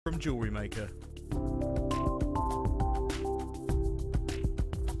from Jewellery Maker.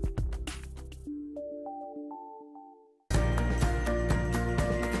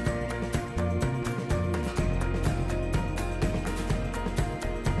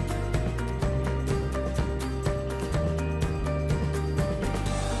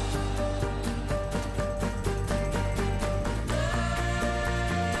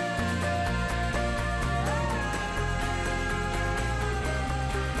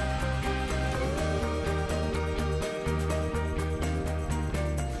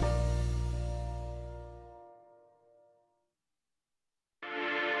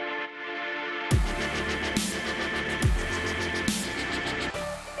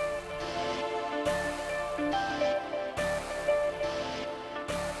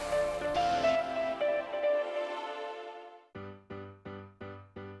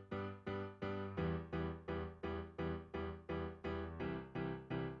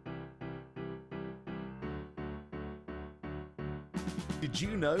 Did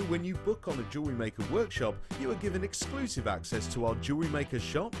you know when you book on a Jewellery Maker workshop, you are given exclusive access to our Jewellery Maker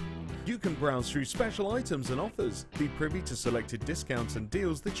shop? You can browse through special items and offers, be privy to selected discounts and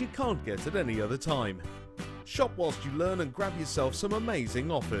deals that you can't get at any other time. Shop whilst you learn and grab yourself some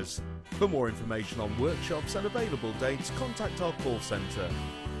amazing offers. For more information on workshops and available dates, contact our call centre.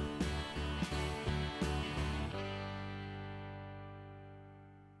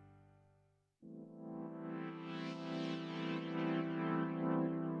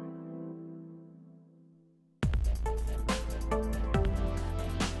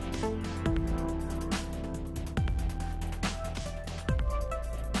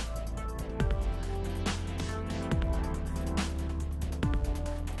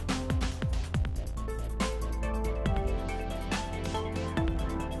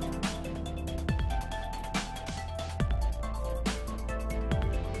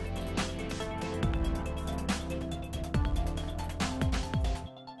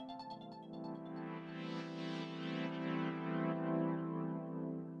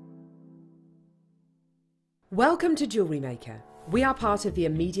 Welcome to Jewellery Maker. We are part of the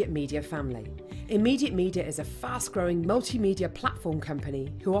Immediate Media family. Immediate Media is a fast-growing multimedia platform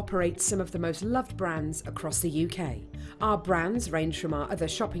company who operates some of the most loved brands across the UK. Our brands range from our other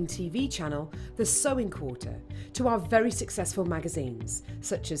shopping TV channel, The Sewing Quarter, to our very successful magazines,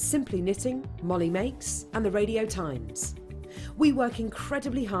 such as Simply Knitting, Molly Makes, and the Radio Times. We work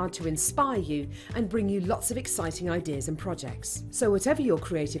incredibly hard to inspire you and bring you lots of exciting ideas and projects. So whatever your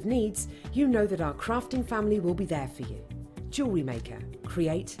creative needs, you know that our crafting family will be there for you. Jewellery Maker.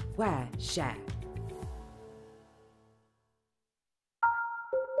 Create, wear, share.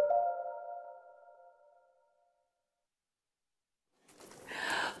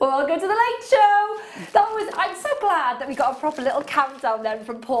 Welcome to the Late Show. I'm so glad that we got a proper little countdown then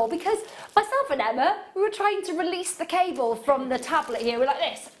from Paul, because myself and Emma, we were trying to release the cable from the tablet here. We're like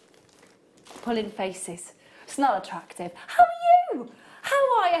this, pulling faces. It's not attractive. How are you? How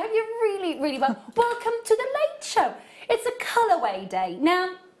are you? I hope you're really, really well. Welcome to the Late Show. It's a colourway day.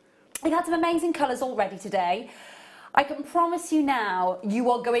 Now, we've had some amazing colours already today. I can promise you now, you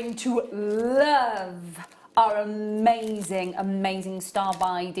are going to love our amazing, amazing star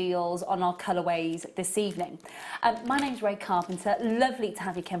buy deals on our colourways this evening. My name's Rae Carpenter. Lovely to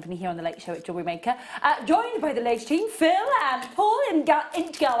have your company here on the Late Show at Jewellery Maker. Joined by the late team, Phil and Paul in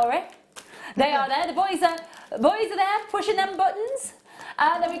gallery. They are there. The boys are there pushing them buttons.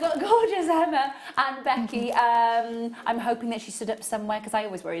 Then we've got gorgeous Emma and Becky. I'm hoping that she stood up somewhere because I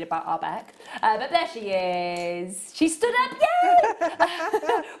always worried about our Beck. But there she is. She stood up,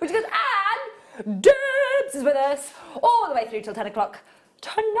 yay! Which goes, and Debs is with us all the way through till 10 o'clock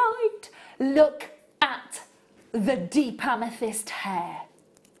tonight. Look at the deep amethyst hair.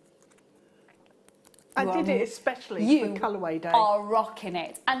 I did it especially for colourway day. You are rocking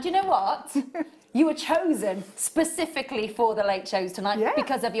it. And you know what? You were chosen specifically for the late shows tonight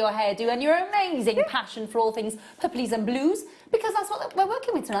because of your hairdo and your amazing passion for all things purplies and blues, because that's what we're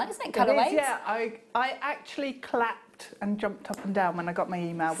working with tonight, isn't it? Colourways. It is, yeah. I actually clapped and jumped up and down when I got my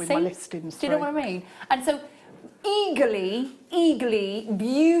email with my listings. Do you know what I mean? And so eagerly,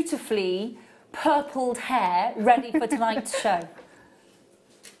 beautifully purpled hair ready for tonight's show.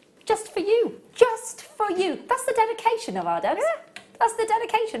 Just for you. Just for you. That's the dedication of our Debs. Yeah. That's the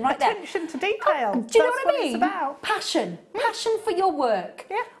dedication right there. Attention to detail. Do you know what I mean? It's about. Passion. Passion for your work.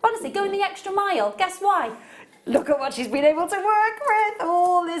 Yeah. Honestly, going the extra mile. Guess why? Look at what she's been able to work with.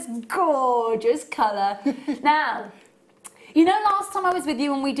 All this gorgeous colour. Now, you know last time I was with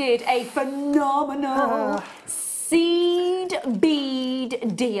you and we did a phenomenal seed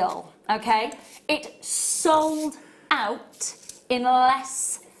bead deal, okay? It sold out in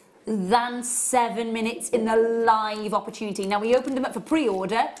less than 7 minutes in the live opportunity. Now, we opened them up for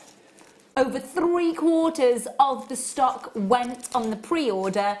pre-order. Over 3/4 of the stock went on the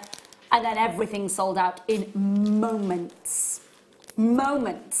pre-order, and then everything sold out in moments.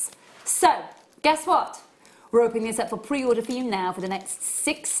 Moments. So, guess what? We're opening this up for pre-order for you now for the next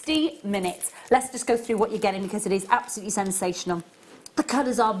 60 minutes. Let's just go through what you're getting because it is absolutely sensational. The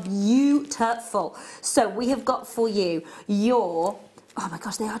colours are beautiful. So we have got for you your, oh my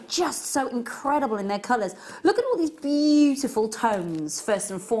gosh, they are just so incredible in their colours. Look at all these beautiful tones, first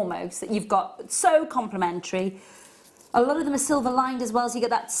and foremost, that you've got, so complementary. A lot of them are silver lined as well, so you get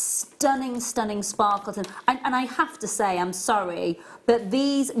that stunning, stunning sparkles. And I have to say, I'm sorry, but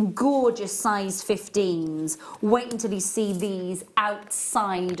these gorgeous size 15s, wait until you see these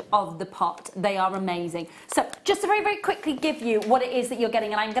outside of the pot. They are amazing. So just to very, very quickly give you what it is that you're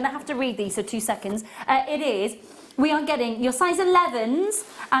getting, and I'm going to have to read these, so 2 seconds. We are getting your size 11s,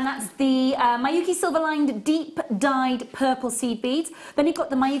 and that's the Miyuki Silver Lined Deep Dyed Purple Seed Beads. Then you've got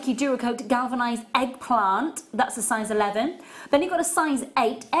the Miyuki Duracoat Galvanized Eggplant, that's a size 11. Then you've got a size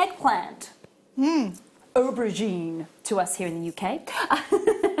 8 Eggplant. Aubergine to us here in the UK.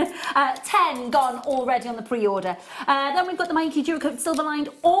 10 gone already on the pre-order. Then we've got the Miyuki Duracoat Silver Lined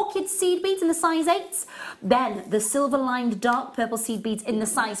Orchid Seed Beads in the size 8s. Then the Silver Lined Dark Purple Seed Beads in the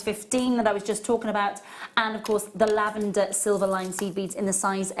size 15 that I was just talking about. And of course the Lavender Silver Lined Seed Beads in the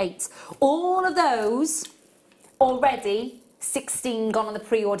size 8s. All of those already 16 gone on the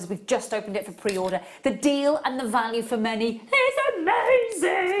pre-orders. We've just opened it for pre-order. The deal and the value for money is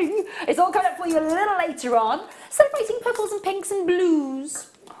amazing. It's all coming up for you a little later on. Celebrating purples and pinks and blues.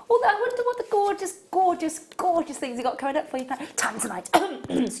 Although I wonder what the gorgeous, gorgeous, gorgeous things you got coming up for you. Time tonight.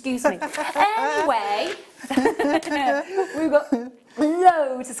 Excuse me. Anyway, we've got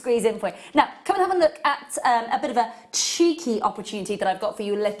loads to squeeze in for you. Now, come and have a look at a bit of a cheeky opportunity that I've got for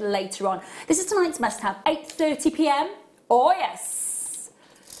you a little later on. This is tonight's must-have, 8:30 p.m. Oh, yes.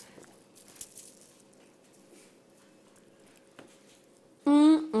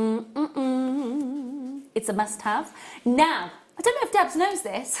 It's a must-have. Now, I don't know if Debs knows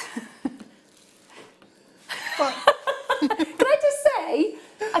this. What? Can I just say,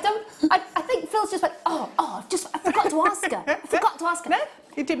 I think Phil's just like, I forgot to ask her. I forgot to ask her. No,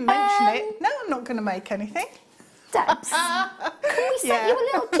 you didn't mention it. No, I'm not going to make anything. Debs, can we set you a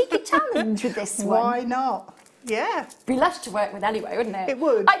little cheeky challenge with this one? Why not? Yeah. Be lush to work with anyway, wouldn't it? It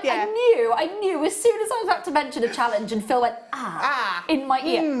would, yeah. I knew as soon as I was about to mention a challenge and Phil went, in my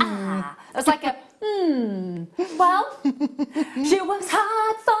ear. It was like a, well, she works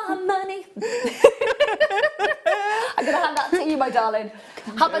hard for her money. I'm going to hand that to you, my darling.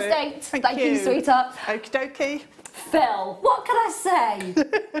 Have a date. Thank you, sweetheart. Okie dokie. Phil, what can I say?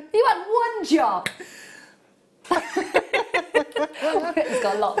 You had one job. It's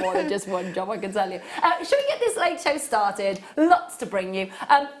got a lot more than just one job, I can tell you. Shall we get this late show started? Lots to bring you.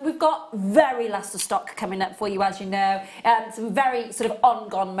 We've got very last of stock coming up for you, as you know. Some very sort of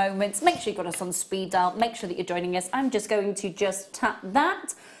on-gone moments. Make sure you've got us on speed dial. Make sure that you're joining us. I'm just going to just tap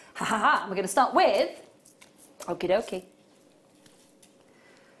that. We're going to start with... Okie dokie.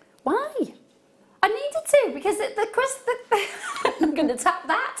 Why? I needed to, because I'm going to tap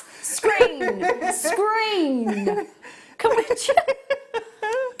that. Screen. Can we just...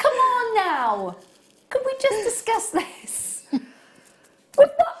 Come on now. Can we just discuss this?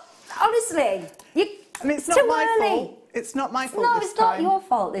 We've not... Honestly, And it's not my fault. It's not my fault this time. No, it's not your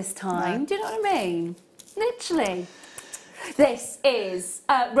fault this time. No. Do you know what I mean? Literally. This is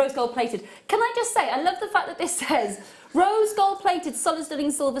rose gold plated. Can I just say, I love the fact that this says rose gold plated solid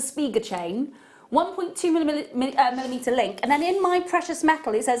stunning silver Spiga chain, 1.2 millimeter link, and then in my precious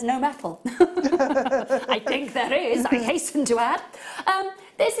metal it says no metal. I think there is, I hasten to add.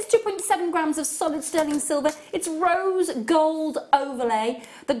 This is 2.7 grams of solid sterling silver. It's rose gold overlay.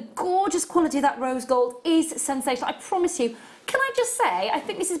 The gorgeous quality of that rose gold is sensational. I promise you. Can I just say, I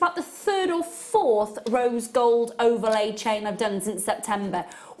think this is about the 3rd or 4th rose gold overlay chain I've done since September.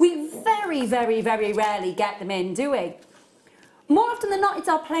 We very, very, very rarely get them in, do we? More often than not, it's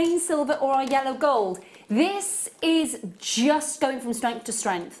our plain silver or our yellow gold. This is just going from strength to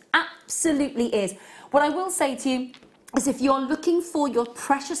strength. Absolutely is. What I will say to you is if you're looking for your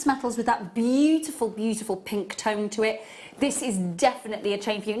precious metals with that beautiful, beautiful pink tone to it, this is definitely a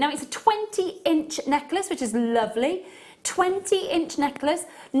chain for you. Now, it's a 20-inch necklace, which is lovely. 20-inch necklace.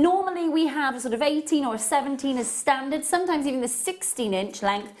 Normally we have a sort of 18 or a 17 as standard, sometimes even the 16-inch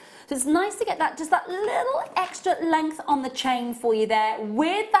length. So it's nice to get that, just that little extra length on the chain for you there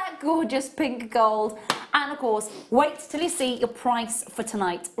with that gorgeous pink gold. And of course, wait till you see your price for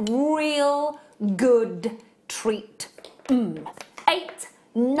tonight. Real good treat.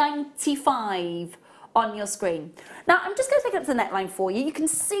 $5.95 on your screen. Now, I'm just going to take it up to the neckline for you. You can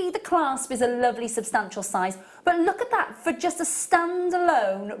see the clasp is a lovely, substantial size, but look at that for just a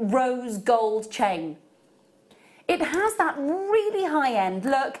standalone rose gold chain. It has that really high-end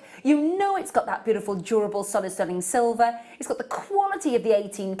look. You know it's got that beautiful, durable, solid sterling silver. It's got the quality of the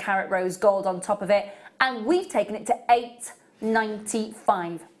 18-carat rose gold on top of it, and we've taken it to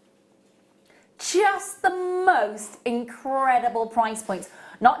 $8.95. Just the most incredible price points.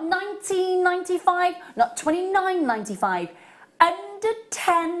 Not $19.95, not $29.95. Under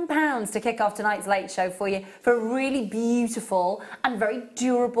 £10 to kick off tonight's late show for you for a really beautiful and very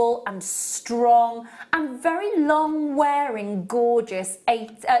durable and strong and very long wearing gorgeous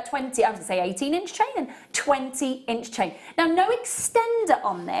 18-inch chain and 20-inch chain. Now, no extender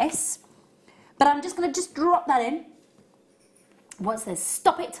on this, but I'm just going to drop that in. What's this?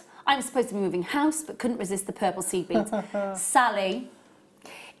 Stop it. I'm supposed to be moving house, but couldn't resist the purple seed beads. Sally,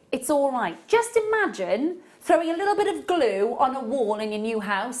 it's all right. Just imagine throwing a little bit of glue on a wall in your new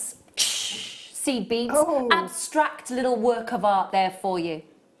house. Seed beads. Oh. Abstract little work of art there for you.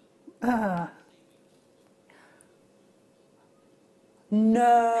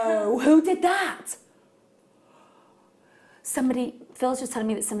 No. Who did that? Phil's just telling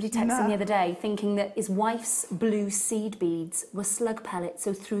me that somebody texted him the other day thinking that his wife's blue seed beads were slug pellets,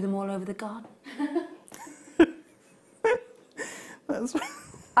 so threw them all over the garden.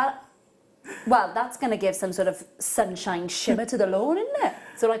 Well, that's going to give some sort of sunshine shimmer to the lawn, isn't it?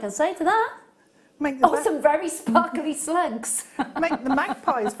 That's all I can say to that. Some very sparkly slugs. Make the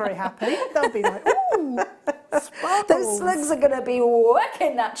magpies very happy. They'll be like, ooh, sparkles. Those slugs are going to be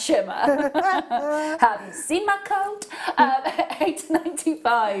working that shimmer. Have you seen my coat?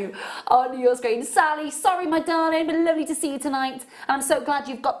 $8.95 on your screen. Sally, sorry, my darling, but lovely to see you tonight. And I'm so glad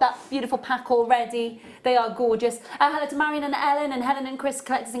you've got that beautiful pack already. They are gorgeous. Hello to Marion and Ellen and Helen and Chris,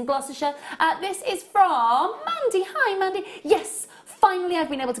 collectors in Gloucestershire. This is from Mandy. Hi, Mandy. Yes. Finally, I've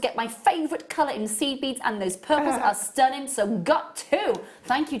been able to get my favourite colour in seed beads, and those purples are stunning, so got to.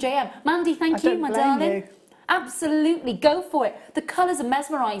 Thank you, JM. Mandy, thank you, my darling. You. Absolutely, go for it. The colours are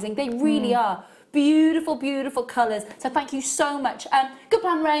mesmerising, they really are. Beautiful, beautiful colours. So thank you so much. Good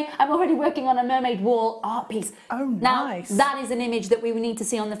plan, Ray. I'm already working on a mermaid wall art piece. Oh, nice. Now, that is an image that we need to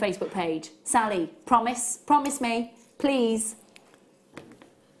see on the Facebook page. Sally, promise me, please.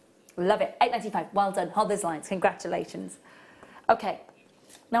 Love it. $8.95. Well done. Hold those lines. Congratulations. Okay,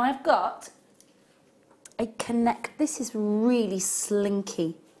 now I've got a connect. This is really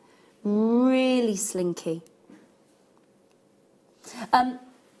slinky, really slinky. I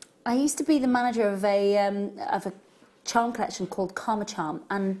used to be the manager of a charm collection called Karma Charm,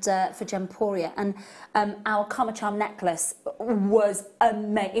 and for Gemporia, and our Karma Charm necklace was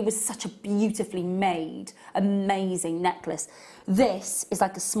amazing. It was such a beautifully made, amazing necklace. This is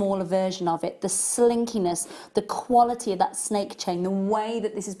like a smaller version of it. The slinkiness, the quality of that snake chain, the way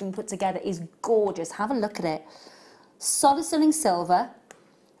that this has been put together is gorgeous. Have a look at it. Solid sterling silver,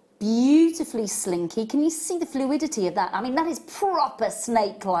 beautifully slinky. Can you see the fluidity of that? I mean, that is proper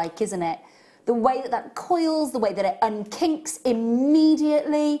snake-like, isn't it? The way that that coils, the way that it unkinks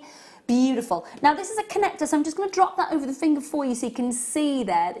immediately. Beautiful. Now, this is a connector, so I'm just going to drop that over the finger for you so you can see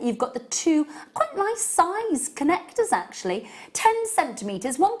there that you've got the two quite nice size connectors, actually. 10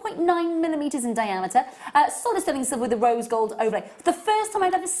 centimetres, 1.9 millimetres in diameter, solid sterling silver with a rose gold overlay. The first time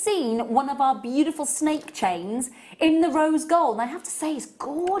I've ever seen one of our beautiful snake chains in the rose gold. And I have to say, it's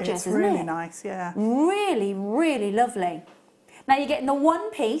gorgeous, isn't it? It's really nice, yeah. Really, really lovely. Now, you're getting the one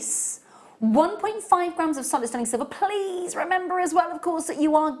piece. 1.5 grams of solid sterling silver. Please remember as well, of course, that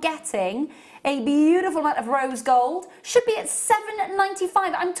you are getting a beautiful amount of rose gold. Should be at $7.95.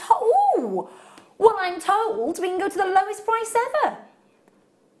 I'm told. Well, I'm told we can go to the lowest price ever.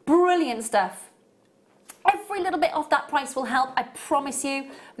 Brilliant stuff. Every little bit off that price will help. I promise you.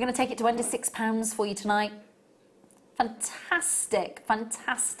 We're going to take it to under £6 for you tonight. Fantastic,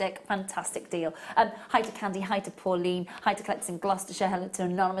 fantastic, fantastic deal. Hi to Candy, hi to Pauline, hi to collectors in Gloucestershire, hello to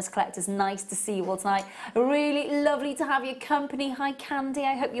anonymous collectors. Nice to see you all tonight. Really lovely to have your company. Hi Candy,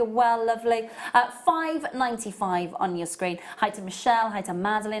 I hope you're well, lovely. $5.95 on your screen. Hi to Michelle, hi to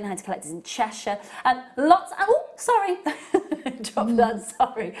Madeline, hi to collectors in Cheshire. Lots. Oh, sorry, dropped that.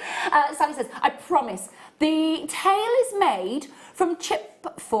 Sorry. Sally says, I promise. The tail is made from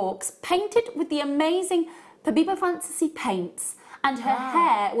chip forks painted with the amazing Pabibo Fantasy paints, and her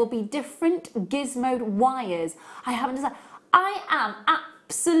hair will be different gizmoed wires. I haven't decided. I am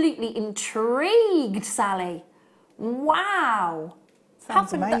absolutely intrigued, Sally. Wow.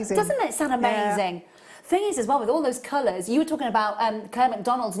 Sounds amazing. Doesn't it sound amazing? Yeah. Thing is, as well, with all those colours, you were talking about Claire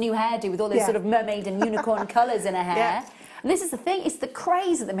McDonald's new hairdo with all those sort of mermaid and unicorn colours in her hair. And this is the thing, it's the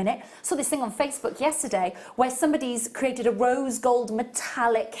craze at the minute. I saw this thing on Facebook yesterday where somebody's created a rose gold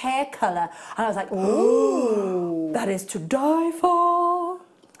metallic hair colour. And I was like, ooh, that is to die for.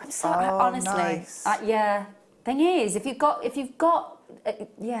 I'm so, honestly, nice. yeah. Thing is, if you've got the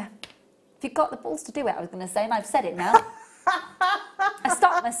balls to do it, I was going to say, and I've said it now. I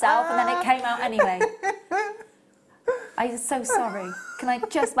stopped myself and then it came out anyway. I'm so sorry. Can I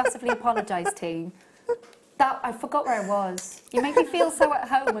just massively apologise to you? I forgot where I was. You make me feel so at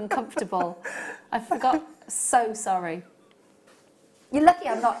home and comfortable. I forgot. So sorry. You're lucky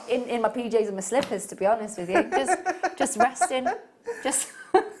I'm not in my PJs and my slippers, to be honest with you. Just resting. Just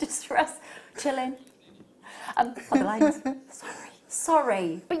rest, chilling. On the lines.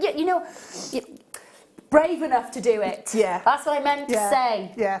 Sorry. But yeah, you know, you're brave enough to do it. Yeah. That's what I meant to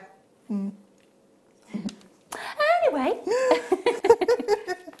say. Yeah. Mm. Anyway.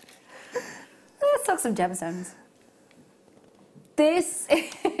 Let's talk some gemstones. This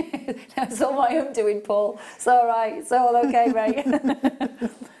is all my own doing, Paul. It's all right. It's all okay, Ray.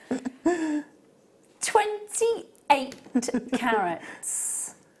 28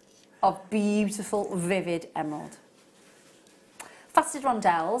 carats of beautiful, vivid emerald. Faceted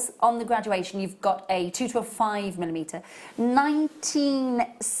rondelles. On the graduation, you've got a 2 to a 5 millimetre, 19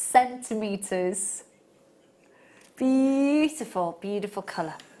 centimetres. Beautiful, beautiful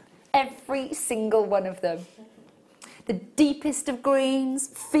colour. Every single one of them. The deepest of greens,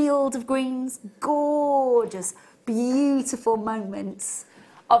 field of greens, gorgeous, beautiful moments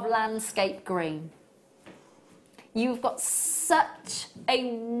of landscape green. You've got such a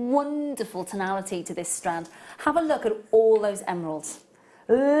wonderful tonality to this strand. Have a look at all those emeralds.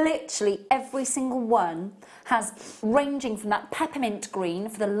 Literally every single one has, ranging from that peppermint green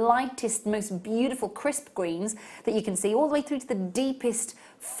for the lightest, most beautiful crisp greens that you can see, all the way through to the deepest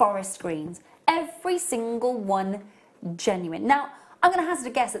forest greens. Every single one genuine. Now, I'm going to hazard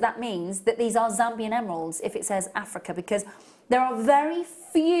a guess that means that these are Zambian emeralds if it says Africa, because there are very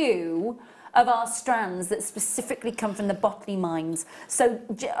few of our strands that specifically come from the Botley mines. So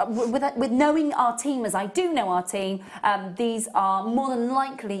with knowing our team as I do know our team, these are more than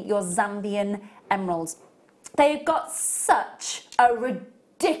likely your Zambian emeralds. They've got such a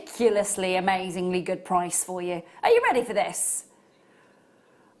ridiculously, amazingly good price for you. Are you ready for this?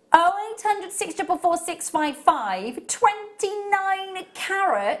 0800 644 655, 29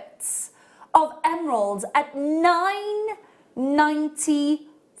 carats of emeralds at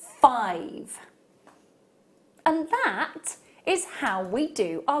 $9.95. And that is how we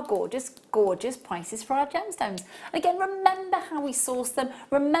do our gorgeous, gorgeous prices for our gemstones. Again, remember how we source them.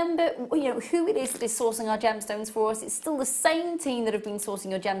 Remember, you know, who it is that is sourcing our gemstones for us. It's still the same team that have been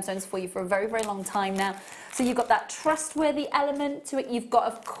sourcing your gemstones for you for a very, very long time now. So you've got that trustworthy element to it. You've got,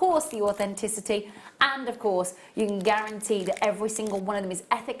 of course, the authenticity. And, of course, you can guarantee that every single one of them is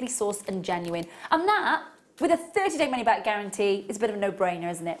ethically sourced and genuine. And that, with a 30-day money-back guarantee, it's a bit of a no-brainer,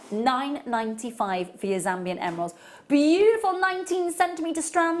 isn't it? $9.95 for your Zambian emeralds. Beautiful 19-centimetre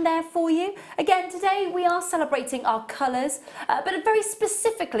strand there for you. Again, today we are celebrating our colours, but very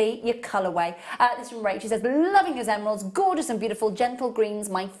specifically your colourway. This from Rae. She says, loving those emeralds, gorgeous and beautiful, gentle greens,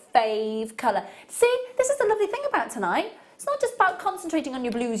 my fave colour. See, this is the lovely thing about tonight. It's not just about concentrating on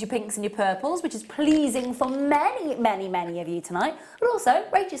your blues, your pinks and your purples, which is pleasing for many, many, many of you tonight, but also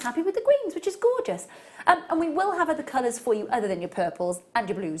Rachel's happy with the greens, which is gorgeous. And we will have other colours for you other than your purples and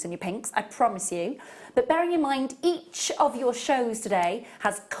your blues and your pinks, I promise you. But bearing in mind, each of your shows today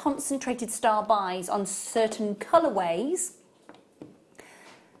has concentrated star buys on certain colourways.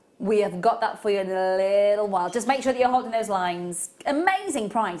 We have got that for you in a little while. Just make sure that you're holding those lines. Amazing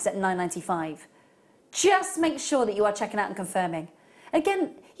price at $9.95. Just make sure that you are checking out and confirming.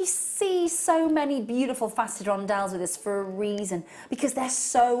 Again, you see so many beautiful faceted rondelles with this for a reason, because they're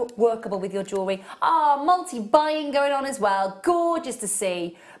so workable with your jewellery. Multi-buying going on as well. Gorgeous to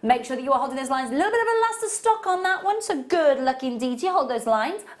see. Make sure that you are holding those lines. A little bit of a last of stock on that one, so good luck indeed. You hold those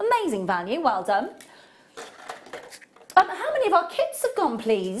lines. Amazing value. Well done. How many of our kits have gone,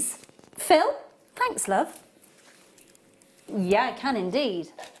 please? Phil? Thanks, love. Yeah, I can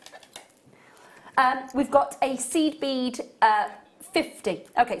indeed. We've got a seed bead 50.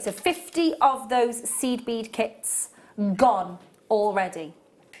 Okay, so 50 of those seed bead kits gone already.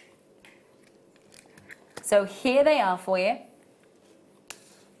 So here they are for you.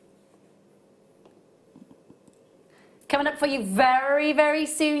 Coming up for you very, very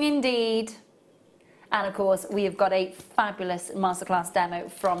soon indeed. And of course, we have got a fabulous masterclass demo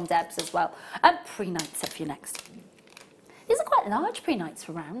from Debs as well. And pre-night set for you next. These are quite large pre-nights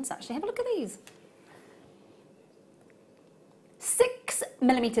for rounds, actually. Have a look at these. 6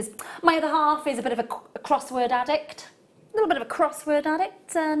 millimetres. My other half is a bit of a crossword addict. little bit of a crossword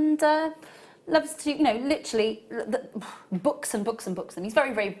addict, and loves to, you know, literally books and books and books. And he's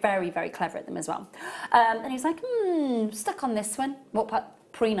very, very, very, very clever at them as well. And he was like, stuck on this one. What part?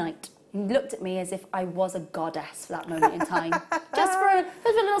 Pre-night. He looked at me as if I was a goddess for that moment in time. just for a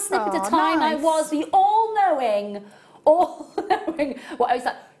little snippet of time, nice. I was the all-knowing what I was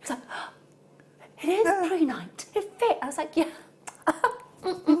like. He was like, it is pre-night. It fit. I was like, yeah.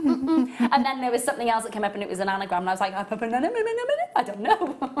 And then there was something else that came up, and it was an anagram, and I was like, I don't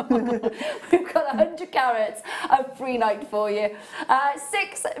know. We've got 100 carats of pre-night for you.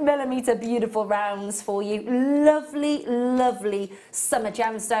 6mm beautiful rounds for you. Lovely, lovely summer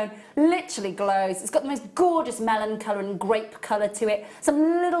gemstone. Literally glows. It's got the most gorgeous melon colour and grape colour to it. Some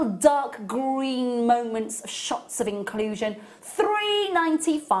little dark green moments, shots of inclusion.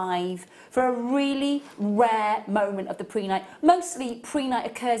 $3.95 for a really rare moment of the pre-night. Mostly pre-night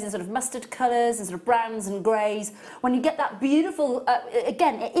occurs in sort of mustard colours and sort of browns and greys. When you get that beautiful,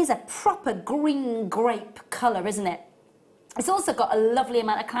 again, it is a proper green grape colour, isn't it? It's also got a lovely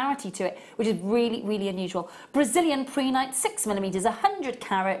amount of clarity to it, which is really, really unusual. Brazilian pre-night, 6mm, 100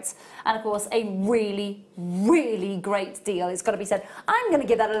 carats, and of course a really, really great deal. It's got to be said. I'm going to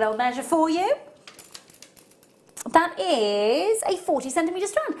give that a little measure for you. That is a 40cm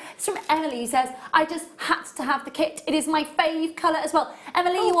strand. It's from Emily, who says, I just had to have the kit. It is my fave colour as well.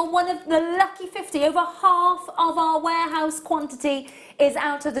 Emily, you are one of the lucky 50. Over half of our warehouse quantity is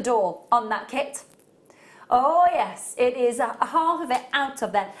out of the door on that kit. Oh yes, it is half of it out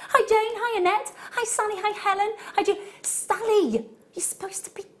of there. Hi Jane, hi Annette, hi Sally, hi Helen, hi Jane. Sally, you're supposed to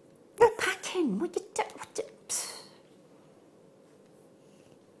be packing. What you do?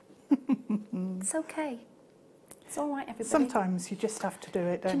 It's okay. It's all right, everybody. Sometimes you just have to do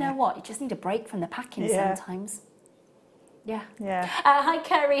it, don't you? Do you know what? You just need a break from the packing sometimes. Yeah. Yeah. Hi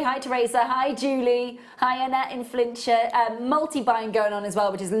Kerry, hi Teresa, hi Julie, hi Annette in Flintshire. Multi-buying going on as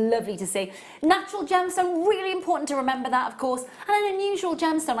well, which is lovely to see. Natural gemstone, really important to remember that, of course. And an unusual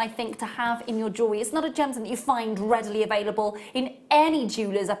gemstone, I think, to have in your jewellery. It's not a gemstone that you find readily available in any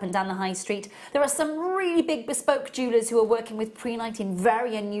jewellers up and down the high street. There are some really big bespoke jewellers who are working with pre-night in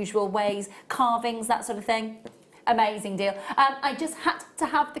very unusual ways, carvings, that sort of thing. Amazing deal. I just had to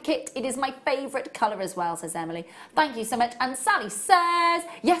have the kit. It is my favourite colour as well, says Emily. Thank you so much. And Sally says,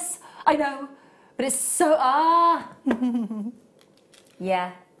 yes, I know, but it's so,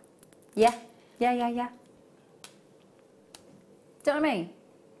 yeah. Do you know what I mean?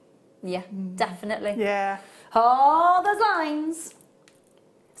 Yeah, definitely. Yeah. Oh, those lines.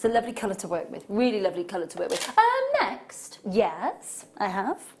 It's a lovely colour to work with. Really lovely colour to work with. Next, yes, I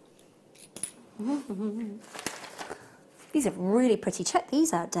have. These are really pretty. Check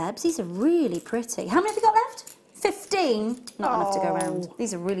these out, Debs. These are really pretty. How many have we got left? 15. Not enough to go around.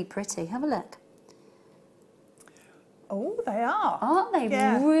 These are really pretty. Have a look. Oh, they are. Aren't they?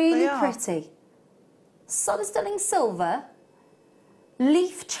 Yeah, really they are. pretty. Solid sterling silver.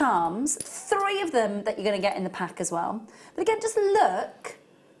 Leaf charms. 3 of them that you're going to get in the pack as well. But again, just look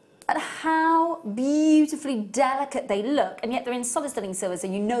at how beautifully delicate they look, and yet they're in solid sterling silver, so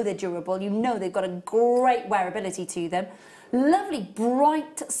you know they're durable, you know they've got a great wearability to them. Lovely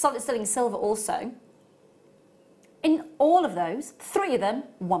bright solid sterling silver also. In all of those, 3 of them,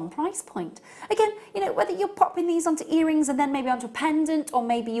 1 price point. Again, you know, whether you're popping these onto earrings and then maybe onto a pendant, or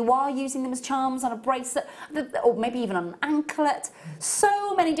maybe you are using them as charms on a bracelet, or maybe even on an anklet.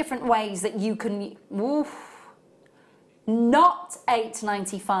 So many different ways that you can... Oof. Not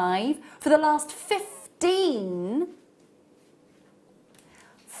 $8.95 for the last 15.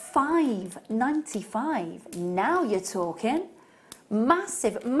 $5.95. Now you're talking.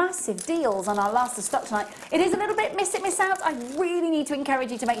 Massive, massive deals on our last of stock tonight. It is a little bit miss it, miss out. I really need to encourage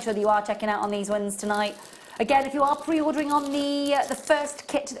you to make sure that you are checking out on these ones tonight. Again, if you are pre-ordering on the first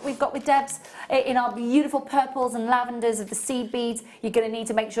kit that we've got with Debs in our beautiful purples and lavenders of the seed beads, you're going to need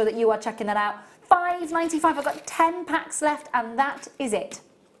to make sure that you are checking that out. $5.95. I've got 10 packs left, and that is it.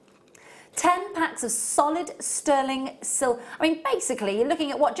 10 packs of solid sterling silver. I mean, basically, you're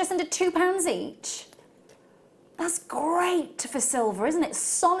looking at what, just under £2 each? That's great for silver, isn't it?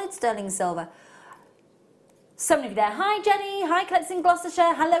 Solid sterling silver. So many of you there. Hi Jenny, hi Cletus in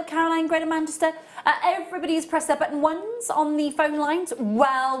Gloucestershire, hello Caroline, Greater Manchester. Everybody has pressed their button ones on the phone lines.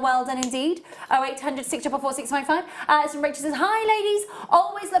 Well done indeed. 0800 644 655. Some Rachel says, hi ladies,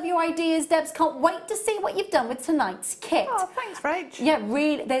 always love your ideas, Debs. Can't wait to see what you've done with tonight's kit. Oh, thanks, Rach. Yeah,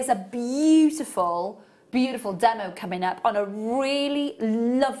 really, there's a beautiful beautiful demo coming up on a really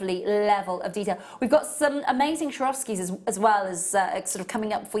lovely level of detail. We've got some amazing Swarovskis as well as sort of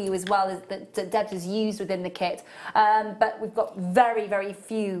coming up for you as well as that Debs has used within the kit, but we've got very, very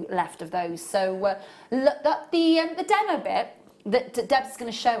few left of those. So look, the demo bit that Debs is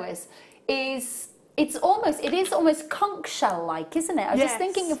going to show us is it is almost conch shell like, isn't it? I was just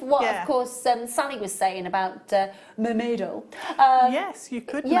thinking of what, of course, Sally was saying about mermaido. Yes, you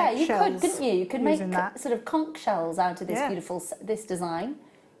could. Yeah, make you shells could, couldn't you? You could make that. sort of conch shells out of this beautiful this design.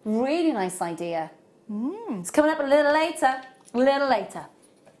 Really nice idea. It's coming up a little later. A little later.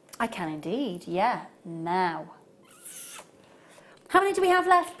 I can indeed. Yeah. Now. How many do we have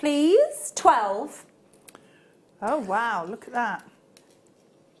left, please? 12. Oh wow! Look at that.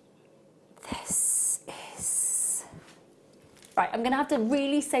 This is... Right, I'm going to have to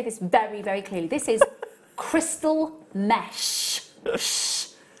really say this very, very clearly. This is crystal mesh.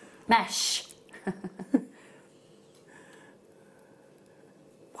 Mesh.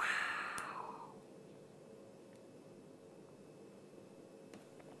 Wow.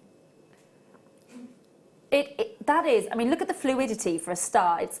 That is, I mean, look at the fluidity for a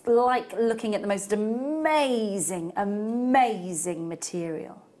start. It's like looking at the most amazing, amazing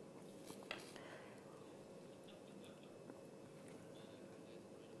material.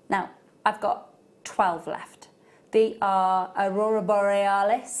 Now, I've got 12 left. They are Aurora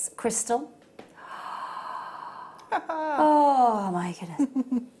Borealis crystal. Oh my goodness.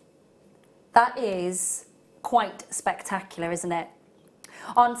 That is quite spectacular, isn't it?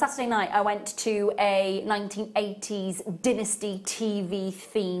 On Saturday night, I went to a 1980s Dynasty TV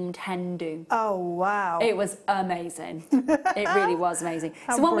themed hen do. Oh, wow. It was amazing. It really was amazing.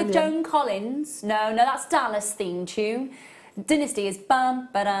 It's the one with Joan Collins. No, that's Dallas theme tune. Dynasty is bum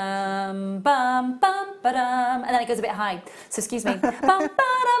ba-dum, bum bum ba-dum, and then it goes a bit high. So excuse me. Bum ba-dum,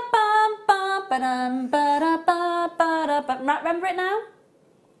 bum bum ba-dum, ba-da ba ba ba. Remember it now?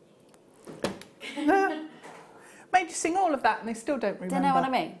 Made you sing all of that and they still don't remember. Don't know what I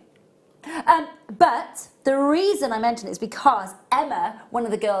mean. But the reason I mention it is because Emma, one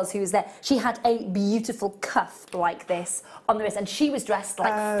of the girls who was there, she had a beautiful cuff like this on the wrist, and she was dressed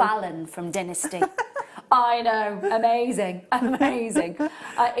like Fallon from Dynasty. I know, amazing, amazing.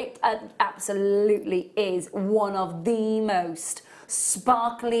 It absolutely is one of the most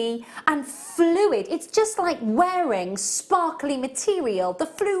sparkly and fluid. It's just like wearing sparkly material. The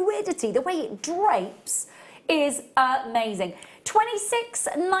fluidity, the way it drapes is amazing.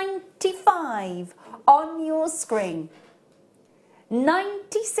 $26.95 on your screen.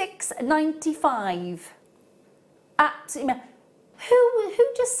 $96.95. Absolutely. Who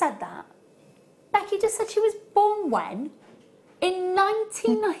just said that? Becky just said she was born when? In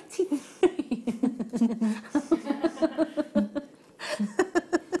 1993.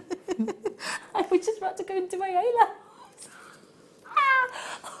 I was just about to go into my A-levels.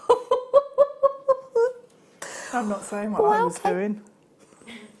 I'm not saying what I was doing.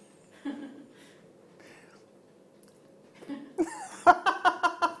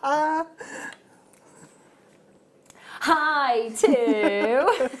 Hi to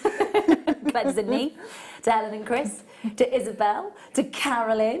Glenn Sydney, to Helen and Chris, to Isabel, to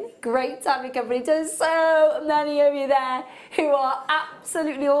Carolyn. Great to have you company. To so many of you there who are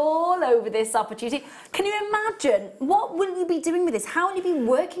absolutely all over this opportunity. Can you imagine? What will you be doing with this? How will you be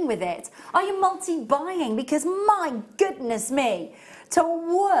working with it? Are you multi-buying? Because my goodness me, to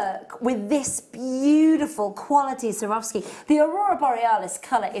work with this beautiful quality Swarovski, the Aurora Borealis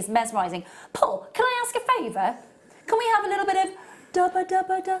colour is mesmerising. Paul, can I ask a favour? Can we have a little bit of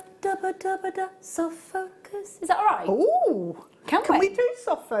da-ba-da-ba-da, soft focus? Is that all right? Ooh, can we do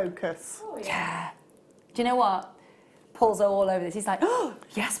soft focus? Oh, yeah. Do you know what? Paul's all over this. He's like, oh,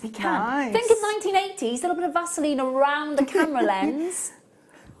 yes, we can. Nice. Think of 1980s, a little bit of Vaseline around the camera lens.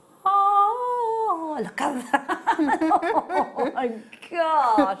 Oh, look at that. Oh, my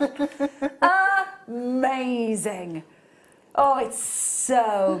God. Amazing. Oh, it's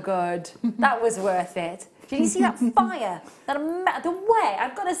so good. That was worth it. Did you see that fire? The way,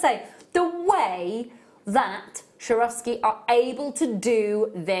 I've got to say, the way that Swarovski are able to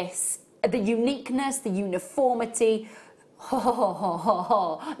do this, the uniqueness, the uniformity.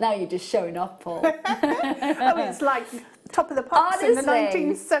 Now you're just showing off, Paul. Oh, it's like Top of the Pops in the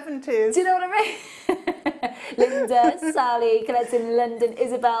 1970s. Do you know what I mean? Linda, Sally, Colette's in London,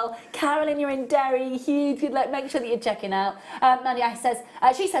 Isabel, Carolyn, you're in Derry, huge good luck, make sure that you're checking out. Nadia says,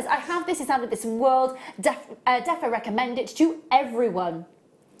 she says, I have this, it's out of this world, defo recommend it to everyone.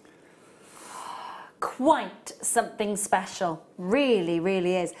 quite something special. Really,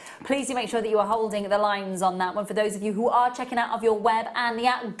 really is. Please do make sure that you are holding the lines on that one for those of you who are checking out of your web and the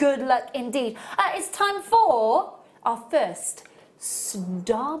app. Good luck indeed. It's time for our first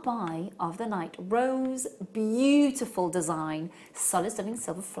star buy of the night. Rose, beautiful design, solid stunning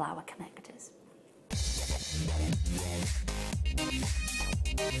silver flower connectors.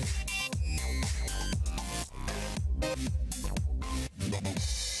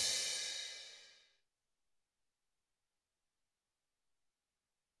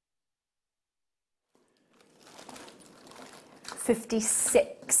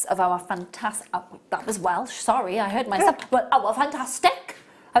 $56 of our fantastic, oh, that was Welsh, sorry, I heard myself. Well, our fantastic,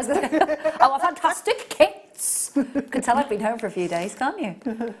 I was going to our fantastic kits. You can tell I've been home for a few days, can't you?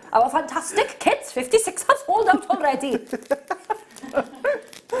 Our fantastic kits, 56 has sold out already. For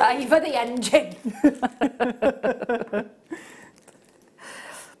the engine.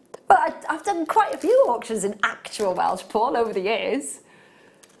 But I've done quite a few auctions in actual Welsh, Paul, over the years.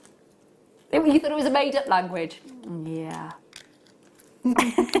 You thought it was a made-up language? Yeah. We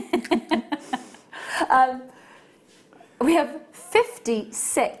have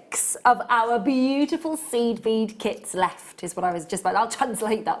 56 of our beautiful seed bead kits left, is what I was just about. I'll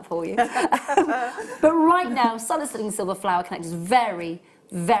translate that for you. But right now, solid stunning silver flower connectors, very,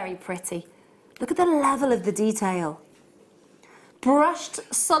 very pretty. Look at the level of the detail.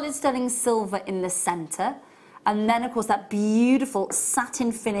 Brushed solid stunning silver in the centre, and then of course that beautiful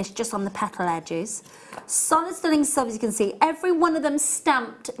satin finish just on the petal edges. Solid stunning silver, as you can see, every one of them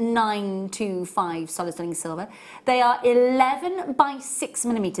stamped 925 solid stunning silver. They are 11 by 6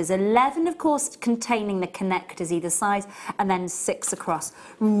 millimeters. 11 of course containing the connectors either side, and then 6 across.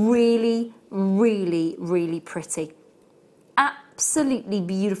 Really, really, really pretty. Absolutely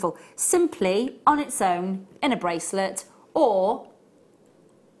beautiful. Simply on its own in a bracelet, or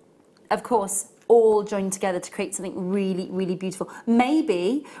of course all joined together to create something really, really beautiful.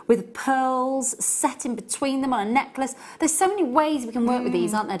 Maybe with pearls set in between them on a necklace. There's so many ways we can work with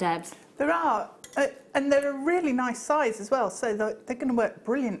these, aren't there, Debs? There are, and they're a really nice size as well, so they're going to work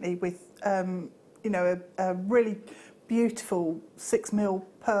brilliantly with, you know, a really beautiful 6mm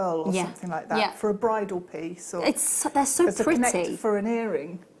pearl or something like that for a bridal piece, or they're so as pretty. a connector for an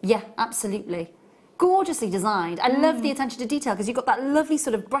earring. Yeah, absolutely. Gorgeously designed. I love the attention to detail because you've got that lovely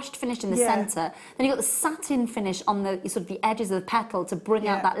sort of brushed finish in the centre, then you've got the satin finish on the sort of the edges of the petal to bring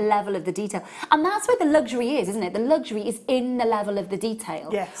out that level of the detail. And that's where the luxury is, isn't it? The luxury is in the level of the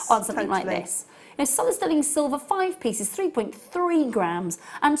detail on something like this. You know, solid stunning silver, 5 pieces, 3.3 grams,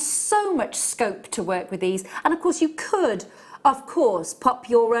 and so much scope to work with these. And of course you could, of course, pop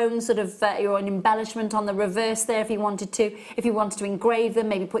your own sort of your own embellishment on the reverse there if you wanted to. If you wanted to engrave them,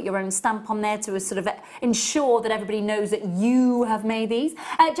 maybe put your own stamp on there to sort of ensure that everybody knows that you have made these.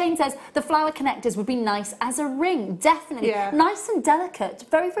 Jane says the flower connectors would be nice as a ring, definitely. Yeah. Nice and delicate,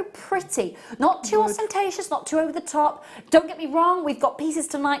 very, very pretty. Not too ostentatious, not too over the top. Don't get me wrong, we've got pieces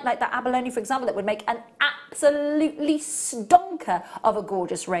tonight like that abalone, for example, that would make an absolutely stonker of a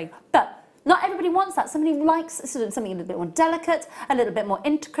gorgeous ring. But not everybody wants that. Somebody likes something a little bit more delicate, a little bit more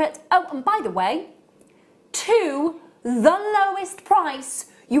intricate. Oh, and by the way, to the lowest price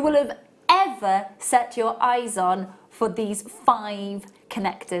you will have ever set your eyes on for these 5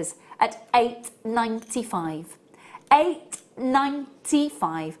 connectors at £8.95.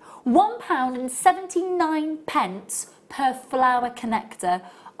 £8.95. £1.79 per flower connector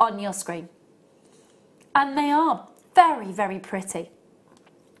on your screen. And they are very, very pretty.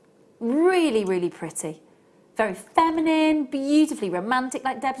 Really, really pretty. Very feminine, beautifully romantic,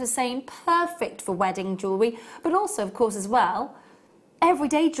 like Debs was saying, perfect for wedding jewellery, but also, of course, as well,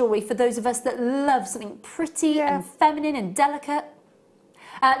 everyday jewellery for those of us that love something pretty and feminine and delicate.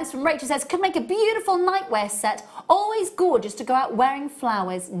 This from Rachel says, could make a beautiful nightwear set, always gorgeous to go out wearing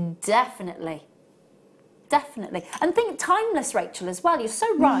flowers, definitely. Definitely. And think timeless, Rachel, as well. You're so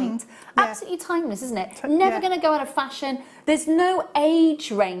right. Absolutely timeless, isn't it? Never going to go out of fashion. There's no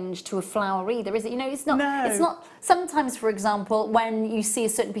age range to a flower either, is it? You know, it's not. It's not. Sometimes, for example, when you see a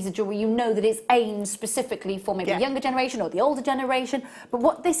certain piece of jewellery, you know that it's aimed specifically for maybe the younger generation or the older generation. But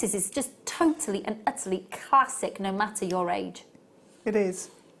what this is just totally and utterly classic, no matter your age. It is.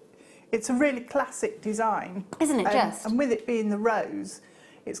 It's a really classic design, isn't it? And with it being the rose,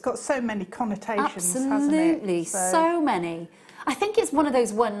 it's got so many connotations, hasn't it? Absolutely, so many. I think it's one of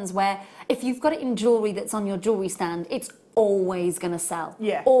those ones where if you've got it in jewellery that's on your jewellery stand, it's always going to sell.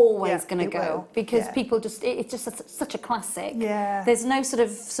 Yeah. Always going to go. Will. Because people just, it's just such a classic. Yeah. There's no sort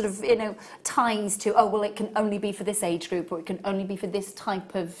of, you know, ties to, oh, well, it can only be for this age group, or it can only be for this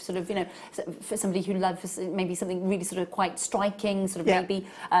type of sort of, you know, for somebody who loves maybe something really sort of quite striking, sort of maybe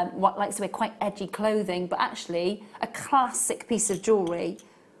what likes to wear quite edgy clothing, but actually a classic piece of jewellery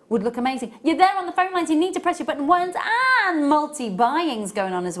would look amazing. You're there on the phone lines, you need to press your button once, and multi-buying's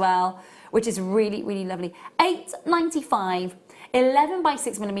going on as well, which is really, really lovely. $8.95, 11 by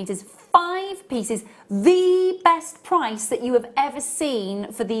 6 millimeters, 5 pieces, the best price that you have ever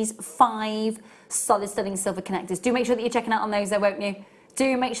seen for these 5 solid sterling silver connectors. Do make sure that you're checking out on those though, won't you?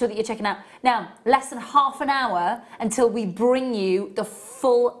 Do make sure that you're checking out. Now, less than half an hour until we bring you the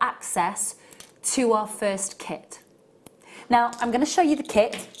full access to our first kit. Now, I'm going to show you the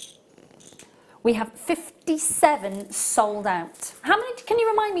kit. We have 57 sold out. How many, can you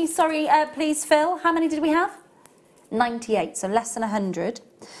remind me, sorry, please, Phil, how many did we have? 98, so less than 100.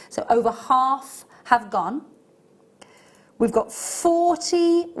 So over half have gone. We've got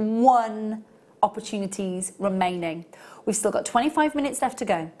 41 opportunities remaining. We've still got 25 minutes left to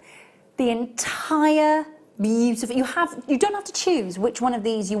go. The entire beautiful, you don't have to choose which one of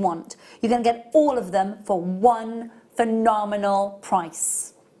these you want. You're going to get all of them for one phenomenal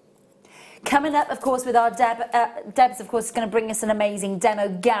price. Coming up, of course, with our Deb's, of course, is going to bring us an amazing demo,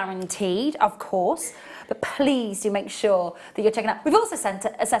 guaranteed, of course. But please do make sure that you're checking out. We've also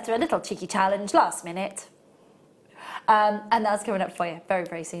set her a little cheeky challenge last minute. And that's coming up for you very,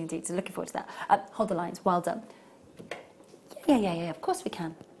 very soon indeed. So looking forward to that. Hold the lines. Well done. Yeah. Of course we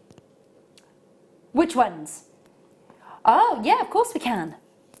can. Which ones? Oh, yeah, of course we can.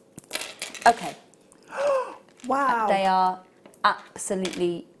 Okay. Wow. They are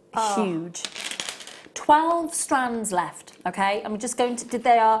absolutely huge. 12 strands left, okay? I'm just going to,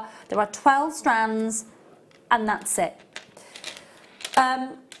 there are 12 strands and that's it.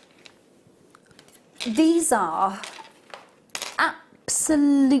 These are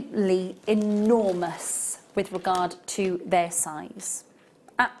absolutely enormous with regard to their size.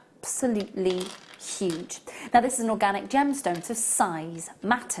 Absolutely huge. Now this is an organic gemstone, so size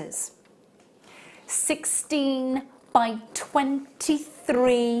matters. 16 by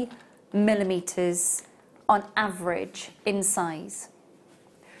 23 millimeters on average in size.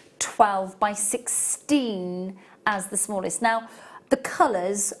 12 by 16 as the smallest. Now, the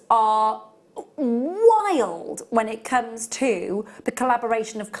colours are wild when it comes to the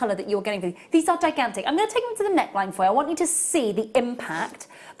collaboration of colour that you're getting. These are gigantic. I'm going to take them to the neckline for you. I want you to see the impact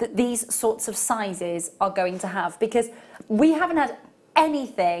that these sorts of sizes are going to have, because we haven't had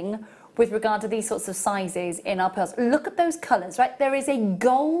anything with regard to these sorts of sizes in our pearls. Look at those colours, right? There is a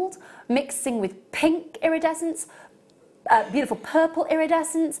gold mixing with pink iridescence, beautiful purple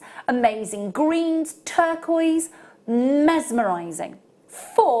iridescence, amazing greens, turquoise, mesmerising.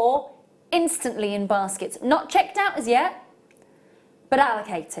 4 instantly in baskets. Not checked out as yet, but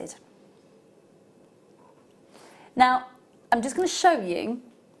allocated. Now, I'm just going to show you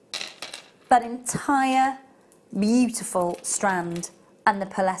that entire beautiful strand and the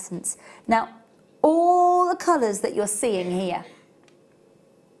pearlescence. Now, all the colours that you're seeing here,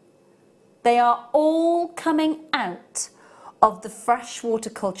 they are all coming out of the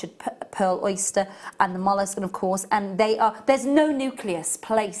freshwater cultured pearl oyster and the mollusk, and of course, and there's no nucleus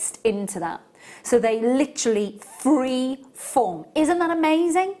placed into that. So they literally free form. Isn't that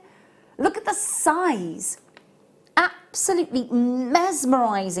amazing? Look at the size. Absolutely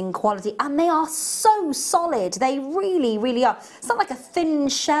mesmerising quality, and they are so solid. They really, really are. It's not like a thin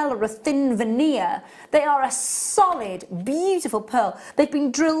shell or a thin veneer. They are a solid, beautiful pearl. They've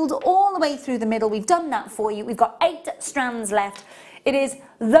been drilled all the way through the middle. We've done that for you. We've got 8 strands left. It is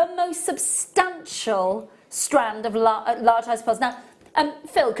the most substantial strand of large size pearls. Now,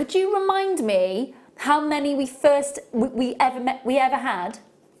 Phil, could you remind me how many we ever had?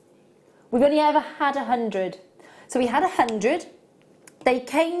 We've only ever had 100. So we had 100, they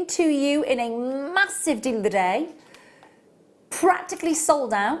came to you in a massive deal of the day, practically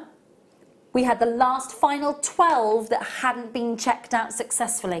sold out. We had the last final 12 that hadn't been checked out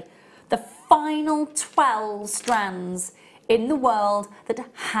successfully. The final 12 strands in the world that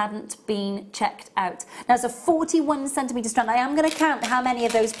hadn't been checked out. Now it's a 41 centimetre strand. I am going to count how many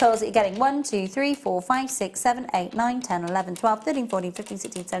of those pearls that you're getting. 1, 2, 3, 4, 5, 6, 7, 8, 9, 10, 11, 12, 13, 14, 15,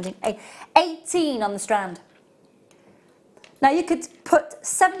 16, 17, 18 on the strand. Now you could put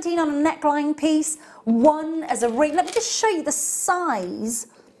 17 on a neckline piece, 1 as a ring. Let me just show you the size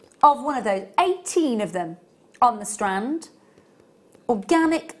of one of those. 18 of them on the strand.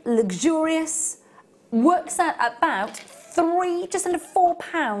 Organic, luxurious, works out about just under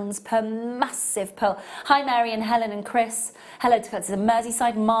 £4 per massive pearl. Hi Mary and Helen and Chris. Hello to collectors of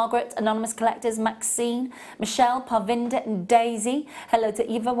Merseyside, Margaret, anonymous collectors, Maxine, Michelle, Parvinda and Daisy. Hello to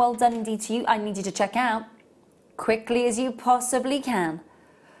Eva, well done indeed to you. I need you to check out quickly as you possibly can.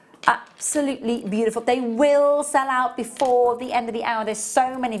 Absolutely beautiful. They will sell out before the end of the hour. There's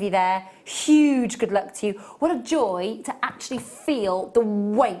so many of you there. Huge good luck to you. What a joy to actually feel the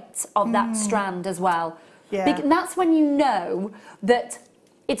weight of that strand as well. Yeah. And that's when you know that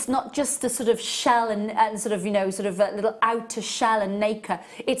it's not just a sort of shell and sort of, you know, sort of a little outer shell and nacre.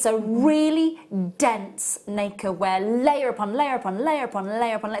 It's a really dense nacre where layer upon layer upon layer upon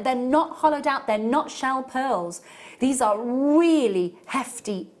layer upon layer. They're not hollowed out. They're not shell pearls. These are really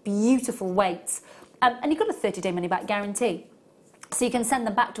hefty, beautiful weights. And you've got a 30-day money-back guarantee. So you can send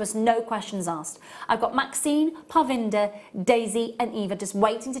them back to us, no questions asked. I've got Maxine, Parvinda, Daisy and Eva just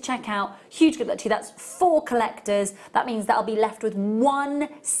waiting to check out. Huge good luck to you. That's 4 collectors. That means that I'll be left with 1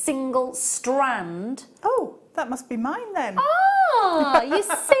 single strand. Oh, that must be mine then. Ah, you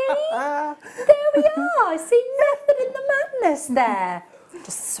see? There we are. See, method in the madness there.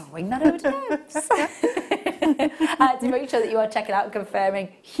 Just throwing that over to notes. To make sure that you are checking out and confirming.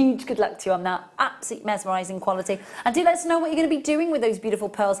 Huge good luck to you on that. Absolutely mesmerising quality. And do let us know what you're going to be doing with those beautiful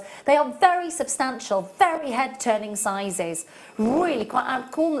pearls. They are very substantial, very head-turning sizes. Really quite, I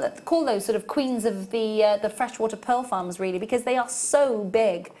call those sort of queens of the freshwater pearl farms, really, because they are so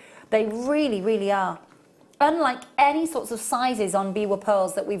big. They really, really are. Unlike any sorts of sizes on Biwa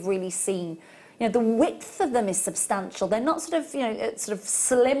pearls that we've really seen. You know, the width of them is substantial. They're not sort of, you know, sort of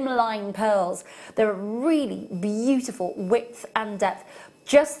slimline pearls. They're really beautiful width and depth.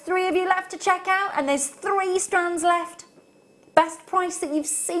 Just 3 of you left to check out, and there's 3 strands left. Best price that you've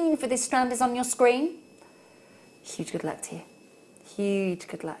seen for this strand is on your screen. Huge good luck to you. Huge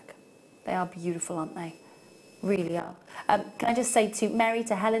good luck. They are beautiful, aren't they? Really are. Can I just say to Mary,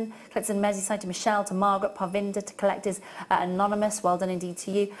 to Helen, collectors in Merseyside, to Michelle, to Margaret, Parvinda, to collectors anonymous, well done indeed to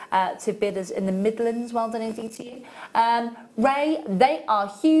you. To bidders in the Midlands, well done indeed to you. Rae, they are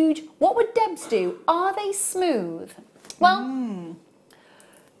huge. What would Debs do? Are they smooth? Well,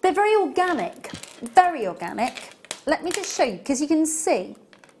 they're very organic. Very organic. Let me just show you, because you can see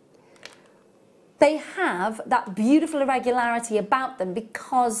they have that beautiful irregularity about them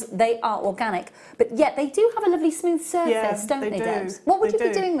because they are organic, but yet they do have a lovely smooth surface, don't they, Debs? What would you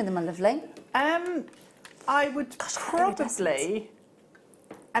be doing with them, my lovely? I would probably,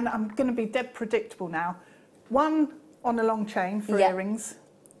 and I'm going to be dead predictable now, 1 on a long chain for earrings.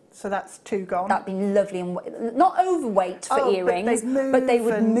 So that's 2 gone. That'd be lovely and not overweight for earrings, but they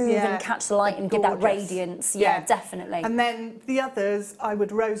would move and catch the light and give that radiance. Yeah, definitely. And then the others, I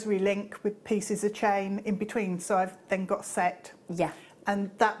would rosary link with pieces of chain in between. So I've then got a set. Yeah. And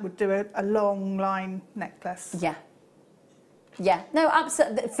that would do a long line necklace. Yeah. Yeah. No,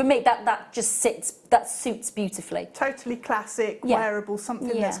 absolutely. For me, that just suits beautifully. Totally classic, wearable,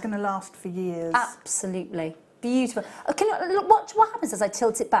 something that's going to last for years. Absolutely. Beautiful. Can you watch what happens as I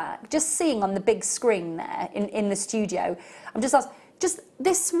tilt it back? Just seeing on the big screen there in the studio. I'm just asking, just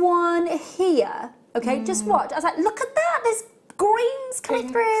this one here, okay? Just watch. I was like, look at that. There's greens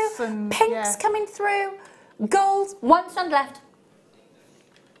coming through, pinks coming through, gold. 1 strand left.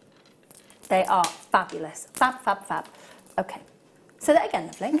 They are fabulous. Fab, fab, fab. Okay. Say that again,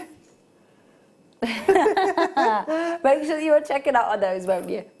 lovely. Make sure you are checking out on those, won't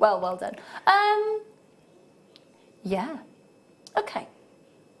you? Well done. Yeah. Okay.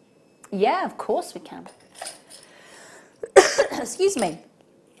 Yeah, of course we can. Excuse me.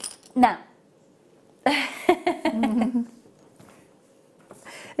 Now. This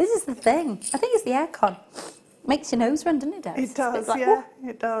is the thing. I think it's the aircon. Makes your nose run, doesn't it, Des? It does, like, yeah,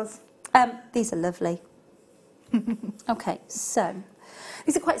 it does. These are lovely. Okay, so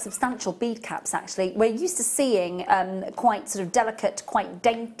these are quite substantial bead caps, actually. We're used to seeing quite sort of delicate, quite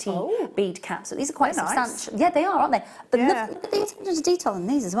dainty bead caps. So these are quite substantial. Nice. Yeah, they are, aren't they? But look at the attention to detail in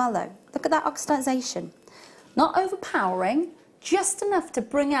these as well, though. Look at that oxidization. Not overpowering, just enough to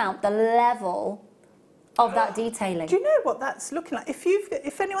bring out the level of that detailing. Do you know what that's looking like?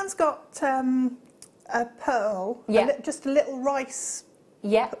 If anyone's got a pearl, just a little rice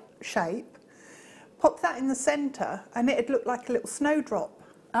shape, pop that in the centre and it'd look like a little snowdrop.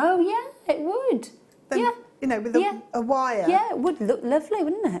 Oh yeah, it would. Then, you know, with a wire. Yeah, it would look lovely,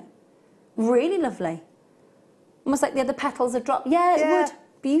 wouldn't it? Really lovely. Almost like the other petals have dropped. Yeah, it would.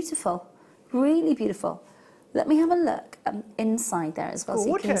 Beautiful. Really beautiful. Let me have a look inside there as well.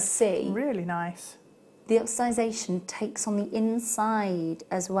 Gorgeous. So you can see. Really nice. The oxidization takes on the inside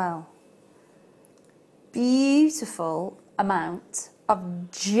as well. Beautiful amount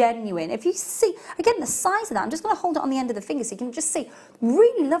of genuine. If you see, again, the size of that, I'm just going to hold it on the end of the finger so you can just see,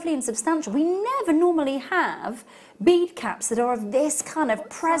 really lovely and substantial. We never normally have bead caps that are of this kind of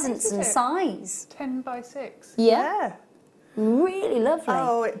presence and size. 10 by 6. Yeah. Really lovely.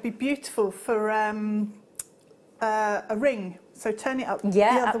 Oh, it'd be beautiful for a ring. So turn it up the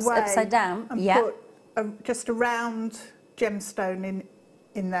other way. Upside down. And put just a round gemstone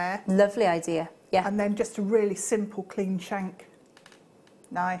in there. Lovely idea. Yeah. And then just a really simple, clean shank.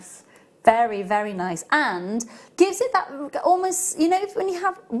 Nice. Very, very nice. And gives it that almost, you know, when you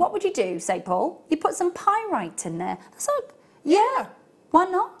have, what would you do, say, Paul? You put some pyrite in there. That's all, yeah. Why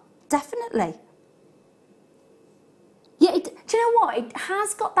not? Definitely. Yeah, do you know what? It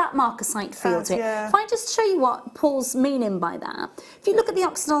has got that marcasite feel to it. Yeah. If I just show you what Paul's meaning by that. If you look at the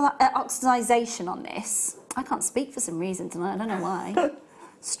oxidization on this, I can't speak for some reason tonight, I don't know why.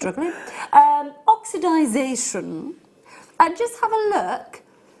 Struggling. Oxidization, and just have a look.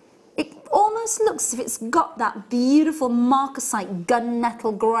 It almost looks as if it's got that beautiful marcasite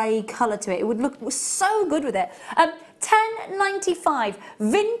gunmetal grey colour to it. It would look so good with it. $10.95,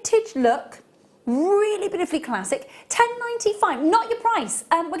 vintage look, really beautifully classic. $10.95, not your price.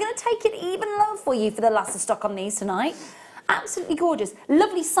 We're going to take it even low for you for the last of stock on these tonight. Absolutely gorgeous,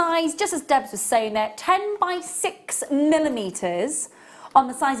 lovely size, just as Debs was saying there, 10 by 6 millimetres. On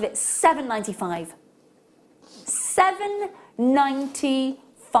the size of it, $7.95.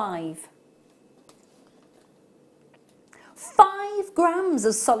 $7.95. 5 grams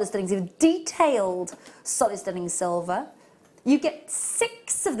of solid sterling silver, detailed solid sterling silver. You get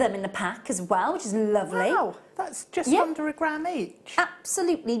 6 of them in the pack as well, which is lovely. Wow, that's just under a gram each.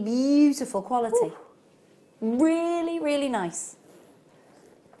 Absolutely beautiful quality. Ooh. Really, really nice.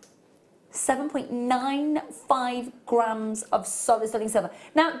 7.95 grams of solid sterling silver.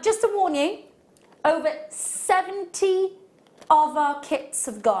 Now, just to warn you, over 70 of our kits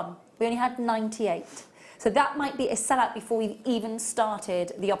have gone. We only had 98. So that might be a sellout before we've even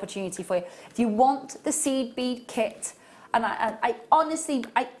started the opportunity for you. If you want the seed bead kit, and I honestly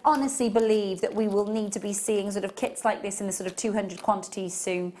believe that we will need to be seeing sort of kits like this in the sort of 200 quantities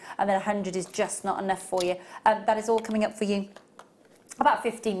soon, and then 100 is just not enough for you. That is all coming up for you. About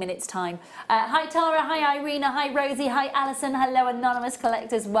 15 minutes time. Hi Tara, hi Irina, hi Rosie, hi Alison, hello anonymous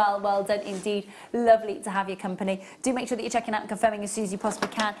collectors. Well done indeed. Lovely to have your company. Do make sure that you're checking out and confirming as soon as you possibly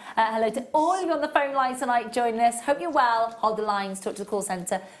can. Hello to all of you on the phone lines tonight joining us. Hope you're well. Hold the lines, talk to the call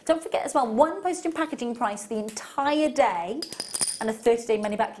centre. Don't forget as well, one postage and packaging price for the entire day and a 30-day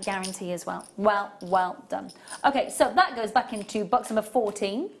money-back guarantee as well. Well done. Okay, so that goes back into box number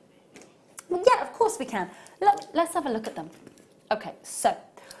 14. Well, yeah, of course we can. Let's have a look at them. Okay, so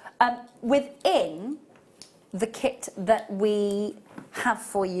within the kit that we have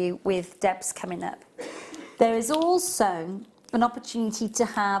for you with Debs coming up, there is also an opportunity to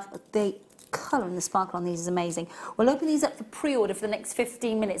have the colour and the sparkle on these is amazing. We'll open these up for pre-order for the next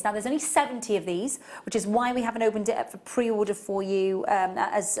 15 minutes. Now, there's only 70 of these, which is why we haven't opened it up for pre-order for you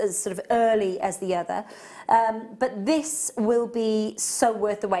as sort of early as the other. But this will be so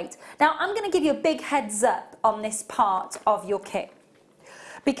worth the wait. Now, I'm going to give you a big heads up on this part of your kit,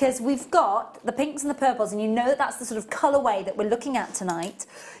 because we've got the pinks and the purples, and you know that that's the sort of colourway that we're looking at tonight.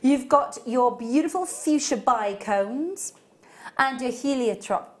 You've got your beautiful fuchsia bicones and your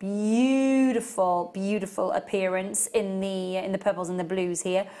heliotrope, beautiful appearance in the purples and the blues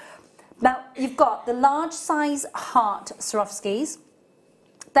here. Now, you've got the large size heart Swarovskis.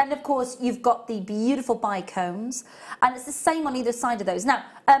 Then, of course, you've got the beautiful bicones, and it's the same on either side of those. Now,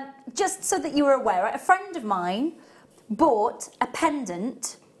 just so that you were aware, a friend of mine bought a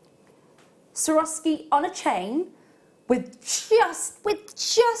pendant, Swarovski on a chain, with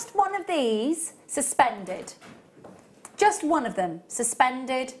just one of these suspended. Just one of them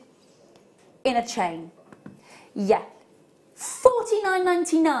suspended in a chain. Yeah,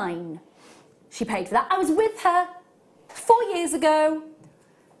 $49.99 she paid for that. I was with her 4 years ago.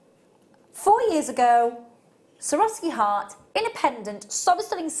 4 years ago, Swarovski heart in a pendant, solid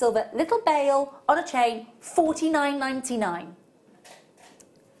sterling silver, little bail on a chain, $49.99.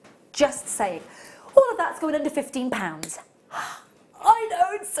 Just saying. All of that's going under £15. I know,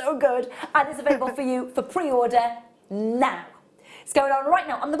 it's so good. And it's available for you for pre-order now. It's going on right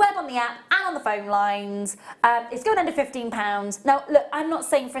now on the web, on the app, and on the phone lines. It's going under £15. Now, look, I'm not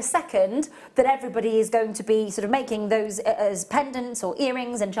saying for a second that everybody is going to be sort of making those as pendants or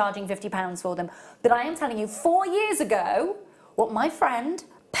earrings and charging £50 for them. But I am telling you, 4 years ago, what my friend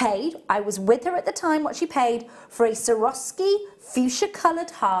paid, I was with her at the time, what she paid for a Swarovski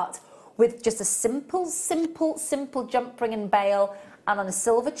fuchsia-coloured heart with just a simple jump ring and bail, and on a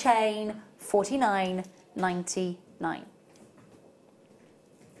silver chain, $49.99.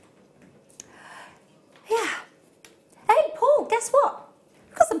 guess what?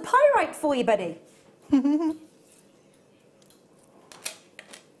 I've got some pyrite for you, buddy. Look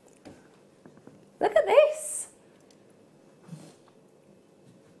at this.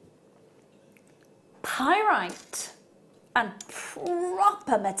 Pyrite and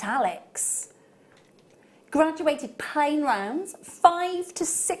proper metallics. Graduated plain rounds, 5 to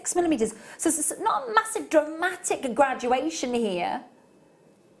 6 millimeters. So it's not a massive dramatic graduation here,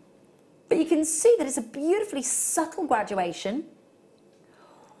 but you can see that it's a beautifully subtle graduation.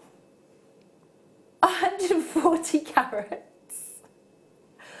 140 carats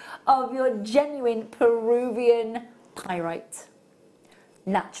of your genuine Peruvian pyrite.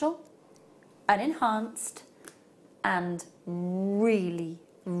 Natural, unenhanced, and really,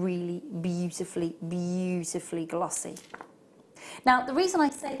 really beautifully glossy. Now, the reason I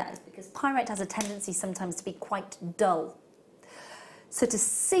say that is because pyrite has a tendency sometimes to be quite dull. So to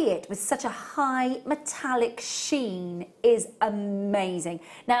see it with such a high metallic sheen is amazing.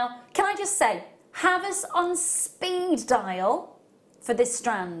 Now, can I just say, have us on speed dial for this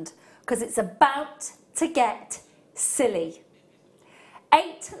strand, because it's about to get silly.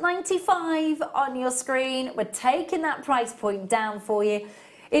 $8.95 on your screen. We're taking that price point down for you.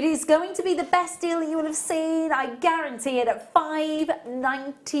 It is going to be the best deal that you will have seen. I guarantee it at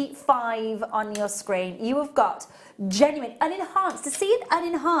 $5.95 on your screen. You have got genuine, unenhanced. To see it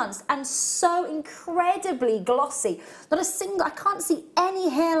unenhanced and so incredibly glossy. Not a single, I can't see any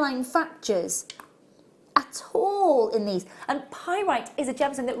hairline fractures at all in these. And pyrite is a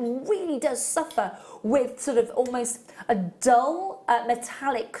gemstone that really does suffer with sort of almost a dull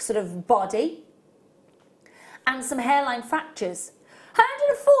metallic sort of body and some hairline fractures.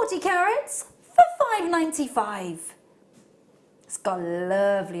 140 carats for $5.95. It's got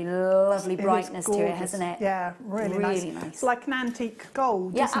lovely brightness to it, hasn't it? Yeah, really nice. It's like an antique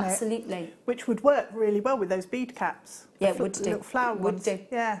gold, yeah, isn't it? Absolutely. Which would work really well with those bead caps. Yeah, it would do. Little flower ones. Would do.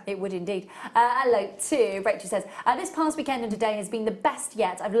 Yeah. It would indeed. Hello to Rachel says, this past weekend and today has been the best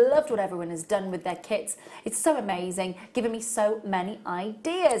yet. I've loved what everyone has done with their kits. It's so amazing, giving me so many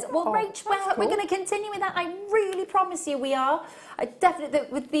ideas. Well, Rach, we're going to continue with that. I really promise you we are. I definitely,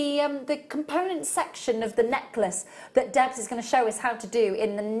 with the component section of the necklace that Debs is going to show us how to do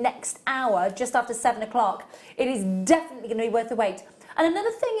in the next hour, just after 7 o'clock, it is definitely going to be worth the wait. And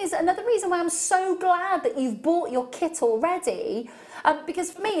another thing is, another reason why I'm so glad that you've bought your kit already,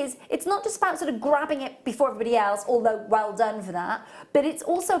 because for me, it's not just about sort of grabbing it before everybody else, although well done for that, but it's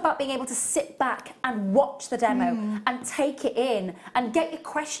also about being able to sit back and watch the demo and take it in and get your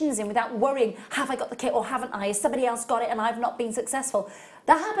questions in without worrying, have I got the kit or haven't I? Has somebody else got it and I've not been successful?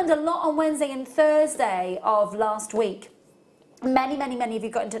 That happened a lot on Wednesday and Thursday of last week. Many of you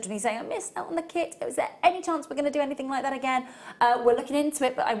got in touch with me saying, I missed out on the kit. Is there any chance we're going to do anything like that again? We're looking into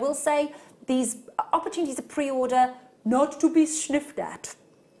it, but I will say these opportunities to pre-order, not to be sniffed at.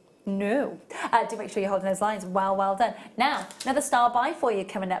 No. Do make sure you're holding those lines. Well done. Now, another star buy for you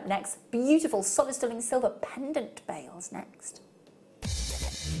coming up next. Beautiful solid sterling silver pendant bales next.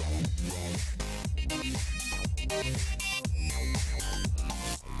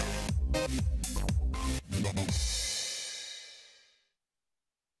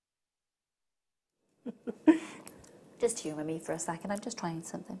 Just humour me for a second, I'm just trying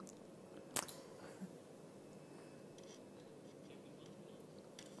something.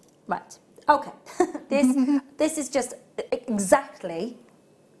 Right, okay. This is just exactly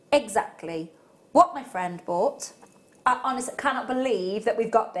what my friend bought. I honestly cannot believe that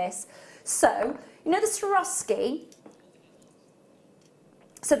we've got this. So, you know the Swarovski?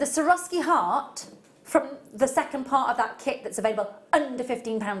 So the Swarovski heart, from the second part of that kit that's available under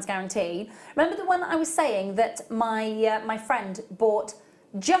 £15 guaranteed. Remember the one I was saying that my friend bought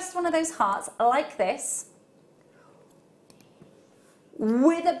just one of those hearts like this,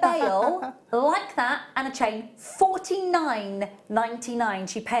 with a bail like that and a chain, $49.99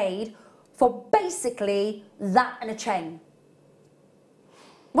 she paid for basically that and a chain.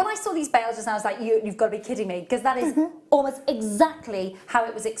 When I saw these bails just now, I was like, you've got to be kidding me, because that is almost exactly how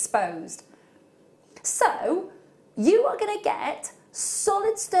it was exposed. So, you are going to get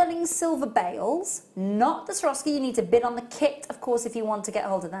solid sterling silver bails, not the Swarovski. You need to bid on the kit, of course, if you want to get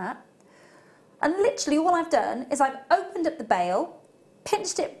hold of that. And literally all I've done is I've opened up the bail,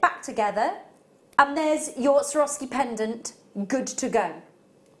 pinched it back together, and there's your Swarovski pendant good to go.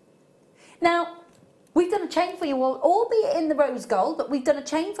 Now, we've done a chain for you, albeit in the rose gold, but we've done a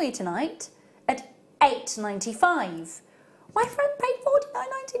chain for you tonight at $8.95. My friend paid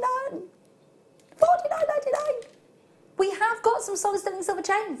 $49.99. $49.99. We have got some solid sterling silver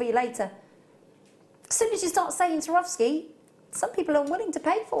chain for you later. As soon as you start saying Swarovski, some people are willing to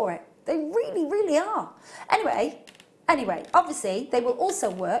pay for it. They really are. Anyway, Anyway, obviously, they will also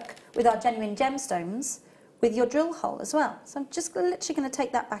work with our genuine gemstones with your drill hole as well. So I'm just literally going to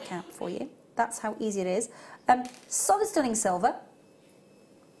take that back out for you. That's how easy it is. Solid sterling silver.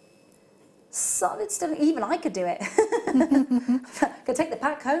 Solid sterling, even I could do it. Go take the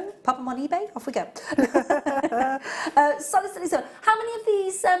pack home, pop them on eBay, off we go. Solid sterling silver. How many of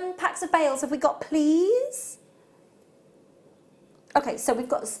these packs of bales have we got, please? Okay, so we've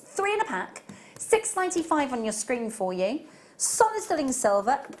got 3 in a pack, $6.95 on your screen for you. Solid sterling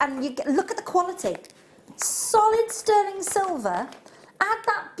silver, and you look at the quality. Solid sterling silver. Add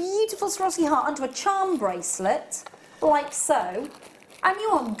that beautiful Swarovski heart onto a charm bracelet, like so, and you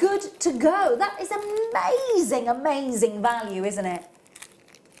are good to go. That is amazing, amazing value, isn't it?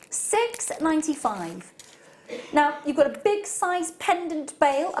 $6.95. Now, you've got a big size pendant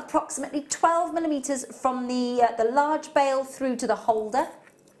bail, approximately 12 millimetres from the large bail through to the holder.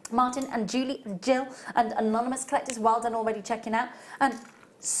 Martin and Julie and Jill and anonymous collectors, well done already checking out. And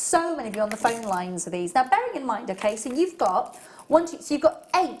so many of you on the phone lines for these. Now, bearing in mind, okay, so you've got so you've got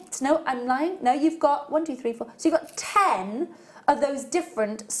 8. No, I'm lying. No, you've got 1, 2, 3, 4. So you've got 10 of those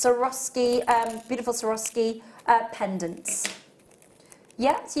different Swarovski, beautiful Swarovski pendants.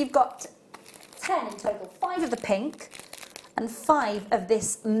 Yeah, so you've got 10 in total. 5 of the pink and 5 of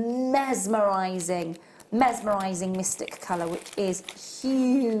this mesmerising mystic colour, which is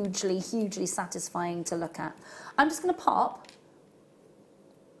hugely, hugely satisfying to look at. I'm just going to pop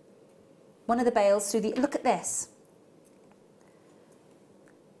one of the bales through the... Look at this.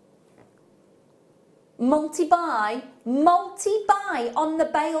 Multi-buy on the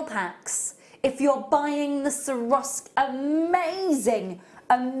bale packs if you're buying the Swarovski. Amazing,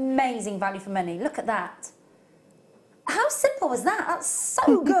 amazing value for money. Look at that. How simple was that? That's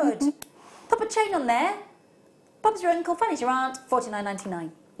so good. Pop a chain on there. Bob's your uncle, Fanny's your aunt,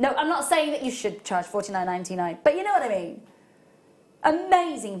 $49.99. No, I'm not saying that you should charge $49.99, but you know what I mean.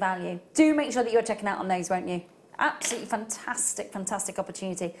 Amazing value. Do make sure that you're checking out on those, won't you? Absolutely fantastic, fantastic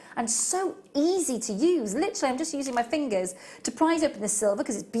opportunity. And so easy to use. Literally, I'm just using my fingers to prise open the silver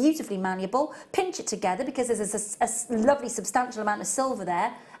because it's beautifully malleable. Pinch it together because there's a lovely substantial amount of silver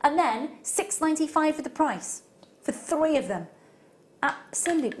there. And then $6.95 for the price for 3 of them.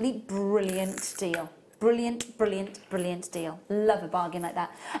 Absolutely brilliant deal. Brilliant, brilliant, brilliant deal. Love a bargain like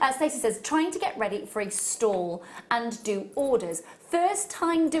that. Stacey says, trying to get ready for a stall and do orders. First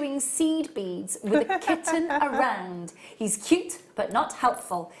time doing seed beads with a kitten around. He's cute, but not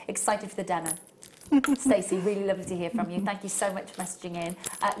helpful. Excited for the demo. Stacey, really lovely to hear from you. Thank you so much for messaging in.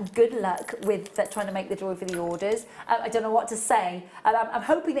 Good luck with trying to make the jewellery for the orders. I don't know what to say. I'm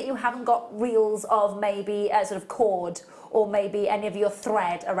hoping that you haven't got reels of maybe sort of cord or maybe any of your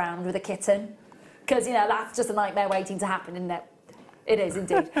thread around with a kitten. Because, you know, that's just a nightmare waiting to happen, isn't it? It is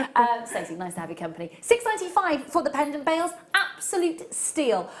indeed. Stacey, nice to have your company. $6.95 for the pendant bales. Absolute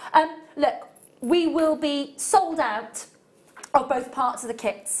steal. Look, we will be sold out of both parts of the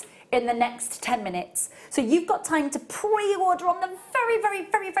kits in the next 10 minutes. So you've got time to pre-order on the very, very,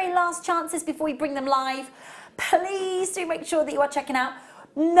 very, very last chances before we bring them live. Please do make sure that you are checking out.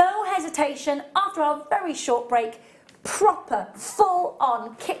 No hesitation, after our very short break, proper,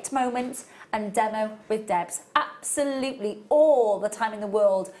 full-on kit moments and demo with Debs. Absolutely all the time in the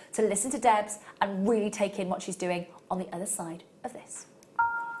world to listen to Debs and really take in what she's doing on the other side of this.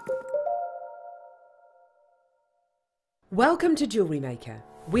 Welcome to Jewellery Maker.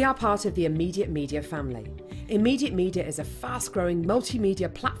 We are part of the Immediate Media family. Immediate Media is a fast-growing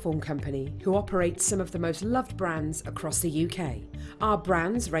multimedia platform company who operates some of the most loved brands across the UK. Our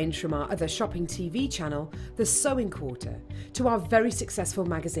brands range from our other shopping TV channel, The Sewing Quarter, to our very successful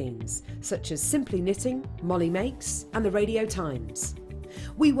magazines, such as Simply Knitting, Molly Makes, and the Radio Times.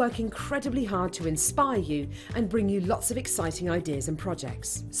 We work incredibly hard to inspire you and bring you lots of exciting ideas and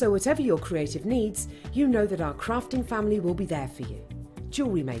projects. So whatever your creative needs, you know that our crafting family will be there for you.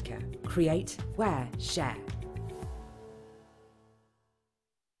 Jewellery Maker. Create, wear, share.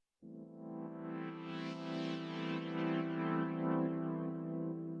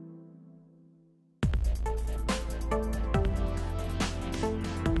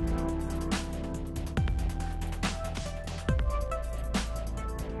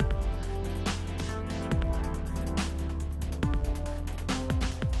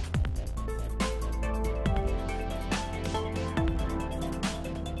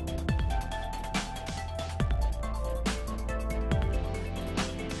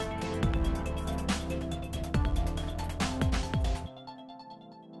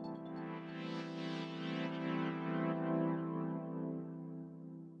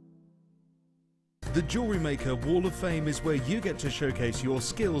 The Jewellery Maker Wall of Fame is where you get to showcase your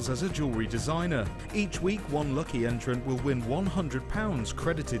skills as a jewellery designer. Each week, one lucky entrant will win £100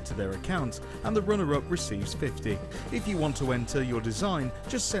 credited to their account, and the runner-up receives £50. If you want to enter your design,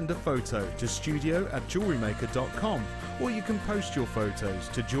 just send a photo to studio@jewellerymaker.com, or you can post your photos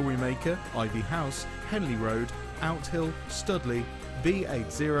to Jewellery Maker, Ivy House, Henley Road, Outhill, Studley,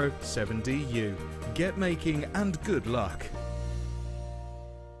 B807DU. Get making and good luck.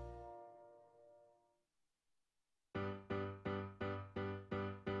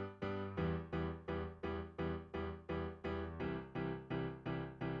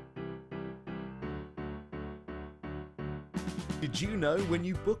 Did you know when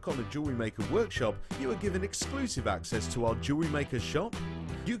you book on a Jewellery Maker workshop, you are given exclusive access to our Jewellery Maker shop?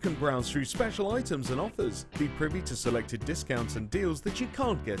 You can browse through special items and offers, be privy to selected discounts and deals that you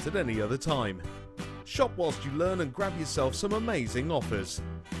can't get at any other time. Shop whilst you learn and grab yourself some amazing offers.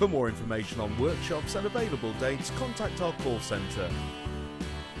 For more information on workshops and available dates, contact our call centre.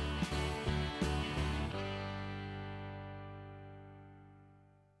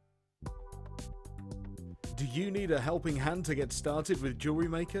 Do you need a helping hand to get started with Jewellery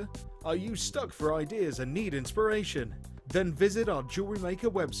Maker? Are you stuck for ideas and need inspiration? Then visit our Jewellery Maker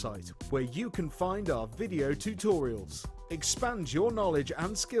website, where you can find our video tutorials. Expand your knowledge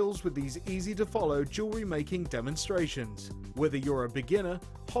and skills with these easy-to-follow jewellery making demonstrations. Whether you're a beginner,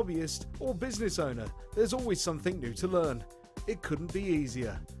 hobbyist, or business owner, there's always something new to learn. It couldn't be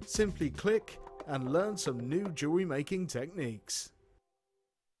easier. Simply click and learn some new jewellery making techniques.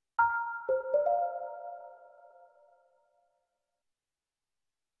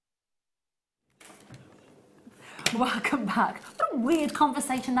 Welcome back. What a weird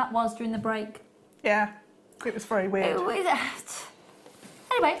conversation that was during the break. Yeah, it was very weird. Anyway,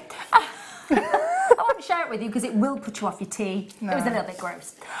 I won't share it with you because it will put you off your tea. No. It was a little bit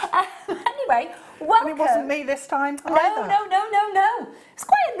gross. Anyway, welcome. And it wasn't me this time. No. It's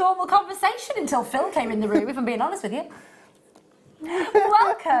quite a normal conversation until Phil came in the room, if I'm being honest with you.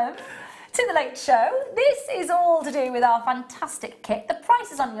 Welcome to The Late Show. This is all to do with our fantastic kit. The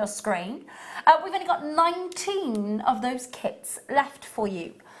price is on your screen. We've only got 19 of those kits left for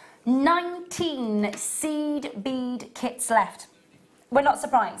you. 19 seed bead kits left. We're not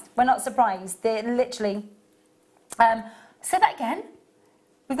surprised. We're not surprised. They're literally... say that again.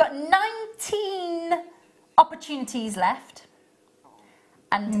 We've got 19 opportunities left.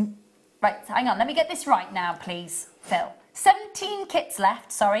 And... Right, hang on. Let me get this right now, please, Phil. 17 kits left,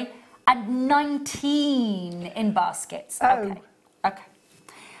 sorry. And 19 in baskets. Oh. Okay.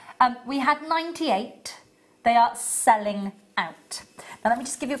 We had 98. They are selling out. Now let me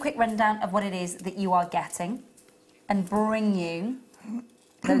just give you a quick rundown of what it is that you are getting and bring you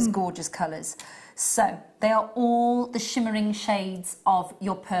those gorgeous colours. So they are all the shimmering shades of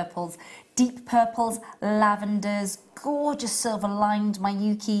your purples. Deep purples, lavenders, gorgeous silver lined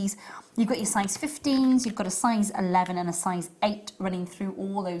Mayukis. You've got your size 15s, you've got a size 11 and a size 8 running through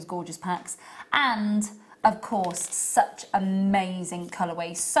all those gorgeous packs. And of course, such amazing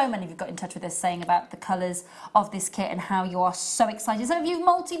colourways. So many of you got in touch with us saying about the colours of this kit and how you are so excited. Some of you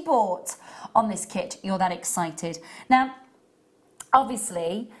multi-bought on this kit, you're that excited. Now,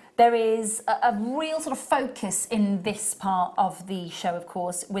 obviously, there is a real sort of focus in this part of the show, of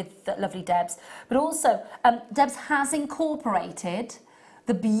course, with the lovely Debs. But also, Debs has incorporated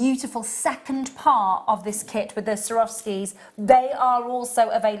the beautiful second part of this kit with the Swarovskis. They are also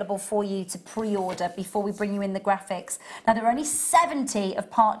available for you to pre-order before we bring you in the graphics. Now, there are only 70 of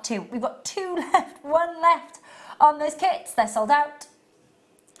part 2. We've got 2 left, 1 left on those kits. They're sold out.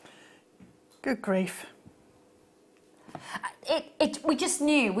 Good grief. We just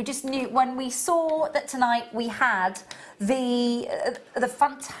knew when we saw that tonight we had the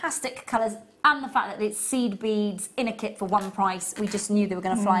fantastic colours and the fact that it's seed beads in a kit for one price. We just knew they were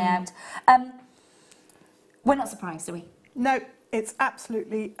going to fly out. We're not surprised, are we? No, it's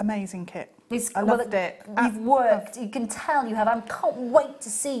absolutely amazing kit. I loved it. You've worked. You can tell you have. I can't wait to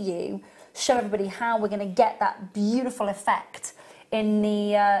see you show everybody how we're going to get that beautiful effect in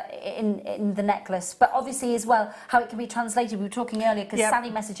the necklace, but obviously as well how it can be translated. We were talking earlier because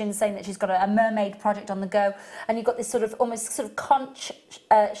Sally messaged in saying that she's got a mermaid project on the go, and you've got this sort of almost sort of conch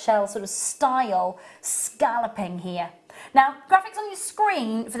shell sort of style scalloping here. Now, graphics on your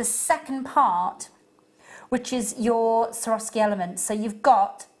screen for the second part, which is your Swarovski elements. So you've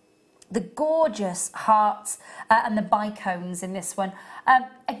got the gorgeous hearts and the bicones in this one.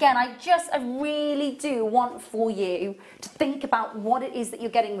 Again, I really do want for you to think about what it is that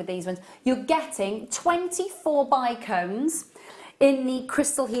you're getting with these ones. You're getting 24 bicones in the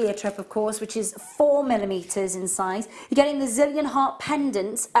crystal heliotrope, of course, which is 4mm in size. You're getting the Zillion Heart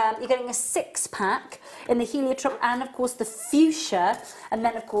pendant. You're getting a 6-pack in the heliotrope and, of course, the fuchsia. And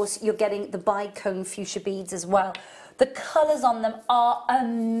then, of course, you're getting the bicone fuchsia beads as well. The colours on them are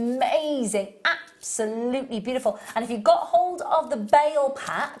amazing, absolutely beautiful. And if you got hold of the bail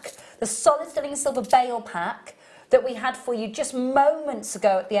pack, the solid sterling silver bail pack that we had for you just moments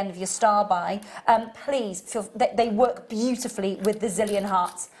ago at the end of your star buy, please feel they work beautifully with the Zillion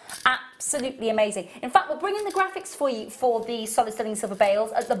Hearts. Absolutely amazing. In fact, we're bringing the graphics for you for the solid sterling silver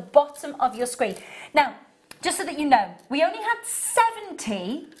bails at the bottom of your screen. Now, just so that you know, we only had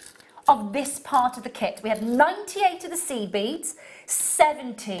 70 of this part of the kit. We had 98 of the seed beads,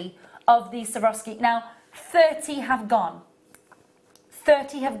 70 of the Swarovski. Now, 30 have gone.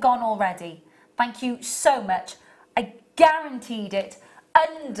 30 have gone already. Thank you so much. I guaranteed it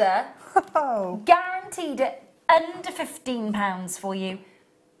under, guaranteed it under £15 for you.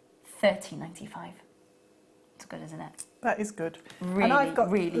 £13.95. It's good, isn't it? That is good. Really, and I've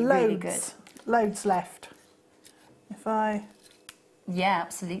got really, loads, really good. Loads left. If I... Yeah,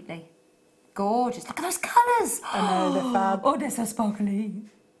 absolutely. Gorgeous. Look at those colours. I know, they're fab. Oh, they're so sparkly.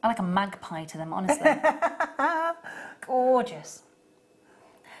 I like a magpie to them, honestly. Gorgeous.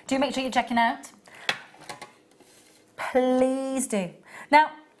 Do make sure you're checking out. Please do.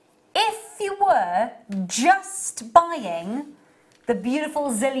 Now, if you were just buying the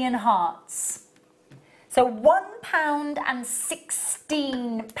beautiful Zillion Hearts, so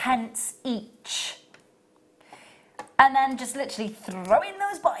 £1.16 each, and then just literally throw in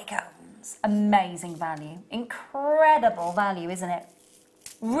those bicones. Amazing value. Incredible value, isn't it?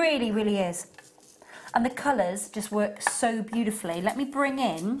 Really, really is. And the colours just work so beautifully. Let me bring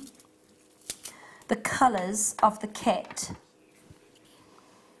in the colours of the kit.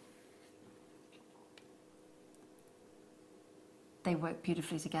 They work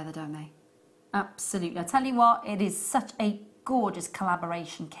beautifully together, don't they? Absolutely. I tell you what, it is such a gorgeous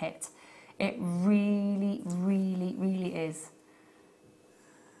collaboration kit. It really, really, really is.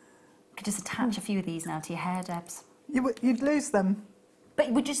 You could just attach a few of these now to your hair, Debs. You'd lose them. But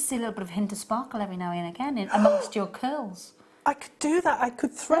you would just see a little bit of hint of sparkle every now and again amongst your curls. I could do that. I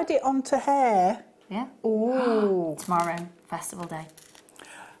could thread it onto hair. Yeah. Oh. Tomorrow, festival day.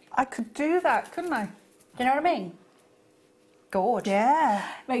 I could do that, couldn't I? Do you know what I mean? Gorge. Yeah.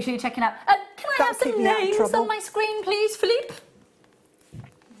 Make sure you're checking out. Can I have some names on my screen, please, Philippe?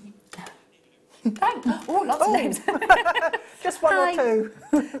 Thanks. Oh, lots of names. Just one or two.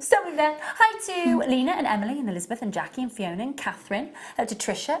 So there. Hi to Lena and Emily and Elizabeth and Jackie and Fiona and Catherine. Hello to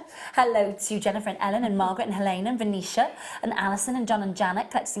Tricia. Hello to Jennifer and Ellen and Margaret and Helena and Venetia and Alison and John and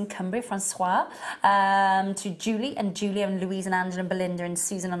Janet. Collected in Cumbria, Francois. To Julie and Julia and Louise and Angela and Belinda and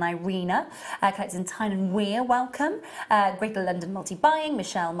Susan and Irina. Collected in Tyne and Weir. Welcome. Greater London multi-buying.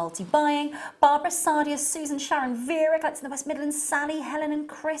 Michelle multi-buying. Barbara, Sardia, Susan, Sharon, Vera. Collected in the West Midlands. Sally, Helen and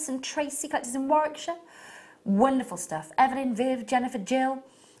Chris and Tracy. Collected in Warwickshire. Wonderful stuff. Evelyn, Viv, Jennifer, Jill,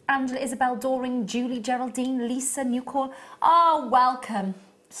 Angela, Isabel, Doring, Julie, Geraldine, Lisa, Newcall. Oh, welcome.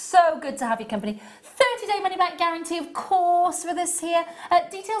 So good to have your company. 30-day money-back guarantee, of course, with us here.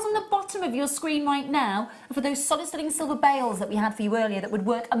 Details on the bottom of your screen right now for those solid sterling silver bails that we had for you earlier that would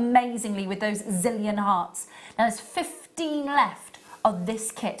work amazingly with those Zillion Hearts. Now, there's 15 left of this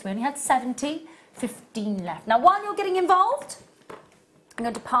kit. We only had 70, 15 left. Now, while you're getting involved, I'm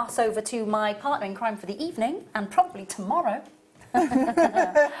going to pass over to my partner in crime for the evening, and probably tomorrow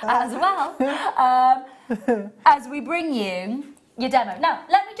as well, as we bring you your demo. Now,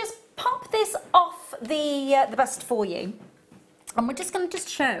 let me just pop this off the bust for you, and we're just going to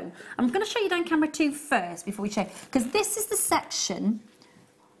show. I'm going to show you down camera 2 first before we show, because this is the section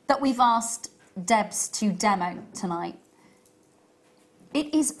that we've asked Debs to demo tonight.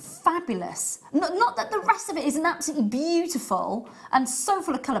 It is fabulous. Not that the rest of it isn't absolutely beautiful and so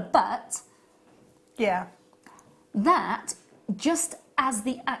full of colour, but yeah, that just as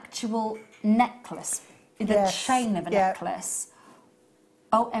the actual necklace, the chain of a necklace.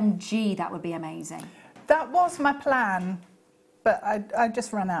 OMG, that would be amazing. That was my plan, but I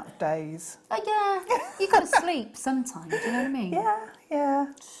just ran out of days. Oh yeah, you got to sleep sometimes. Do you know what I mean?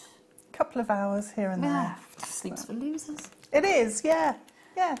 Yeah. A couple of hours here and there. Sleep's for losers. It is, yeah.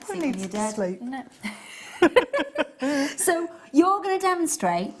 Who needs to sleep? No. So you're going to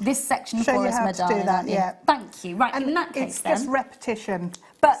demonstrate this section Show for us, my darling. Do that, yeah. Thank you. Right, and in that case, it's just repetition.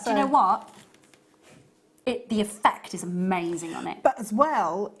 But do you know what? The effect is amazing on it. But as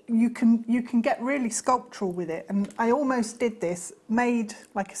well, you can get really sculptural with it. And I almost did this, made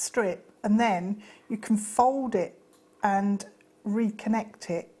like a strip, and then you can fold it and reconnect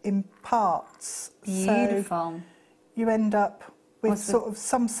it in parts. Beautiful. So you end up with sort of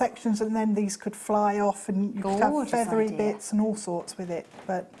some sections, and then these could fly off, and you could have feathery bits and all sorts with it.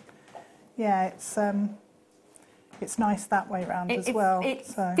 But yeah, it's nice that way around as well. It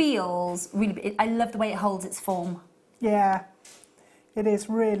feels really. I love the way it holds its form. Yeah, it is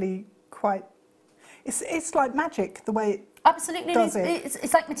really quite. It's like magic the way it absolutely does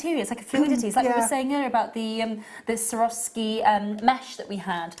it's like material. It's like a fluidity. It's like we were saying earlier about the Swarovski mesh that we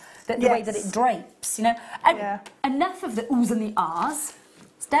had. The way that it drapes, you know. And enough of the oohs and the ahs.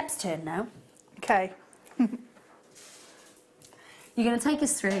 It's Deb's turn now. Okay. You're going to take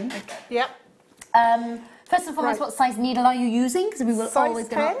us through. Yep. First and foremost, what size needle are you using? Because we will always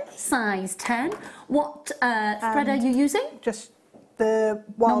go size 10. What thread are you using? Just the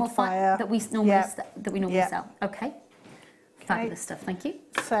wildfire that we normally sell. Okay. Fabulous stuff. Thank you.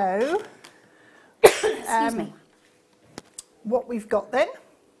 So, excuse me. What we've got then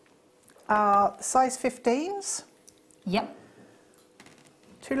are the size 15s. Yep.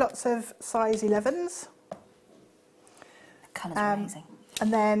 2 lots of size 11s. The colours are amazing.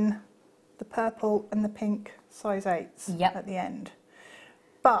 And then the purple and the pink size 8s at the end.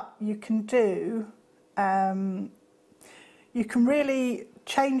 But you can do, you can really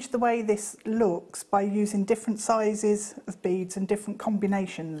change the way this looks by using different sizes of beads and different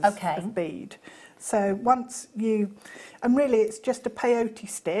combinations of bead. So once you, and really it's just a peyote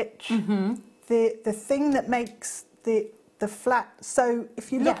stitch. The thing that makes the flat, so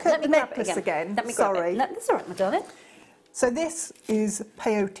if you look at the necklace again, sorry. That's all right, my darling. So this is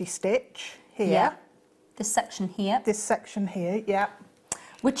peyote stitch here. Yeah. This section here. This section here, yeah.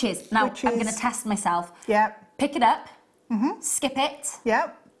 Which is, now I'm going to test myself. Yeah. Pick it up, skip it.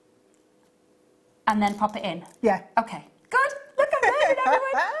 Yeah. And then pop it in. Yeah. Okay. Good. Look at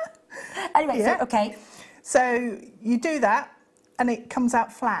that. Anyway, so, okay. So you do that and it comes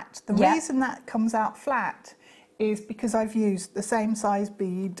out flat. The reason that comes out flat is because I've used the same size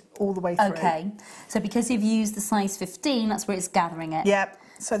bead all the way through. Okay. So because you've used the size 15, that's where it's gathering it. Yep.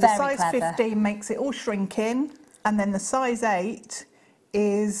 So the size 15 makes it all shrink in, and then the size 8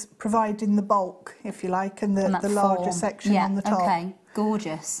 is providing the bulk, if you like, and the larger section on the top. Okay.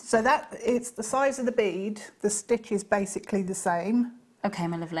 Gorgeous. So that it's the size of the bead. The stitch is basically the same. Okay,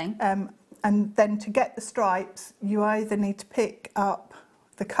 my lovely. And then to get the stripes, you either need to pick up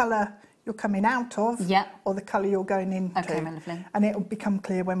the colour you're coming out of, or the colour you're going into. Okay, my lovely. And it will become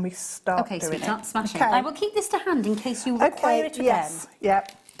clear when we start doing it. Okay, sweetheart, smash it. I will keep this to hand in case you require it again. Yes,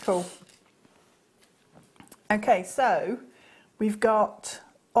 yep, cool. Okay, so we've got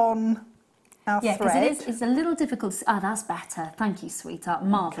on our thread. Yeah, because it's a little difficult. Ah, that's better. Thank you, sweetheart.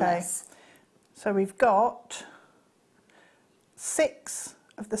 Marvellous. Okay. So we've got 6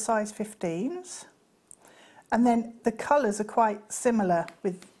 of the size 15s, and then the colours are quite similar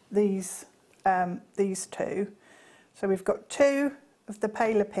with these two. So we've got 2 of the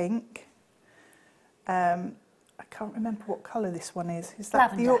paler pink. I can't remember what colour this one is. Is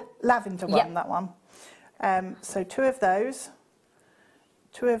that lavender? The lavender one? That one. So 2 of those.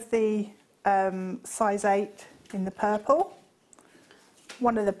 2 of the size 8 in the purple.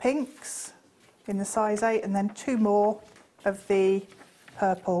 1 of the pinks in the size 8, and then 2 more of the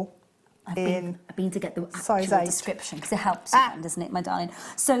purple. I've been to get the actual description because it helps, doesn't it, my darling?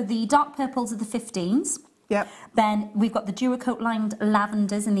 So the dark purples are the 15s. Yep. Then we've got the Duracoat lined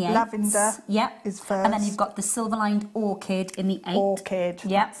lavenders in the 8s. Lavender is first. And then you've got the silver lined orchid in the 8. Orchid,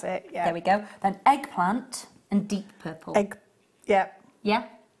 that's it, yeah. There we go. Then eggplant and deep purple. Yeah.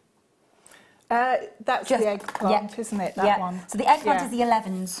 That's Just, the eggplant, isn't it, that one? So the eggplant is the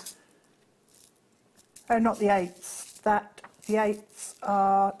 11s. Oh, not the 8s. The 8s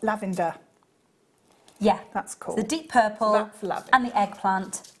are lavender. Yeah. That's cool. So the deep purple and the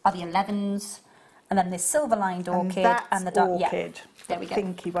eggplant are the 11s. And then this silver-lined orchid and the dark orchid. Yeah. There we go.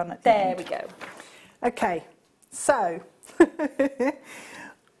 Pinky one at the end. There we go. Okay, so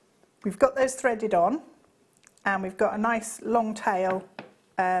we've got those threaded on, and we've got a nice long tail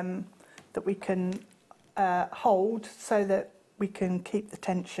that we can hold so that we can keep the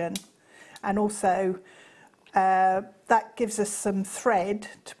tension, and also that gives us some thread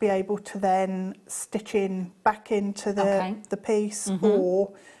to be able to then stitch in back into the piece,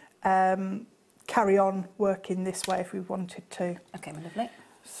 or carry on working this way if we wanted to. Okay, my lovely.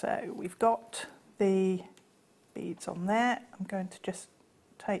 So we've got the beads on there. I'm going to just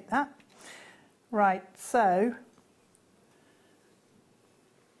take that. Right, so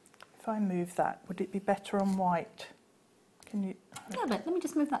if I move that, would it be better on white? Can you? A little bit. Let me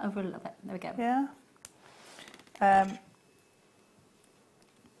just move that over a little bit. There we go. Yeah.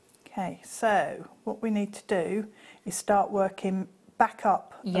 Okay, so what we need to do is start working back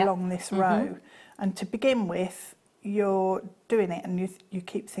up along this row. And to begin with, you're doing it and you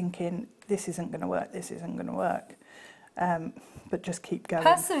keep thinking, this isn't going to work, this isn't going to work, but just keep going.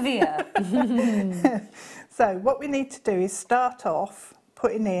 Persevere. So what we need to do is start off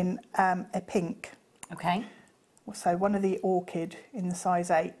putting in a pink. Okay. So one of the orchid in the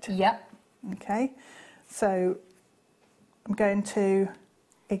size 8. Yep. Okay, so I'm going to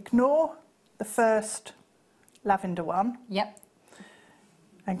ignore the first lavender one. Yep.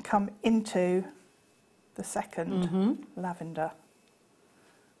 And come into the second lavender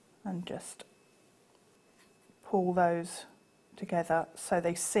and just pull those together so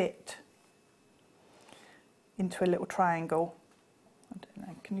they sit into a little triangle. I don't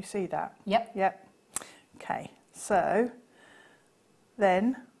know, can you see that? Yep. Yep. Okay, so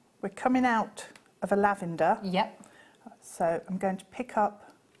then we're coming out of a lavender. Yep. So I'm going to pick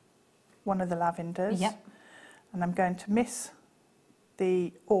up one of the lavenders. Yep. And I'm going to miss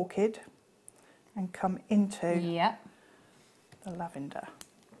the orchid and come into the lavender.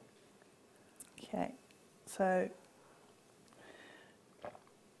 Okay, so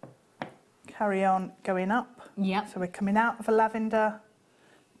carry on going up. Yep. So we're coming out of a lavender,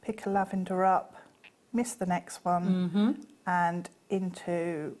 pick a lavender up, miss the next one, and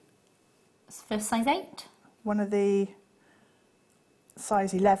into First size 8? one of the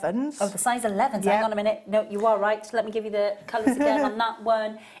size 11s. Oh, the size 11s. Yep. Hang on a minute. No, you are right. Let me give you the colours again on that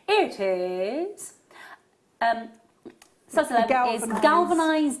one. It is... size 11 is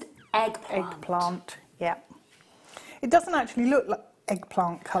galvanised eggplant. Eggplant, yeah. It doesn't actually look like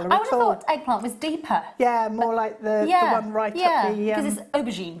eggplant colour I would at have all. thought eggplant was deeper. Yeah, more like the one right up the... because it's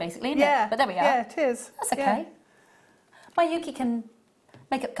aubergine, basically, isn't yeah, it? But there we are. Yeah, it is. That's okay. Yeah. My Yuki can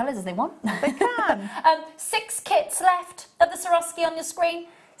make up colours as they want. They can. 6 kits left of the Swarovski on your screen.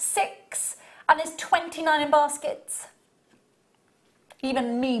 6. And there's 29 in baskets.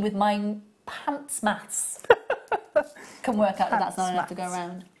 Even me with my pants maths can work out that that's not enough to go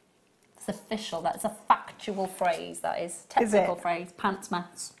around. It's official. That's a factual phrase, that is. Technical phrase. Pants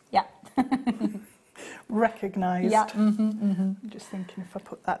maths. Yeah. Recognised. Yeah. I'm just thinking if I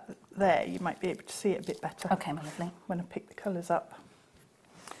put that there, you might be able to see it a bit better. Okay, my lovely. When I pick the colours up.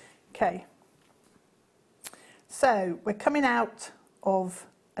 Okay. So we're coming out of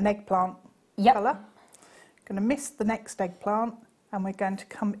an eggplant colour. Going to miss the next eggplant and we're going to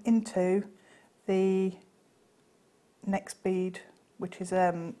come into the next bead, which is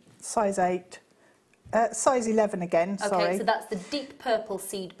size 8, size 11 again, sorry. Okay, so that's the deep purple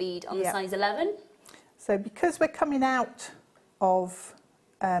seed bead on the size 11. So because we're coming out of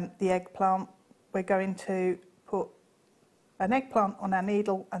the eggplant, we're going to put an eggplant on our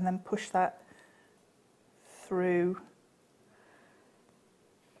needle and then push that through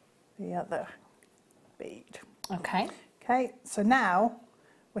the other bead. Okay. Okay, so now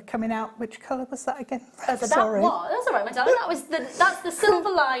we're coming out. Which colour was that again? So that's all right, my darling. That's the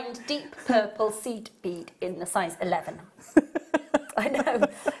silver-lined deep purple seed bead in the size 11. I know,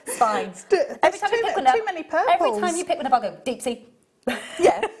 it's fine. Every time you pick one up, too many purples. Every time you pick one up, I'll go deep sea.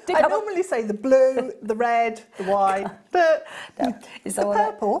 Yeah, I normally say the blue, the red, the white, but it's the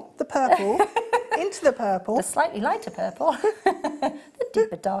purple, into the purple. The slightly lighter purple, the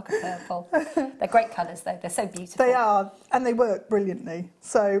deeper, darker purple. They're great colours though, they're so beautiful. They are, and they work brilliantly.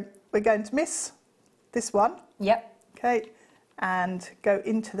 So we're going to miss this one. Yep. Okay, and go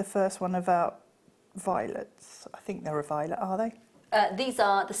into the first one of our violets. I think they're a violet, are they? These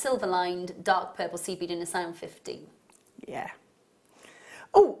are the silver-lined dark purple seed bead in the size 15. Yeah.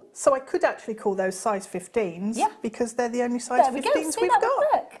 Oh, so I could actually call those size 15s because they're the only size 15s we've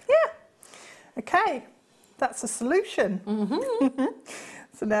got. Yeah. Okay, that's a solution.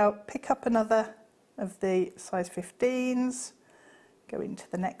 So now pick up another of the size 15s, go into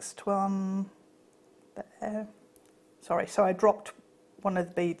the next one. There. Sorry, so I dropped one of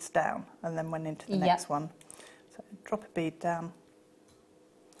the beads down and then went into the next one. So drop a bead down,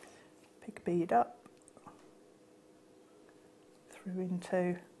 pick a bead up, through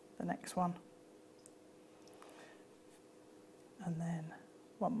into the next one, and then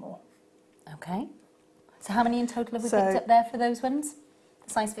one more. Okay. So how many in total have we picked up there for those ones?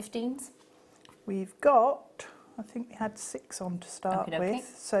 The size 15s? We've got, I think we had 6 on to start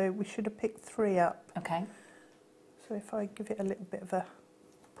with, so we should have picked 3 up. Okay. So if I give it a little bit of a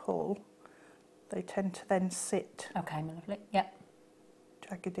pull, they tend to then sit. Okay, my lovely. Yep.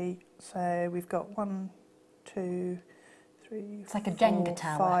 Jaggedy. So we've got 1, 2, 3, it's like a Jenga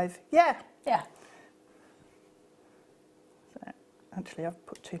tower. 5. Yeah. Yeah. So actually, I've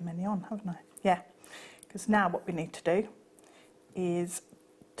put too many on, haven't I? Yeah. Because now what we need to do is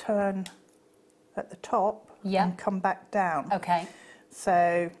turn at the top and come back down. Okay.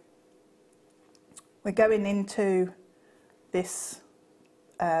 So we're going into this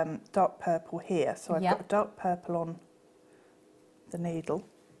dark purple here. So I've got a dark purple on the needle,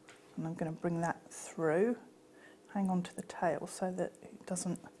 and I'm going to bring that through. Hang on to the tail so that it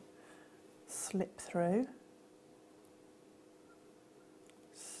doesn't slip through.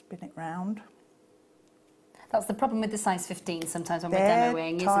 Spin it round. That's the problem with the size 15 sometimes when we're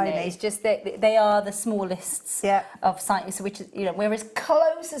demoing, tiny. isn't it? It's just that they are the smallest of sizes, which is, you know, we're as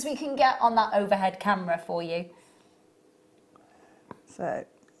close as we can get on that overhead camera for you. So,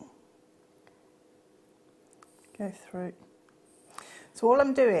 go through. So all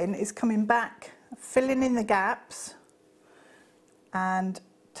I'm doing is coming back, filling in the gaps and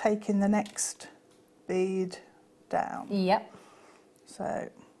taking the next bead down. Yep. So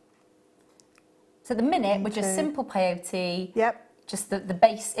at the minute, we're just simple peyote. Yep. Just the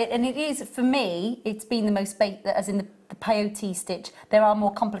base, and it is, for me, it's been the most as in the peyote stitch. There are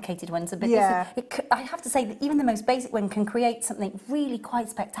more complicated ones, but I have to say that even the most basic one can create something really quite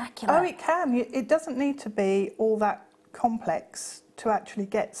spectacular. Oh, it can. It doesn't need to be all that complex to actually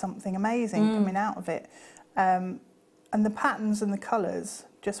get something amazing coming out of it. And the patterns and the colours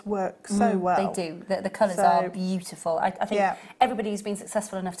just work so well. They do. The colours are beautiful. I think everybody who's been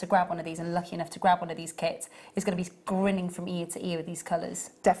successful enough to grab one of these and lucky enough to grab one of these kits is going to be grinning from ear to ear with these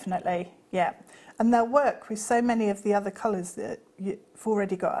colours. Definitely, yeah. And they'll work with so many of the other colours that you've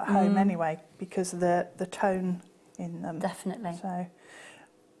already got at home anyway, because of the tone in them. Definitely. So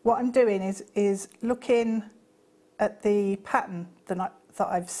what I'm doing is looking at the pattern that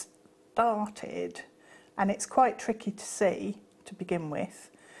I've started, and it's quite tricky to see to begin with,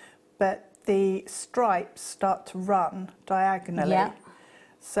 but the stripes start to run diagonally. Yeah.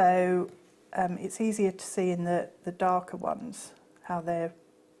 So it's easier to see in the darker ones how they're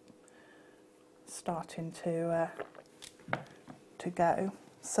starting to go.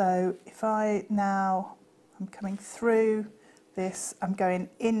 So if I'm coming through this, I'm going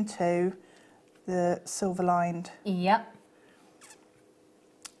into the silver lined. Yep.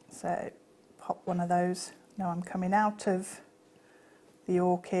 So pop one of those. Now I'm coming out of the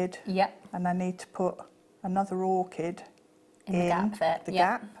orchid. Yep. And I need to put another orchid in the gap there. The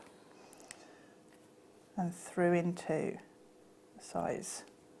gap. And through into size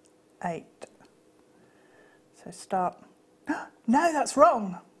 8. So start. No, that's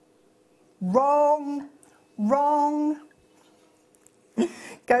wrong. Wrong.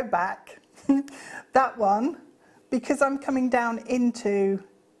 Go back. That one, because I'm coming down into,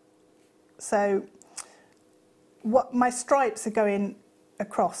 so what my stripes are going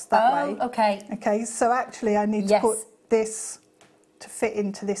across that way. Okay. Okay, so actually I need to put this to fit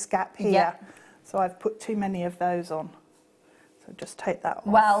into this gap here. Yep. So I've put too many of those on. So just take that off.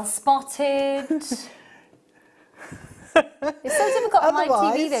 Well spotted. It's so difficult on live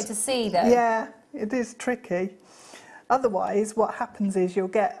TV though to see though. Yeah, it is tricky. Otherwise, what happens is you'll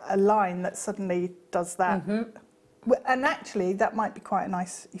get a line that suddenly does that. And actually, that might be quite a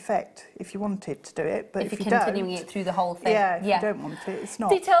nice effect if you wanted to do it. But if you're continuing it through the whole thing. Yeah, if you don't want it, it's not.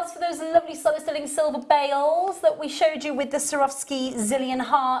 Details for those lovely solid-stilling silver bales that we showed you with the Swarovski Zillion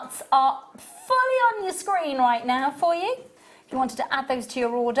Hearts are fully on your screen right now for you. If you wanted to add those to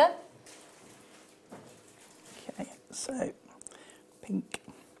your order. Okay, so pink.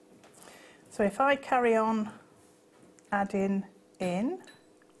 So if I carry on adding in.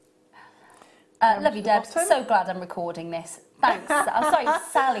 Love you, Deb. So glad I'm recording this. Thanks.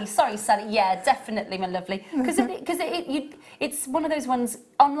 Sorry, Sally. Yeah, definitely, my lovely. Because it's one of those ones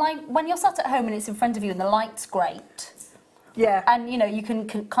online when you're sat at home and it's in front of you and the light's great. Yeah. And you know you can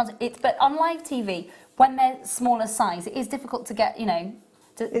but on live TV when they're smaller size, it is difficult to get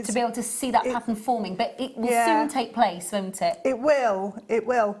to be able to see that pattern forming. But it will soon take place, won't it? It will. It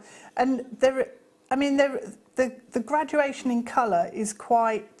will. And the graduation in colour is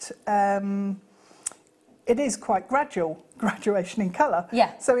quite. It is quite graduation in colour.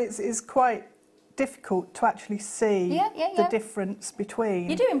 Yeah. So it's quite difficult to actually see the difference between.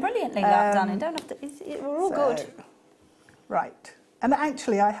 You're doing brilliantly, darling. Don't have to. We're all good. Right. And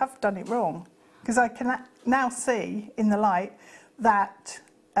actually, I have done it wrong because I can now see in the light that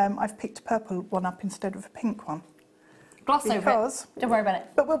I've picked a purple one up instead of a pink one. Gloss over it. Don't worry about it.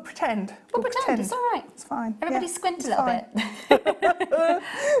 But we'll pretend. We'll pretend. It's all right. It's fine. Everybody squint a little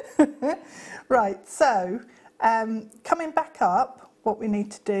bit. Right, so coming back up, what we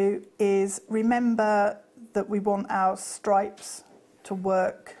need to do is remember that we want our stripes to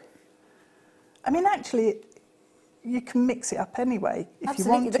work. I mean, actually, you can mix it up anyway if Absolutely.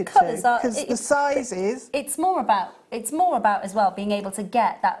 you wanted The colours to, because the sizes. It's more about as well being able to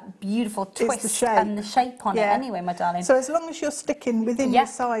get that beautiful twist and the shape on it anyway, my darling. So as long as you're sticking within your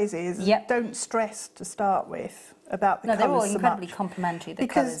sizes, don't stress to start with about the colours. No, they're all so incredibly much. complementary, the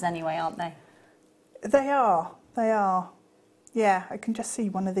colours anyway, aren't they? They are. Yeah, I can just see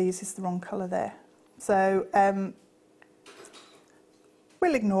one of these is the wrong colour there. So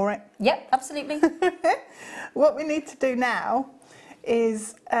we'll ignore it. Yep, absolutely. What we need to do now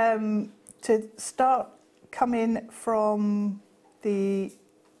is to start coming from the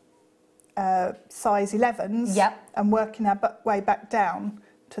size 11s and working our way back down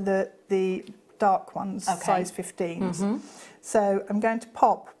to the dark ones, size 15s. So I'm going to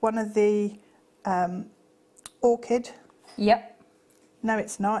pop one of the orchid. Yep. No,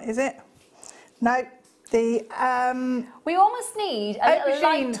 it's not, is it? No. The we almost need a little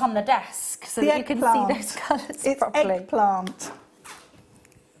light on the desk so that you can see those colours properly. Eggplant.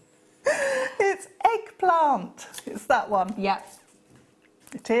 It's eggplant. It's that one. Yeah.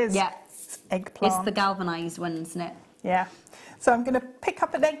 It is. Yeah. It's eggplant. It's the galvanised one, isn't it? Yeah. So I'm going to pick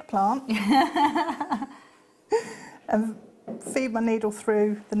up an eggplant and feed my needle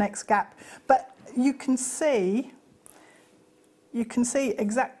through the next gap. But you can see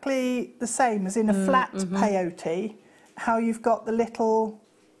exactly the same as in a flat peyote, how you've got the little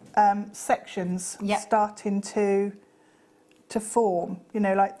sections starting to form, you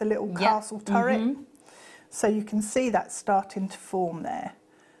know, like the little castle turret. So you can see that starting to form there.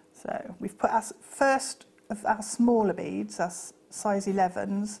 So we've put our first of our smaller beads, our size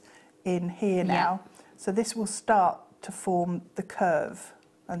 11s, in here now. So this will start to form the curve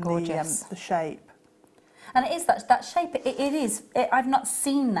and the shape. And it is that shape. It is. I've not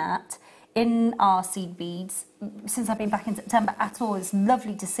seen that in our seed beads since I've been back in September at all. It's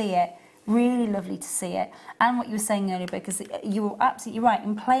lovely to see it. Really lovely to see it. And what you were saying earlier, because you were absolutely right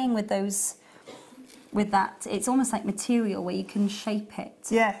in playing with those. With that, it's almost like material where you can shape it.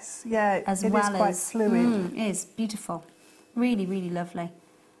 Yes, yeah, as it well is quite as fluid. It is beautiful, really, really lovely.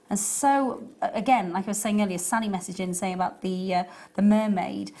 And so, again, like I was saying earlier, Sally messaged in saying about the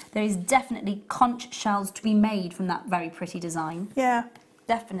mermaid. There is definitely conch shells to be made from that very pretty design. Yeah.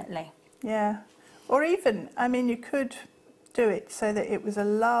 Definitely. Yeah. Or even, I mean, you could do it so that it was a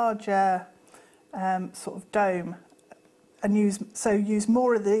larger sort of dome and use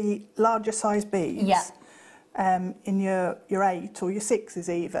more of the larger size beads in your 8 or your 6s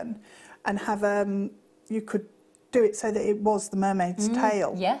even, and have, you could do it so that it was the mermaid's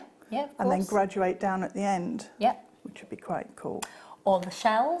tail. Yeah, yeah, of course. And then graduate down at the end. Yeah. Which would be quite cool. Or the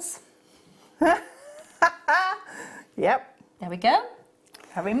shells. Yep. There we go.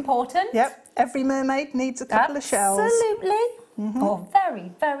 Very important. Yep. Every mermaid needs a couple of shells. Absolutely. Or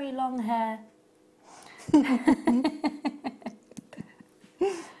very, very long hair.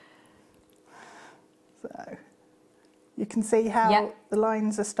 So you can see how the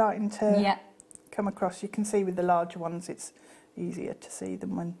lines are starting to come across. You can see with the larger ones it's easier to see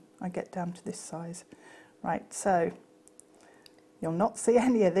them when I get down to this size. Right, so you'll not see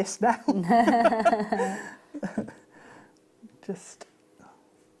any of this now. Just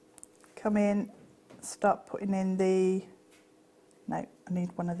come in, start putting in the, no, I need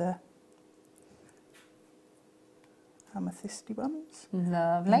one of the amethysty ones.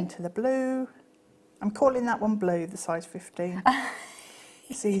 Lovely. Into the blue. I'm calling that one blue, the size 15.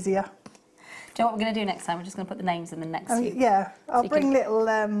 It's easier. Do you know what we're going to do next time? We're just going to put the names in the next few. Yeah, I'll bring little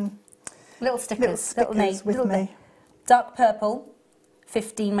stickers, little names with me. Dark purple,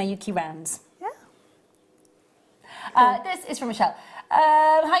 15 Mayuki rounds. Yeah. Cool. This is from Michelle.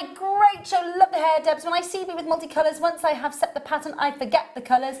 Hi, great show, love the hair, Debs. When I see me with multicolours, once I have set the pattern, I forget the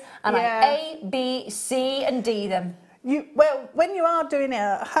colours and I A, B, C and D them. Well, when you are doing it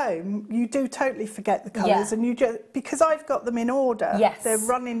at home, you do totally forget the colours, and you just, because I've got them in order, they're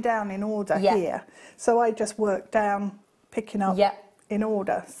running down in order here. So I just work down, picking up in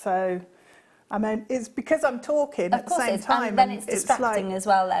order. So, I mean, it's because I'm talking at the same time. And then it's distracting as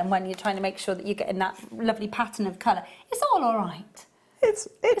well then when you're trying to make sure that you're getting that lovely pattern of colour. It's all right. It's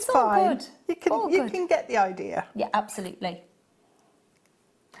fine. All good. You can get the idea. Yeah, absolutely.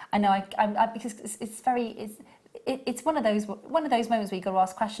 I know, I because it's one of those moments where you got to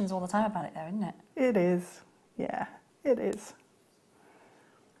ask questions all the time about it, though, isn't it? It is. Yeah, it is.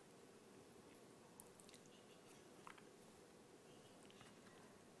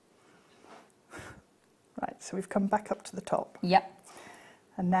 Right, so we've come back up to the top. Yep.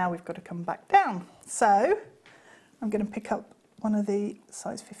 And now we've got to come back down. So I'm going to pick up one of the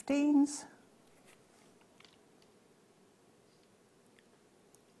size 15s.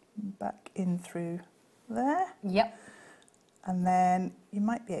 Back in through there. Yep. And then you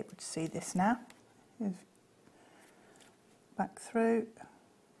might be able to see this now. Back through.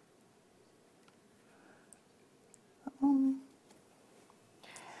 That one.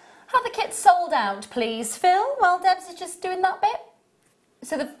 Have the kits sold out, please, Phil, while Debs is just doing that bit.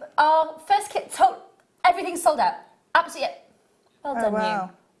 So our first kit, everything's sold out. Absolutely. Well done, wow.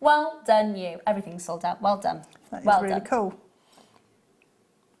 you. Well done, you. Everything's sold out. Well done. That is well really done. cool.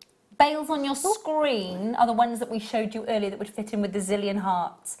 Bales on your screen are the ones that we showed you earlier that would fit in with the zillion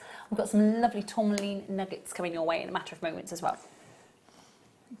hearts. We've got some lovely tourmaline nuggets coming your way in a matter of moments as well.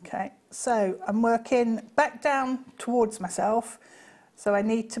 Okay, so I'm working back down towards myself. So I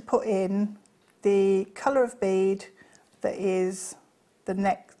need to put in the colour of bead that is the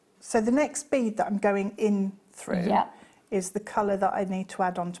next. So the next bead that I'm going in through is the colour that I need to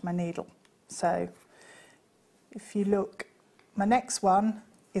add onto my needle. So if you look, my next one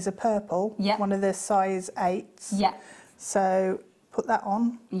is a purple, one of the size 8s. Yeah. So put that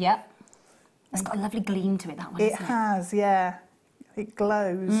on. Yeah. It's got a lovely gleam to it, that one, It has, yeah. It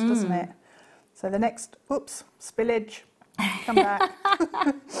glows, doesn't it? So the next, oops, spillage. Come back.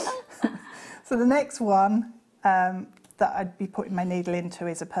 So the next one that I'd be putting my needle into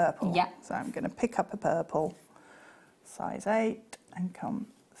is a purple. Yeah. So I'm going to pick up a purple, size 8, and come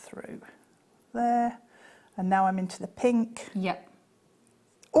through there. And now I'm into the pink. Yep.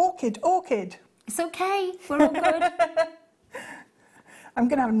 Orchid, orchid. It's okay. We're all good. I'm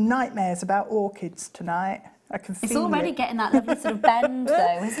going to have nightmares about orchids tonight. I can feel it. It's already getting that lovely sort of bend,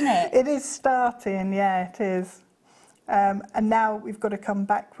 though, isn't it? It is starting, yeah, it is. And now we've got to come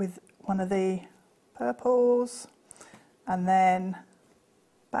back with one of the purples and then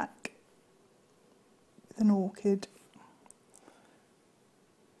back with an orchid.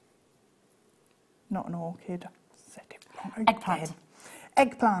 Not an orchid, said it wrong again. Eggplant.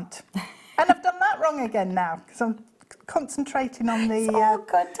 Eggplant. And I've done that wrong again now because I'm concentrating on the... Oh,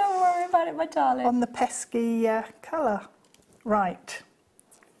 God, don't worry about it, my darling. On the pesky colour. Right.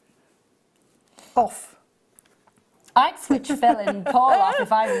 Off. I'd switch Phil and Paul off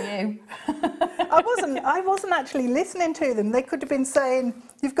if I were you. I wasn't actually listening to them. They could have been saying,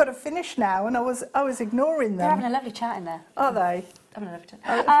 "You've got to finish now," and I was ignoring them. They're having a lovely chat in there. Are they? Having a lovely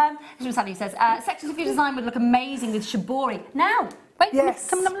chat. This is Sally says, sections of your design would look amazing with shibori. Now, wait, Yes.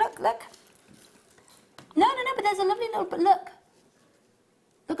 come and look. No, but there's a lovely little, but look.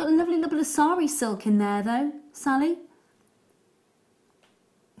 Look at a lovely little bit of sari silk in there, though, Sally.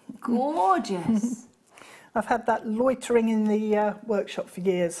 Gorgeous. I've had that loitering in the workshop for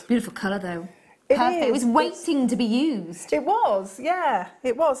years. Beautiful colour, though. It Perfect. It is. was waiting to be used. It was, yeah.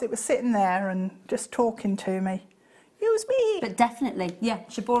 It was. It was sitting there and just talking to me. Use me. But definitely, yeah,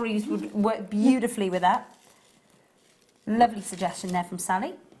 shiboris would work beautifully with that. Lovely suggestion there from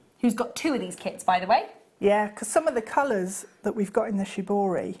Sally, who's got 2 of these kits, by the way. Yeah, because some of the colours that we've got in the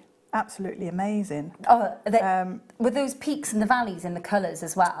shibori, absolutely amazing. Oh, with those peaks and the valleys in the colours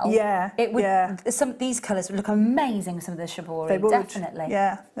as well. Yeah, it would. yeah. Some of these colours would look amazing. Some of the shibori, They would. definitely.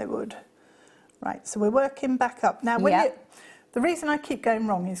 Yeah, they would. Right, so we're working back up now. The reason I keep going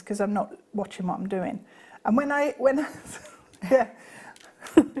wrong is because I'm not watching what I'm doing, and when yeah.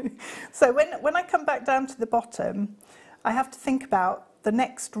 So when I come back down to the bottom, I have to think about the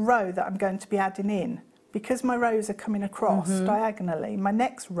next row that I'm going to be adding in. Because my rows are coming across diagonally, my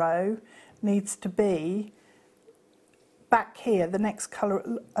next row needs to be back here, the next colour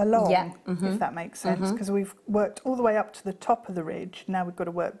along, if that makes sense, because we've worked all the way up to the top of the ridge, now we've got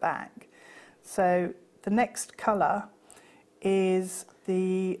to work back. So the next colour is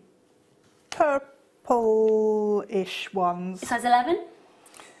the purple-ish ones. Size 11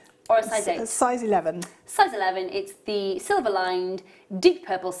 or a size 8? Size 11. Size 11, it's the silver-lined, deep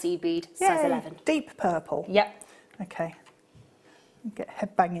purple seed bead, size 11. Deep purple. Yep. Okay. Get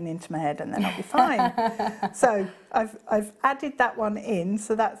head banging into my head and then I'll be fine. So I've added that one in,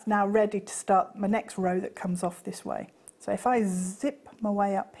 so that's now ready to start my next row that comes off this way. So if I zip my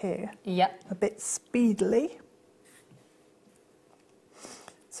way up here a bit speedily,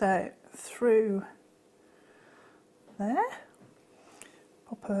 so through there,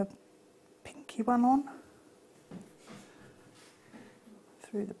 pop a pinky one on,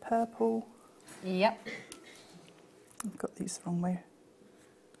 through the purple. Yep. I've got these the wrong way.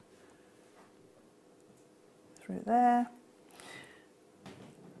 Through there.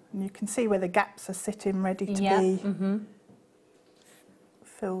 And you can see where the gaps are sitting ready to be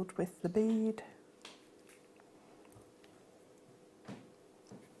filled with the bead.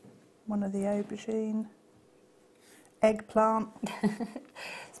 One of the aubergine. Eggplant.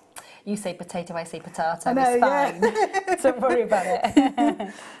 You say potato, I say potato. I know, it's fine. Don't worry about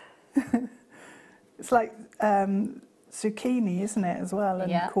it. It's like zucchini, isn't it, as well,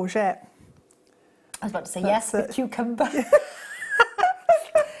 and courgette. I was about to say yes, with cucumber.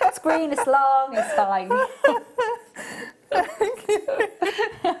 It's green, it's long, it's fine. Thank you.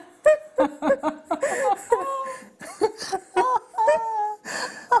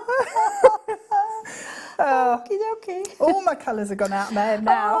 Okay. All my colours have gone out of my head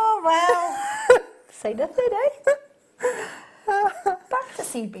now. Oh, well. Say nothing, eh? Back to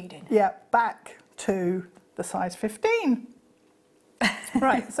seed beading. Yeah, back to the size 15.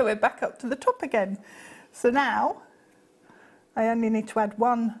 Right, so we're back up to the top again. So now I only need to add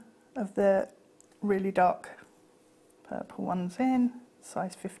one of the really dark purple ones in,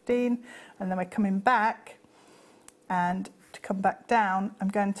 size 15, and then we're coming back, and to come back down I'm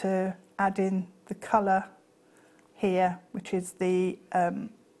going to add in the colour here, which is the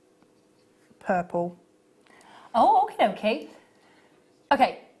purple. Oh, okay.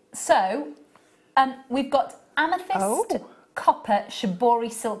 Okay, so we've got amethyst, copper,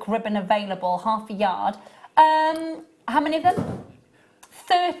 shibori silk ribbon available, half a yard. How many of them?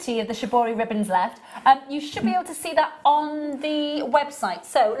 30 of the shibori ribbons left. You should be able to see that on the website.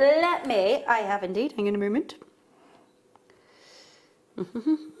 So I have indeed, hang on a moment.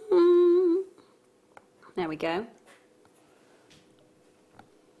 There we go.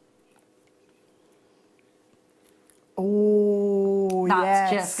 Oh,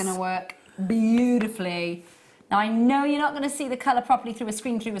 That's just going to work beautifully. Now, I know you're not going to see the colour properly through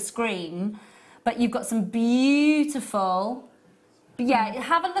a screen, but you've got some beautiful... But yeah,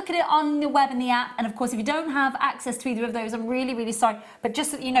 have a look at it on the web and the app. And of course, if you don't have access to either of those, I'm really, really sorry. But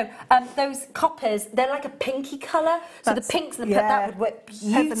just so that you know, those coppers, they're like a pinky colour. So the pinks and the that would work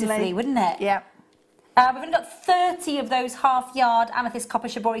beautifully, heavenly, wouldn't it? Yeah. We've only got 30 of those half-yard amethyst copper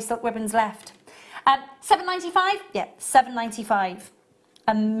shibori silk ribbons left. $7.95? Yeah, $7.95.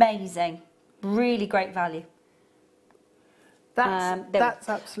 Amazing. Really great value. That's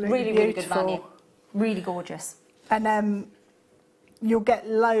absolutely really, beautiful. Really good value. Really gorgeous. And you'll get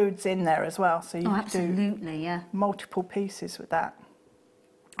loads in there as well, so you can absolutely, do multiple pieces with that.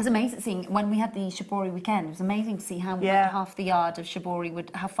 It was amazing seeing when we had the shibori weekend. It was amazing to see how half the yard of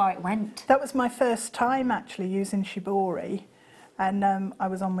shibori how far it went. That was my first time actually using shibori, and I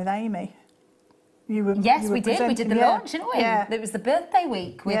was on with Amy. Yes, we did. We did the launch, didn't we? Yeah. It was the birthday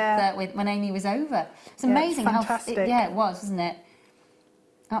week with when Amy was over. It's amazing how fantastic. It was, wasn't it?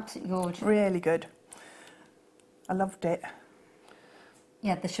 Absolutely gorgeous. Really good. I loved it.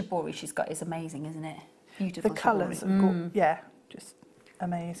 Yeah, the shibori she's got is amazing, isn't it? Beautiful. The colours are just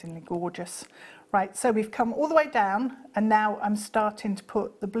amazingly gorgeous. Right, so we've come all the way down, and now I'm starting to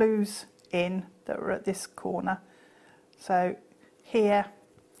put the blues in that are at this corner. So here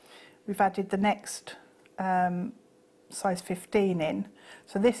we've added the next size 15 in.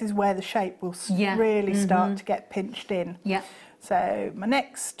 So this is where the shape will really start to get pinched in. Yeah. So my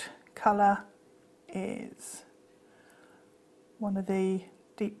next colour is one of the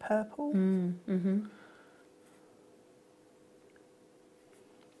deep purple. And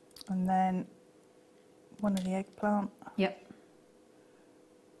then one of the eggplant. Yep.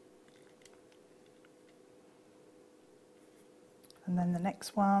 And then the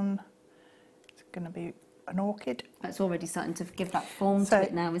next one is going to be an orchid. That's already starting to give that form to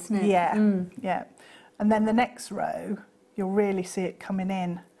it now, isn't it? Yeah, yeah. And then the next row, you'll really see it coming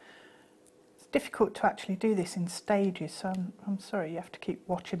in. It's difficult to actually do this in stages, so I'm sorry, you have to keep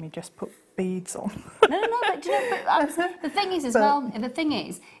watching me just put beads on. No, but do you know, the thing is the thing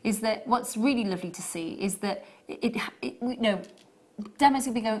is that what's really lovely to see is that demos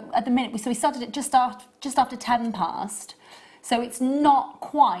will be going at the minute. So we started it just after 10 past. So it's not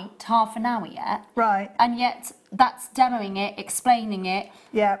quite half an hour yet. Right. And yet that's demoing it, explaining it.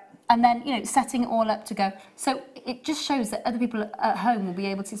 Yeah. And then, setting it all up to go. So it just shows that other people at home will be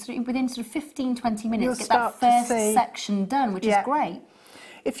able to, within 15, 20 minutes, get that first section done, which is great.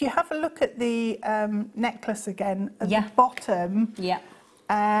 If you have a look at the necklace again, at the bottom,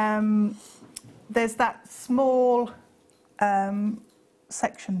 there's that small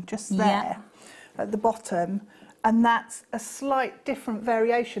section just there at the bottom. And that's a slight different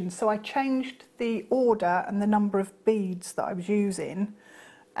variation. So I changed the order and the number of beads that I was using,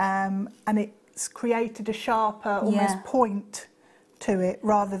 and it's created a sharper, almost point to it,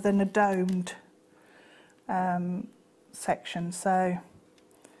 rather than a domed section. So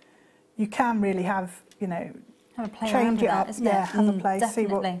you can really have, have a play change it up, isn't it? have a play,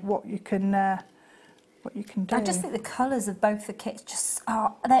 definitely. see what you can do. I just think the colours of both the kits just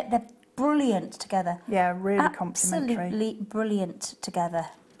are they're brilliant together. Yeah, really complementary. Absolutely brilliant together.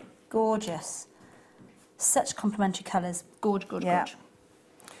 Gorgeous. Such complementary colours. Gorge.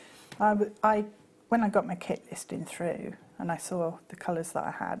 I when I got my kit listing through and I saw the colours that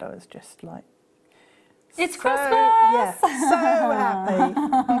I had, I was just like, it's so, Christmas! Yeah, so happy.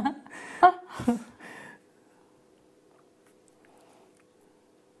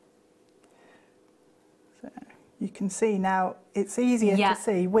 So you can see now, it's easier to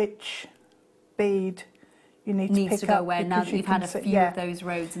see which bead you need to pick to go up. where now that you've had a few of those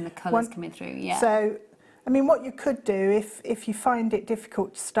roads and the colours coming through. Yeah. So, I mean, what you could do if you find it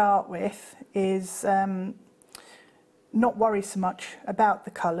difficult to start with is not worry so much about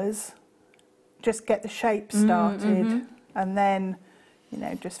the colours. Just get the shape started, and then, you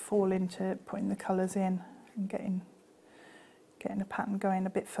know, just fall into putting the colours in and getting a pattern going a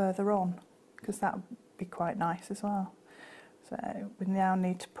bit further on, because that would be quite nice as well. So we now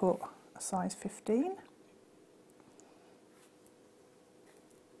need to put a size 15.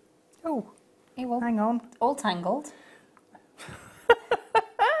 Oh, hang on. All tangled.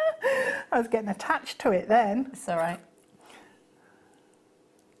 I was getting attached to it then. It's all right.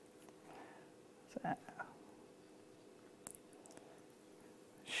 So,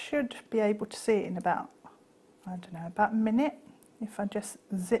 should be able to see it in about, I don't know, about a minute. If I just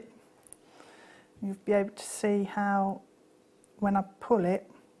zip, you'll be able to see how when I pull it,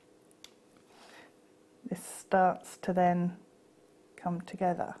 this starts to then come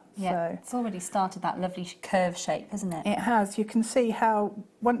together. Yeah, so it's already started that lovely curve shape, hasn't it? It has. You can see how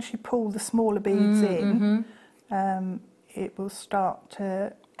once you pull the smaller beads in, it will start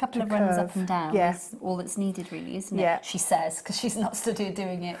to couple of runs up and down is all that's needed, really, isn't it? Yeah. She says, because she's not studied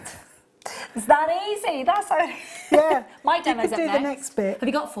doing it. It's that easy. That's how. Yeah. My demo's you could up do the next bit. Have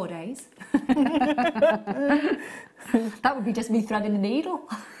you got 4 days? That would be just me threading the needle.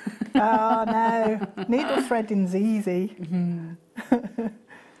 Oh no, needle threading's easy.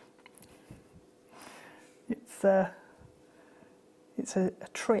 It's a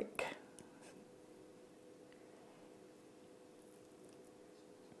trick.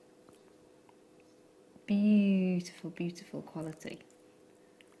 Beautiful, beautiful quality.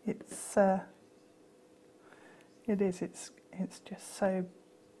 It is. It's just so.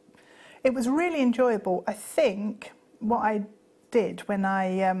 It was really enjoyable. I think what I did when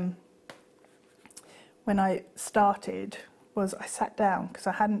I started was I sat down, because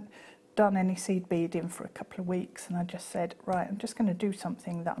I hadn't done any seed beading for a couple of weeks, and I just said, right, I'm just going to do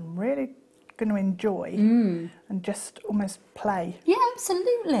something that I'm really going to enjoy and just almost play. Yeah,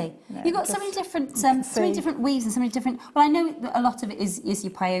 absolutely. Yeah, You've got so many different weaves and so many different. Well, I know that a lot of it is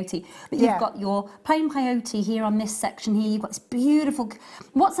your peyote, but you've got your plain peyote here on this section here. You've got this beautiful.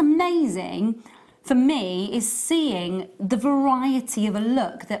 What's amazing for me is seeing the variety of a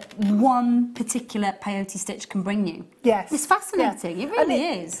look that one particular peyote stitch can bring you. Yes, it's fascinating. Yeah. It really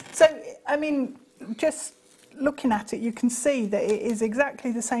is. So, I mean, just looking at it, you can see that it is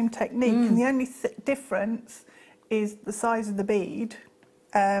exactly the same technique, and the only difference is the size of the bead,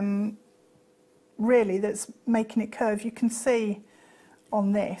 really, that's making it curve. You can see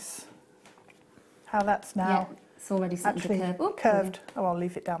on this how that's now it's already actually to curve. curved. Oh, I'll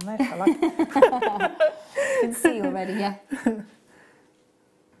leave it down there, shall I? You can see already, yeah.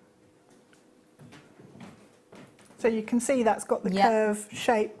 So you can see that's got the curve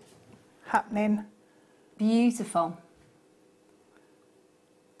shape happening. Beautiful.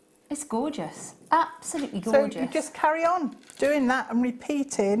 It's gorgeous. Absolutely gorgeous. So you just carry on doing that and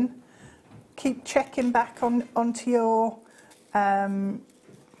repeating. Keep checking back onto your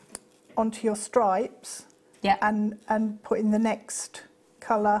stripes. Yeah. And putting the next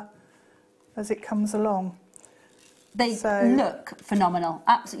colour as it comes along. They look phenomenal,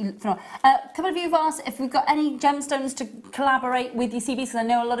 absolutely phenomenal. A couple of you have asked if we've got any gemstones to collaborate with your CBs, because I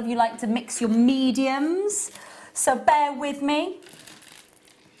know a lot of you like to mix your mediums, so bear with me.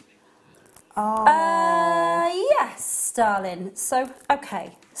 Oh. Yes, darling. So,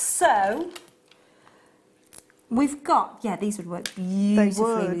 okay, so we've got, these would work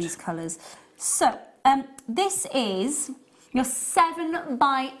beautifully with these colours. So, this is your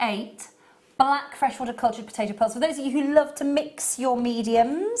 7x8 black freshwater cultured potato pearls. For those of you who love to mix your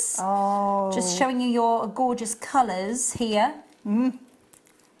mediums, just showing you your gorgeous colours here.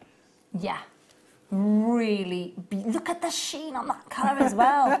 Yeah, really, look at the sheen on that colour as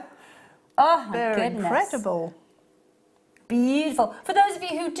well. Oh my They're goodness. incredible. Beautiful. For those of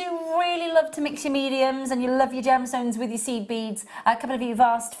you who do really love to mix your mediums and you love your gemstones with your seed beads, a couple of you have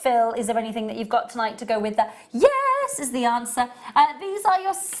asked, Phil, is there anything that you've got tonight to go with that? Yes, is the answer. These are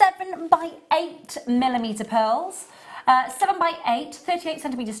your 7x8mm pearls. 7x8,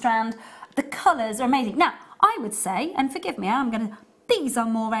 38cm strand. The colours are amazing. Now, I would say, and forgive me, these are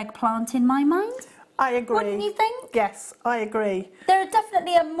more eggplant in my mind. I agree. Wouldn't you think? Yes, I agree. There are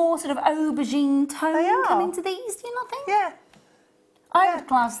definitely a more sort of aubergine tone coming to these, do you not think? Yeah. I would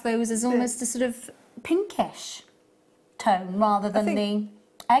class those as almost a sort of pinkish tone rather than the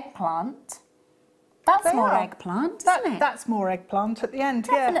eggplant. That's more eggplant, isn't it? That's more eggplant at the end,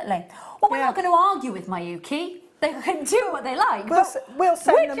 Definitely. Well, we're not going to argue with Mayuki. They can do what they like. We'll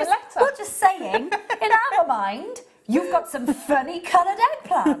send them a letter. We're just saying, in our mind, you've got some funny coloured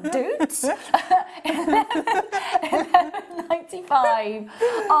eggplant, dudes. 11.95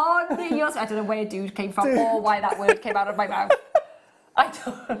 on yours. I don't know where dude came from or why that word came out of my mouth. I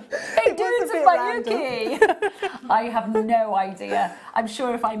don't. Hey, dudes and Mayuki. I have no idea. I'm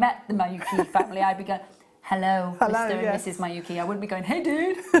sure if I met the Mayuki family, I'd be going, hello, Mr. and Mrs. Mayuki. I wouldn't be going, hey,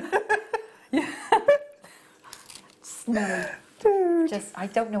 dude. No. Dude. I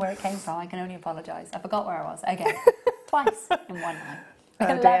don't know where it came from. I can only apologise. I forgot where I was. Again, twice in one night.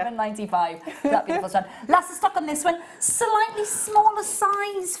 11.95 for that beautiful strand. Last of stock on this one. Slightly smaller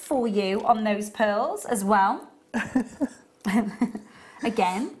size for you on those pearls as well.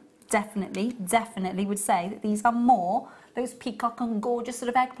 Again, definitely would say that these are more those peacock and gorgeous sort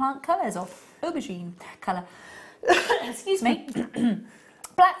of eggplant colours or aubergine colour. Excuse me.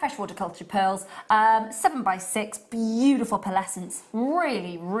 Black freshwater cultured pearls, 7x6, beautiful pearlescence,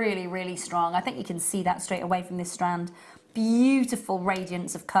 really strong. I think you can see that straight away from this strand. Beautiful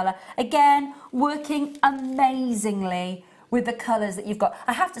radiance of colour. Again, working amazingly with the colours that you've got.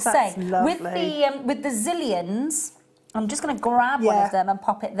 I have to say, with the zillions, I'm just going to grab one of them and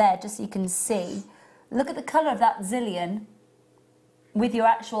pop it there just so you can see. Look at the colour of that zillion with your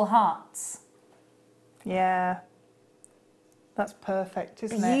actual hearts. Yeah. That's perfect,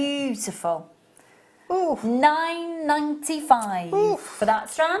 isn't it? Beautiful. $9.95 for that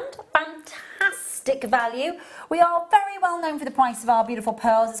strand. Fantastic value. We are very well known for the price of our beautiful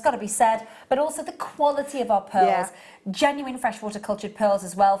pearls, it's got to be said, but also the quality of our pearls. Yeah. Genuine freshwater cultured pearls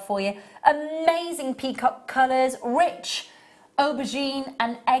as well for you. Amazing peacock colours, rich aubergine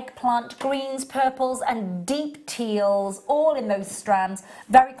and eggplant greens, purples and deep teals, all in those strands.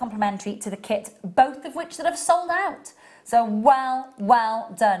 Very complimentary to the kit, both of which that have sold out. So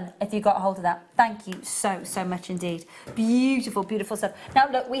well done if you got hold of that. Thank you so much indeed. Beautiful stuff. Now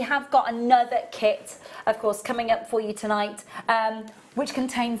look, we have got another kit, of course, coming up for you tonight, which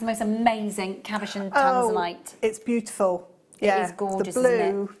contains the most amazing cabochon tanzanite. It's beautiful. Yeah, it is gorgeous. The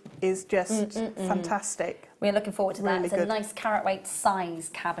blue is just fantastic. We're looking forward to that. Really it's a nice carat weight size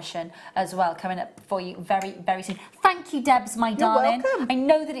cabochon as well, coming up for you very soon. Thank you, Debs, my darling. Welcome. I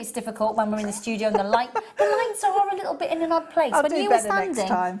know that it's difficult when we're in the studio and the lights are a little bit in an odd place. When you were standing,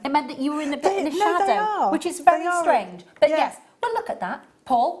 it meant that you were in a bit in the shadow, which is very strange. But yes, but look at that,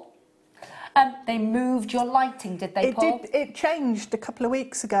 Paul. They moved your lighting, did they, Paul? It changed a couple of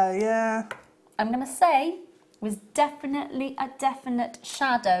weeks ago, yeah. I'm going to say was definitely a definite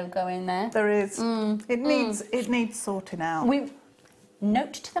shadow going there. There is. It needs sorting out.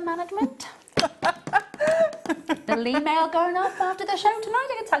 Note to the management. The email going off after the show tonight,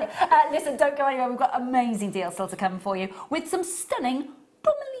 I can tell you. Listen, don't go anywhere. We've got amazing deals still to come for you with some stunning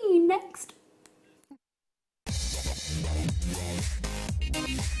tourmaline next.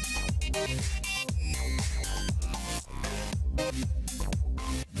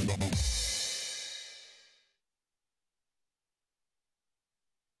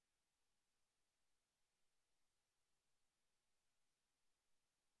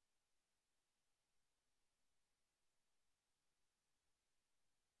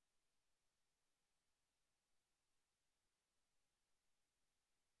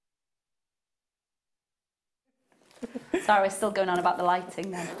 Sorry, we're still going on about the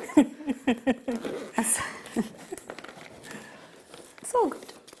lighting then. It's all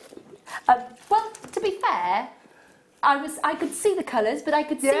good. Well, to be fair, I could see the colours, but I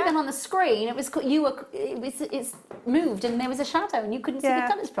could see them on the screen. It's moved and there was a shadow and you couldn't see the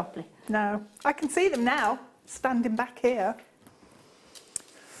colours properly. No, I can see them now, standing back here.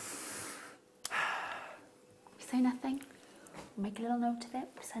 You say nothing. Make a little note of it.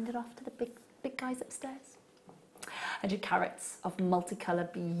 Send it off to the big guys upstairs. 100 carats of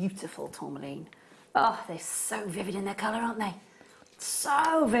multicolour, beautiful tourmaline. Oh, they're so vivid in their colour, aren't they?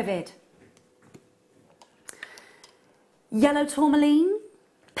 So vivid. Yellow tourmaline,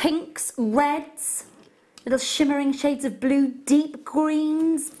 pinks, reds, little shimmering shades of blue, deep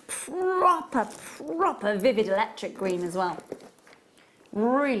greens, proper vivid electric green as well.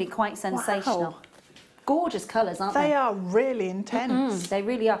 Really quite sensational. Wow. Gorgeous colours, aren't they? They are really intense. They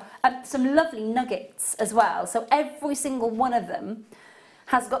really are. Some lovely nuggets as well. So every single one of them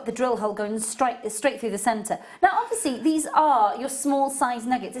has got the drill hole going straight through the centre. Now, obviously, these are your small size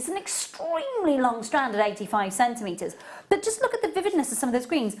nuggets. It's an extremely long strand at 85 centimetres. But just look at the vividness of some of those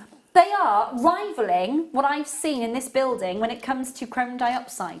greens. They are rivaling what I've seen in this building when it comes to chrome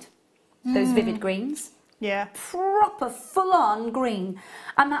dioxide. Those vivid greens. Yeah. Proper full-on green.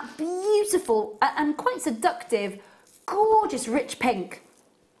 And that beautiful and quite seductive, gorgeous rich pink.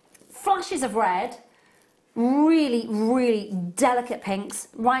 Flashes of red. Really, really delicate pinks,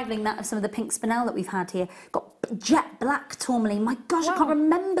 rivaling that of some of the pink spinel that we've had here. Got jet black tourmaline. My gosh, I can't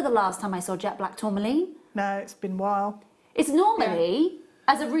remember the last time I saw jet black tourmaline. No, it's been a while. It's normally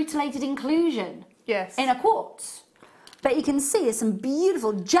as a rutilated inclusion. Yes. In a quartz. But you can see there's some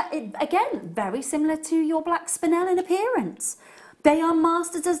beautiful jet, again, very similar to your black spinel in appearance. They are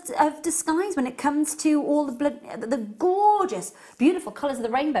masters of disguise when it comes to all the gorgeous, beautiful colours of the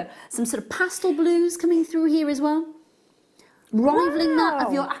rainbow. Some sort of pastel blues coming through here as well. Rivaling that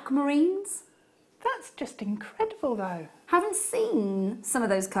of your aquamarines. That's just incredible, though. Haven't seen some of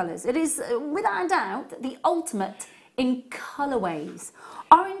those colours. It is, without a doubt, the ultimate in colourways.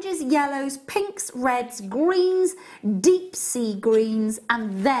 Oranges, yellows, pinks, reds, greens, deep sea greens,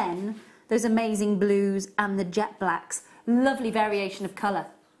 and then those amazing blues and the jet blacks. Lovely variation of colour.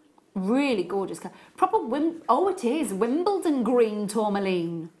 Really gorgeous colour. Proper oh, it is Wimbledon green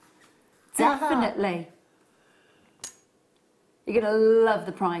tourmaline. Definitely. You're going to love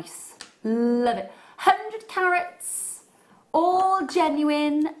the price. Love it. 100 carats, all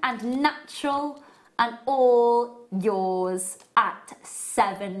genuine and natural, and all yours at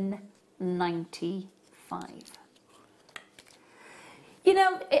 $7.95. You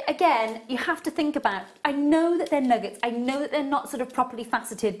know, again, you have to think about, I know that they're nuggets, I know that they're not sort of properly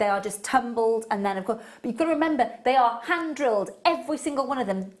faceted, they are just tumbled, and then of course, but you've got to remember, they are hand drilled, every single one of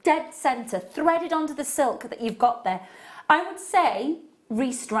them, dead centre, threaded onto the silk that you've got there. I would say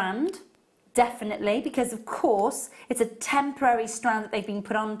restrand, definitely, because of course, it's a temporary strand that they've been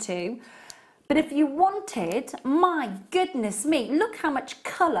put onto. But if you wanted, my goodness me, look how much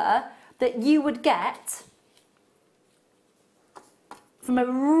colour that you would get from a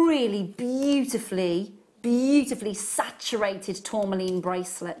really beautifully, beautifully saturated tourmaline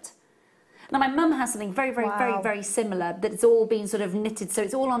bracelet. Now, my mum has something very, very, very, very similar that's all been sort of knitted. So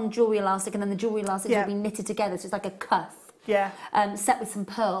it's all on jewellery elastic, and then the jewellery elastic will be knitted together. So it's like a cuff. Yeah. Set with some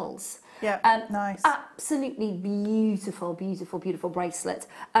pearls. Yeah, nice. Absolutely beautiful, beautiful, beautiful bracelet.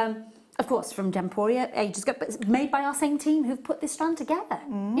 Of course, from Demporia ages ago, but it's made by our same team who've put this strand together.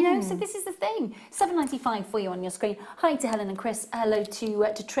 You know, so this is the thing. $7.95 for you on your screen. Hi to Helen and Chris. Hello to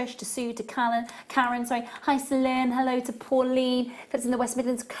Trish, to Sue, to Karen. Sorry. Hi, Celine. Hello to Pauline. That's in the West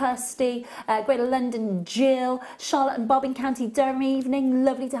Midlands. Kirsty. Greater London. Jill. Charlotte and Bob in County Durham. Evening.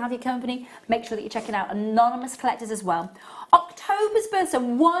 Lovely to have your company. Make sure that you're checking out Anonymous Collectors as well. October's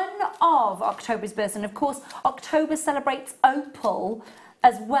birthstone. One of October's birthstone. Of course, October celebrates Opal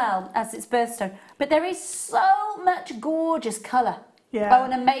as well as its birthstone. But there is so much gorgeous colour. Yeah. Oh,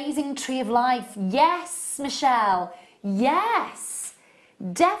 an amazing tree of life. Yes, Michelle. Yes,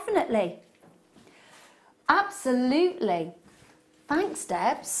 definitely. Absolutely. Thanks,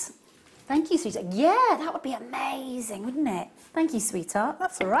 Debs. Thank you, sweetheart. Yeah, that would be amazing, wouldn't it? Thank you, sweetheart.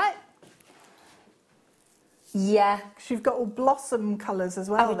 That's all right. Yeah. Because you've got all blossom colours as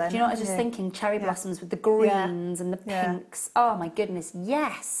well then. Do you know what I was just thinking? Cherry blossoms with the greens and the pinks. Oh my goodness,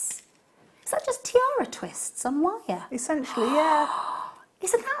 yes. Is that just tiara twists on wire? Essentially, yeah.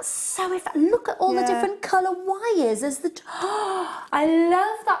 Isn't that so look at all the different colour wires as the... I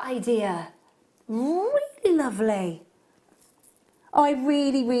love that idea. Really lovely. Oh, I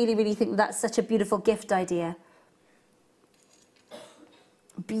really, really, really think that's such a beautiful gift idea.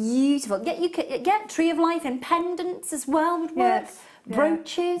 Beautiful. You could get Tree of Life and pendants as well would work. Yes.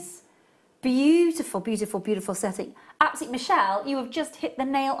 Brooches. Beautiful, beautiful, beautiful setting. Absolutely, Michelle, you have just hit the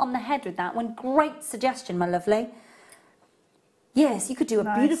nail on the head with that one. Great suggestion, my lovely. Yes, you could do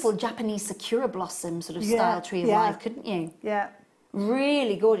a beautiful Japanese Sakura blossom sort of style Tree of Life, couldn't you? Yeah.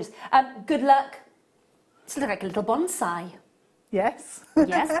 Really gorgeous. Good luck. It's like a little bonsai. Yes.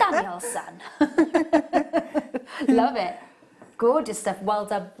 Yes, Danielson. Love it. Gorgeous stuff. Well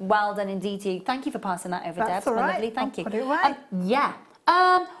done indeed to you. Thank you for passing that over, Deb. All right. Lovely. Thank you. Put it away. Yeah.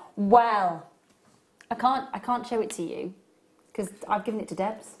 Well, I can't show it to you because I've given it to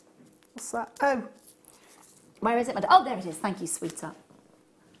Debs. What's that? Oh. Where is it? Oh, there it is. Thank you, sweetheart.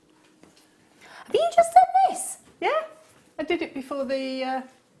 Have you just done this? Yeah. I did it before the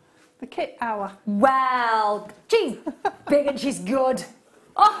kit hour. Well, she's big and she's good.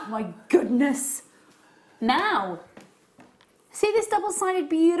 Oh my goodness. Now. See this double-sided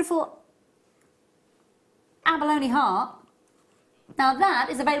beautiful abalone heart? Now that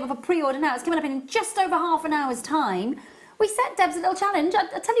is available for pre-order now. It's coming up in just over half an hour's time. We set Debs a little challenge.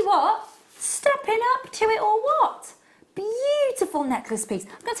 I tell you what, stepping up to it or what? Beautiful necklace piece.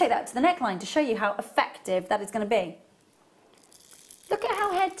 I'm going to take that to the neckline to show you how effective that is going to be. Look at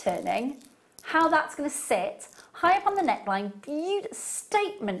how head turning, how that's going to sit high up on the neckline. Beautiful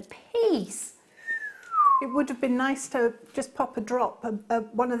statement piece. It would have been nice to just pop a drop,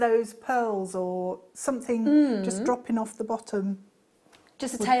 one of those pearls or something just dropping off the bottom.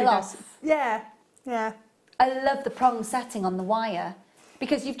 Just a tail off. Nice. Yeah, yeah. I love the prong setting on the wire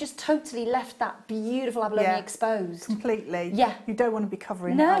because you've just totally left that beautiful abalone exposed. Completely. Yeah. You don't want to be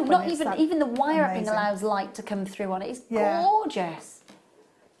covering it No, up. not even the wire wrapping allows light to come through on it. It's gorgeous.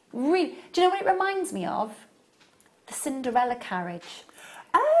 Really. Do you know what it reminds me of? The Cinderella carriage.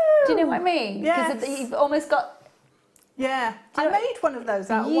 Oh! Do you know what I mean? Yes. Because you've almost got... Yeah. I made one of those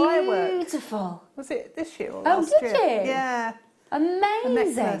out of wire work. Beautiful. Was it this year or last year? Oh, did you? Yeah.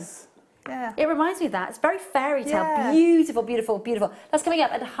 Amazing. Yeah. It reminds me of that. It's very fairy tale. Yeah. Beautiful, beautiful, beautiful. That's coming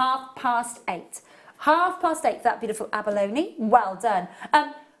up at 8:30. 8:30 for that beautiful abalone. Well done.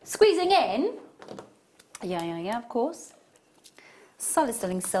 Squeezing in. Yeah, of course. Solid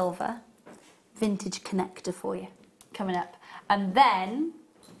sterling silver. Vintage connector for you. Coming up. And then...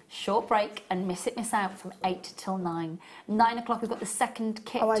 short break and miss out from 8 till 9. 9 o'clock we've got the second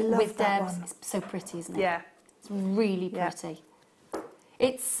kit with Debs. It's so pretty, isn't it? Yeah. It's really pretty.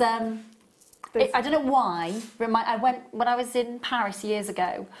 It's I don't know why. I went when I was in Paris years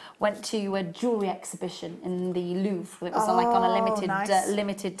ago. Went to a jewellery exhibition in the Louvre. It was like on a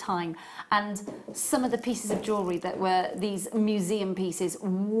limited time, and some of the pieces of jewellery that were these museum pieces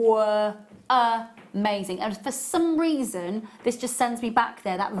were amazing. And for some reason, this just sends me back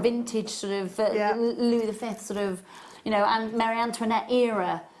there. That vintage sort of Louis V sort of, and Marie Antoinette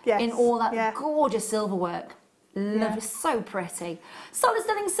era in all that gorgeous silver work. Lovely, so pretty. Solid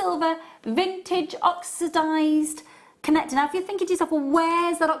sterling silver, vintage oxidised connector. Now, if you're thinking to yourself, well,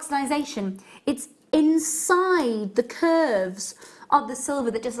 where's that oxidisation? It's inside the curves of the silver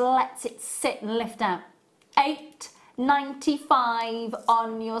that just lets it sit and lift out. $8.95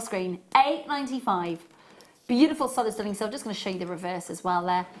 on your screen. $8.95. Beautiful solid sterling silver. Just going to show you the reverse as well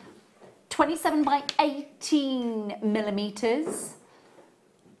there. 27 by 18 millimetres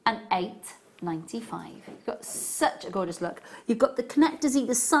and $8.95. You've got such a gorgeous look. You've got the connectors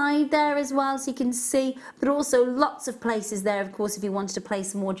either side there as well, so you can see, but also lots of places there, of course, if you wanted to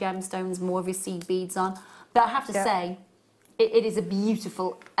place more gemstones, more of your seed beads on. But I have to say, it is a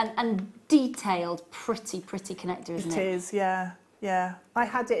beautiful and detailed, pretty connector, isn't it? It is, yeah. I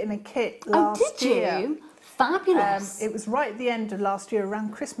had it in a kit last year. Oh, did you? Fabulous. It was right at the end of last year,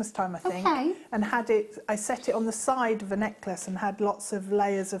 around Christmas time, I think. Okay. And I set it on the side of a necklace and had lots of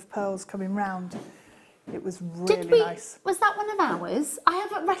layers of pearls coming round. It was really nice. Was that one of ours? I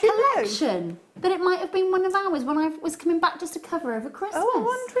have a recollection that it might have been one of ours when I was coming back just to cover over Christmas. Oh, I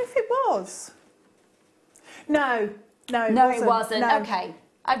wonder if it was. No, it wasn't. No. Okay.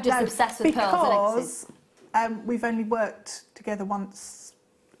 I'm just obsessed with pearls and necklaces. We've only worked together once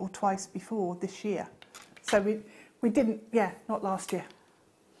or twice before this year. So we didn't, not last year.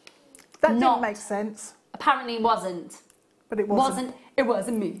 That didn't make sense. Apparently it wasn't. But it wasn't. It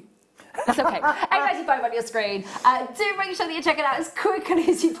wasn't me. That's okay. 8.95 on your screen. Do make sure that you check it out as quickly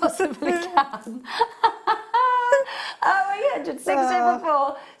as you possibly can. 800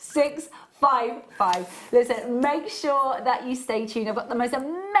 674 655. Listen, make sure that you stay tuned. I've got the most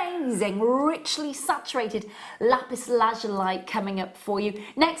amazing, richly saturated lapis lazuli coming up for you.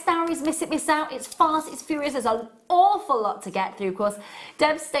 Next hour is Miss It, Miss Out. It's fast, it's furious. There's an awful lot to get through, of course.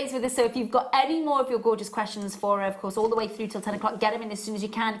 Deb stays with us, so if you've got any more of your gorgeous questions for her, of course, all the way through till 10 o'clock, get them in as soon as you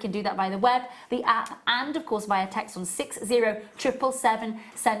can. You can do that via the web, the app, and, of course, via text on 60777.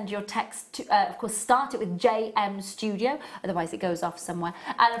 Send your text to, of course, start it with JM Studio, otherwise it goes off somewhere.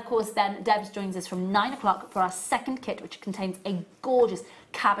 And, of course, then Debs joins us from 9 o'clock for our second kit, which contains a gorgeous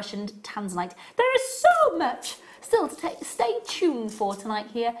cabisoned tanzanite. There is so much still to stay tuned for tonight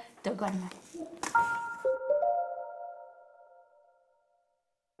here. Don't go anywhere.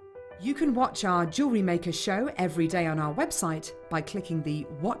 You can watch our Jewellery Maker show every day on our website by clicking the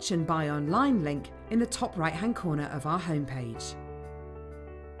Watch and Buy Online link in the top right-hand corner of our homepage.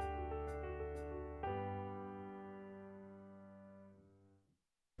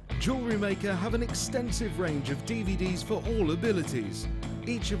 Jewellery Maker have an extensive range of DVDs for all abilities.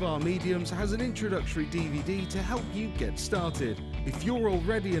 Each of our mediums has an introductory DVD to help you get started. If you're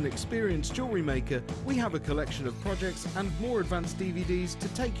already an experienced jewellery maker, we have a collection of projects and more advanced DVDs to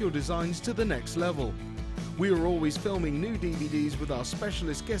take your designs to the next level. We are always filming new DVDs with our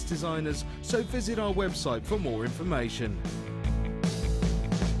specialist guest designers, so visit our website for more information.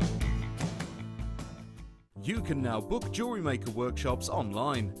 You can now book Jewellery Maker workshops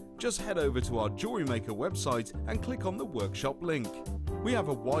online. Just head over to our Jewellery Maker website and click on the workshop link. We have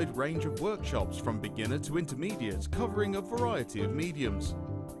a wide range of workshops from beginner to intermediate, covering a variety of mediums.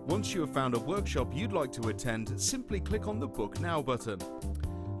 Once you have found a workshop you'd like to attend, simply click on the Book Now button.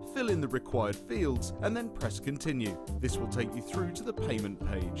 Fill in the required fields and then press Continue. This will take you through to the payment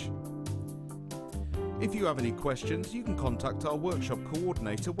page. If you have any questions, you can contact our workshop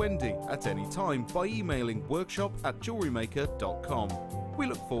coordinator Wendy at any time by emailing workshop@jewellerymaker.com. We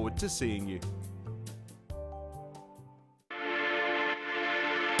look forward to seeing you.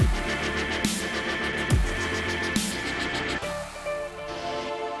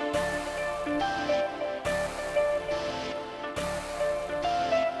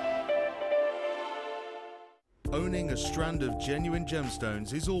 Owning a strand of genuine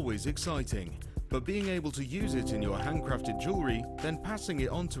gemstones is always exciting. But being able to use it in your handcrafted jewellery, then passing it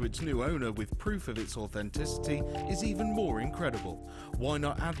on to its new owner with proof of its authenticity is even more incredible. Why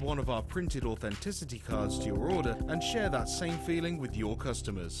not add one of our printed authenticity cards to your order and share that same feeling with your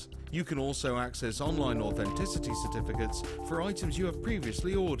customers? You can also access online authenticity certificates for items you have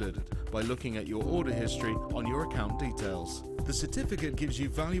previously ordered by looking at your order history on your account details. The certificate gives you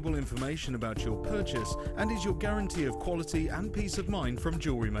valuable information about your purchase and is your guarantee of quality and peace of mind from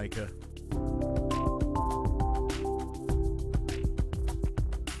Jewellery Maker.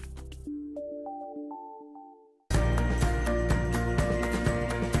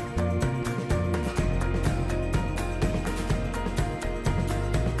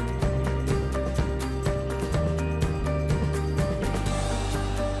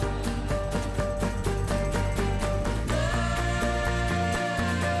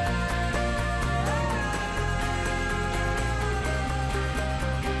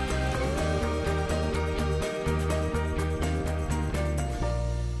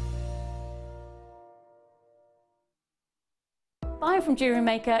 Buying from Jewellery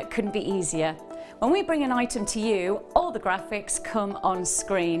Maker couldn't be easier. When we bring an item to you, all the graphics come on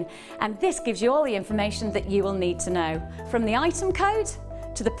screen, and this gives you all the information that you will need to know, from the item code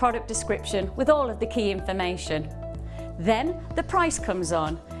to the product description with all of the key information. Then the price comes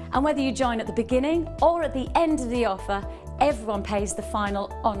on, and whether you join at the beginning or at the end of the offer, everyone pays the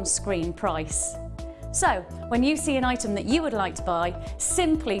final on-screen price. So, when you see an item that you would like to buy,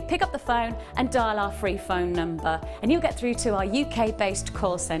 simply pick up the phone and dial our free phone number, and you'll get through to our UK-based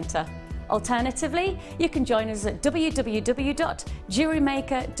call centre. Alternatively, you can join us at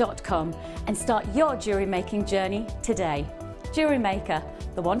www.jewellerymaker.com and start your jewellery making journey today. Jewellery Maker,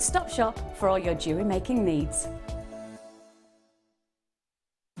 the one-stop shop for all your jewellery making needs.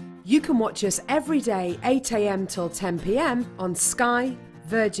 You can watch us every day 8 AM till 10 PM on Sky,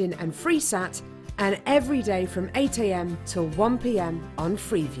 Virgin and Freesat, and every day from 8 AM till 1 PM on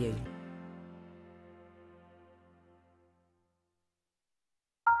Freeview.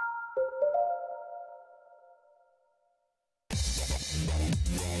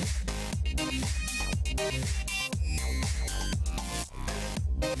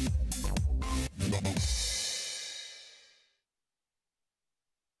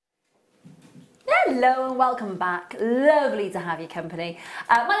 Hello and welcome back. Lovely to have your company.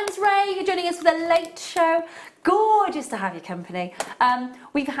 My name's Rae. You're joining us for the late show. Gorgeous to have your company.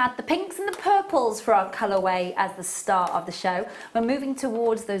 We've had the pinks and the purples for our colourway as the start of the show. We're moving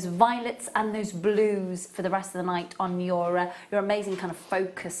towards those violets and those blues for the rest of the night on your amazing kind of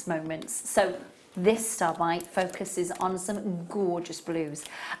focus moments. So this Starlight focuses on some gorgeous blues.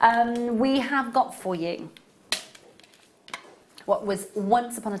 We have got for you what was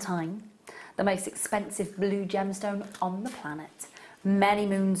once upon a time the most expensive blue gemstone on the planet, many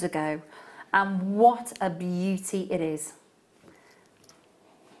moons ago, and what a beauty it is.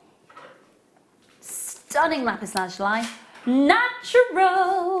 Stunning lapis lazuli,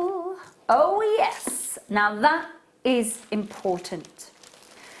 natural. Oh yes, now that is important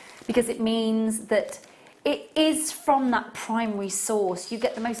because it means that it is from that primary source. You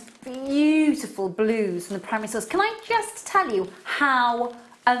get the most beautiful blues from the primary source. Can I just tell you how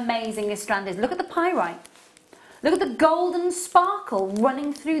amazing this strand is? Look at the pyrite. Look at the golden sparkle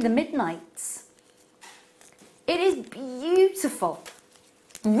running through the midnights. It is beautiful.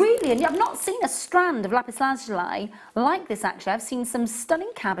 Really, and I've not seen a strand of lapis lazuli like this actually. I've seen some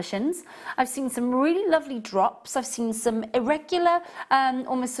stunning cabochons. I've seen some really lovely drops. I've seen some irregular,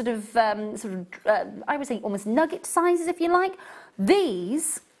 almost I would say almost nugget sizes if you like.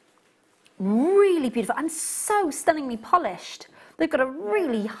 These, really beautiful and so stunningly polished. They've got a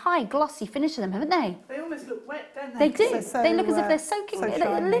really high glossy finish to them, haven't they? They almost look wet, don't they? They do. They look as if they're soaking,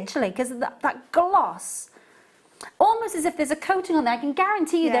 literally, because of that gloss. almost as if there's a coating on there. I can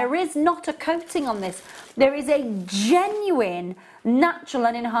guarantee you there is not a coating on this. There is a genuine, natural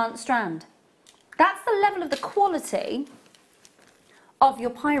and enhanced strand. That's the level of the quality of your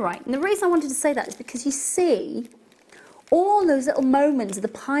pyrite. And the reason I wanted to say that is because you see all those little moments of the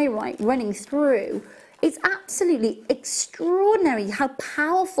pyrite running through. It's absolutely extraordinary how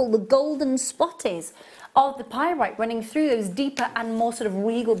powerful the golden spot is of the pyrite running through those deeper and more sort of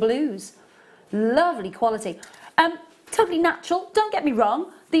regal blues. Lovely quality. Totally natural, don't get me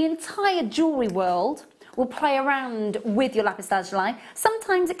wrong. The entire jewellery world will play around with your lapis lazuli.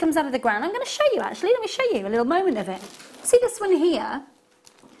 Sometimes it comes out of the ground. I'm going to show you actually. Let me show you a little moment of it. See this one here?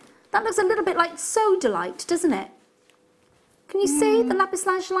 That looks a little bit like sodalite, doesn't it? Can you see the lapis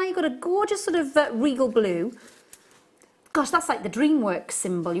lazuli? You've got a gorgeous sort of regal blue. Gosh, that's like the DreamWorks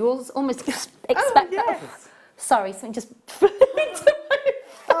symbol. You almost expect that. Oh, sorry, something just flew into my face.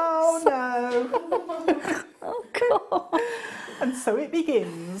 Oh no. Oh God. And so it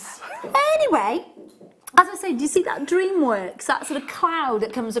begins. Anyway, as I say, do you see that DreamWorks, that sort of cloud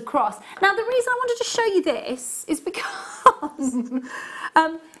that comes across? Now, the reason I wanted to show you this is because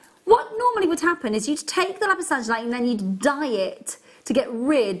what normally would happen is you'd take the lapis lazuli and then you'd dye it to get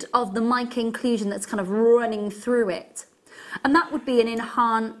rid of the mica inclusion that's kind of running through it. And that would be an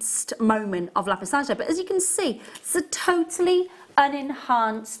enhanced moment of lapis lazuli. But as you can see, it's a totally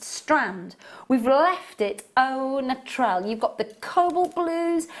unenhanced strand. We've left it au naturel. You've got the cobalt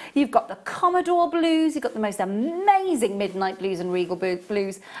blues, you've got the Commodore blues, you've got the most amazing midnight blues and regal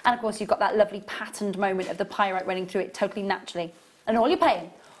blues, and of course you've got that lovely patterned moment of the pyrite running through it totally naturally. And all you're paying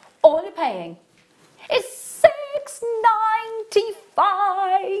is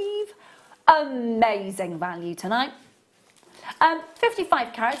 $6.95. Amazing value tonight.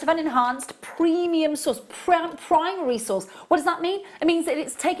 55 carats of unenhanced premium source, primary source. What does that mean? It means that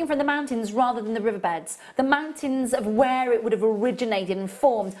it's taken from the mountains rather than the riverbeds. The mountains of where it would have originated and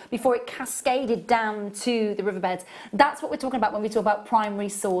formed before it cascaded down to the riverbeds. That's what we're talking about when we talk about primary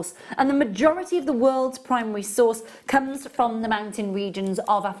source. And the majority of the world's primary source comes from the mountain regions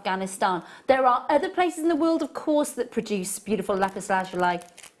of Afghanistan. There are other places in the world, of course, that produce beautiful lapis lazuli.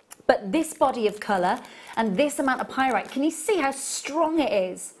 But this body of colour and this amount of pyrite, can you see how strong it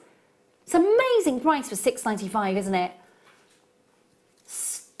is? It's an amazing price for $6.95, isn't it?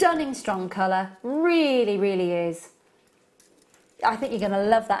 Stunning strong colour, really, really is. I think you're going to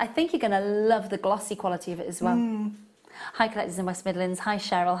love that. I think you're going to love the glossy quality of it as well. Hi, collectors in West Midlands. Hi,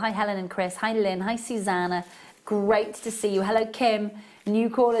 Cheryl. Hi, Helen and Chris. Hi, Lynn. Hi, Susanna. Great to see you. Hello, Kim. New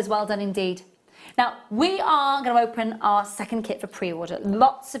callers, well done indeed. Now, we are going to open our second kit for pre-order.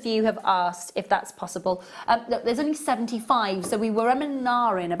 Lots of you have asked if that's possible. Look, there's only 75, so we were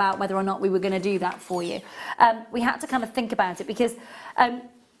umming about whether or not we were going to do that for you. We had to kind of think about it because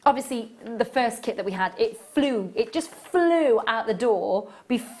obviously the first kit that we had, it just flew out the door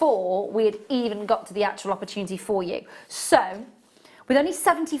before we had even got to the actual opportunity for you. So, with only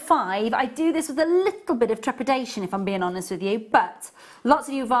 75, I do this with a little bit of trepidation, if I'm being honest with you, but lots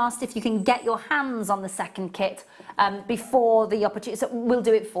of you have asked if you can get your hands on the second kit before the opportunity, so we'll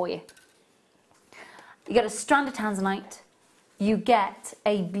do it for you. You get a strand of tanzanite, you get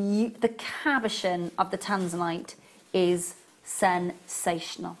the cabochon of the tanzanite is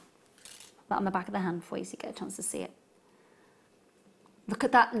sensational. That on the back of the hand for you so you get a chance to see it. Look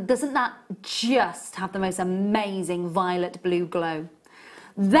at that, doesn't that just have the most amazing violet blue glow?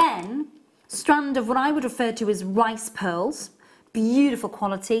 Then, strand of what I would refer to as rice pearls, beautiful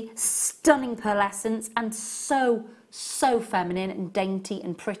quality, stunning pearlescence, and so feminine and dainty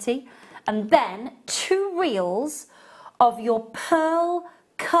and pretty. And then 2 reels of your pearl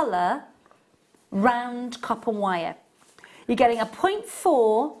colour round copper wire. You're getting a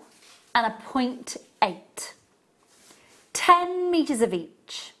 0.4 and a 0.8. 10 metres of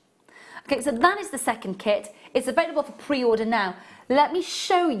each. Okay, so that is the second kit. It's available for pre-order now. Let me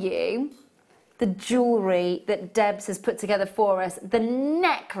show you the jewellery that Debs has put together for us. The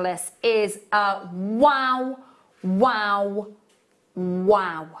necklace is a wow, wow,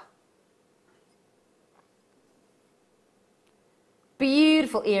 wow.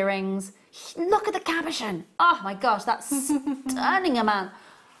 Beautiful earrings. Look at the cabochon. Oh my gosh, that's stunning amount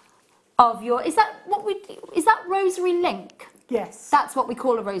of your, is that rosary link? Yes. That's what we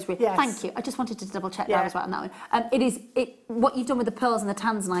call a rosary. Yes. Thank you. I just wanted to double check that as well on that one. What you've done with the pearls and the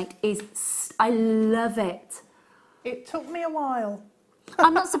tanzanite is, I love it. It took me a while.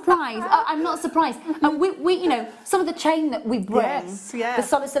 I'm not surprised. I'm not surprised. And we, you know, some of the chain that we bring, the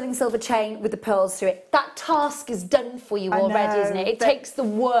solid sterling silver chain with the pearls through it, that task is done for you already, isn't it? It takes the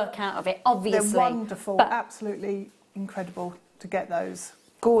work out of it, obviously. They're wonderful, absolutely incredible to get those.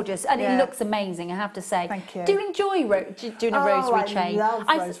 Gorgeous, and it looks amazing, I have to say. Thank you. Do you enjoy doing a rosary chain?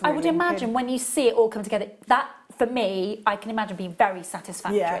 I would imagine when you see it all come together, that for me, I can imagine being very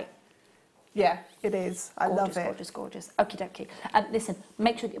satisfactory. Yeah, it is. I love it. Gorgeous, gorgeous. Okie dokie. Listen,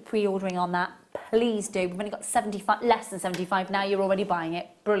 make sure that you're pre-ordering on that. Please do. We've only got 75, less than 75 now. You're already buying it.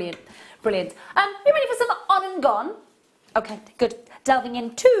 Brilliant, brilliant. You ready for some on and gone? Okay, good. Delving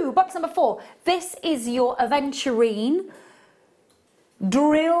into box number 4. This is your aventurine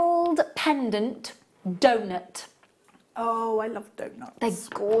drilled pendant donut. Oh, I love donuts. They're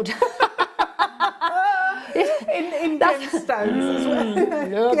gorgeous. in gemstones as well.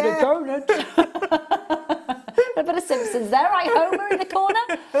 Love the donut. A bit of Simpsons there, right, Homer in the corner.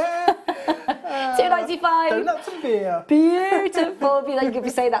 £2.95. Donuts and beer. Beautiful. Be like if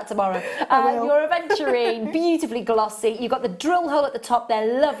you say that tomorrow. Your aventurine, beautifully glossy. You've got the drill hole at the top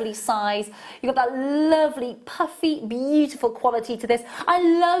there, lovely size. You've got that lovely, puffy, beautiful quality to this. I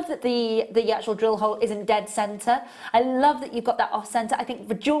love that the actual drill hole isn't dead centre. I love that you've got that off centre. I think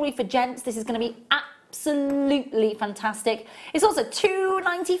for jewellery for gents, this is going to be absolutely fantastic. It's also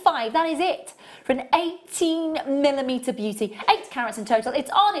 £2.95. That is it for an 18mm beauty. 8 carats in total.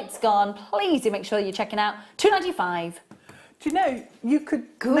 It's on, it's gone. Please do make sure you're checking out. £2.95. Do you know, you could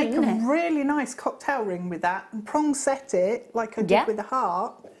make a really nice cocktail ring with that and prong set it like I did with the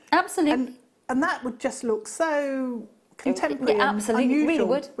heart. Absolutely. And that would just look so contemporary and unusual really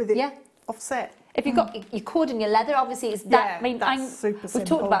would. With it offset. If you've got your cord and your leather, obviously it's that. I mean, that's super simple. We've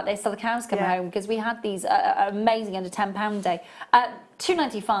talked about this till the cows come home because we had these amazing under £10 day.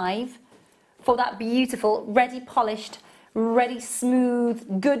 £2.95 for that beautiful, ready polished, ready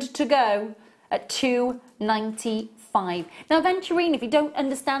smooth, good to go at £2.95. Now, aventurine, if you don't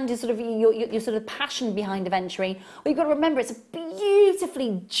understand your sort of passion behind aventurine, well, you've got to remember it's a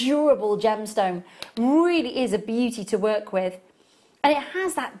beautifully durable gemstone. Really is a beauty to work with. And it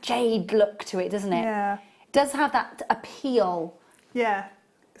has that jade look to it, doesn't it? Yeah. It does have that appeal. Yeah.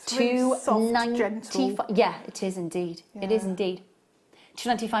 It's really soft, gentle. Yeah, it is indeed. Yeah. It is indeed.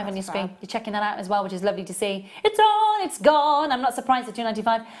 £2.95 on your screen. You're checking that out as well, which is lovely to see. It's on, it's gone. I'm not surprised at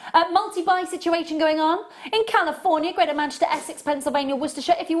 £2.95. Multi-buy situation going on in California, Greater Manchester, Essex, Pennsylvania,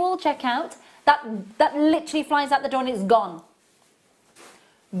 Worcestershire. If you all check out, that literally flies out the door and it's gone.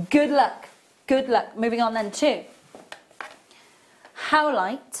 Good luck. Good luck. Moving on then to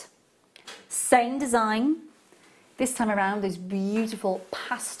Howlite, same design. This time around, those beautiful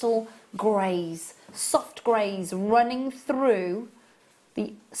pastel greys, soft greys running through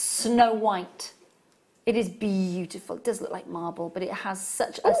the snow white. It is beautiful. It does look like marble, but it has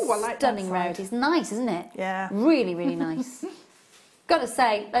such a stunning rarity. It's nice, isn't it? Yeah. Really, really nice. Got to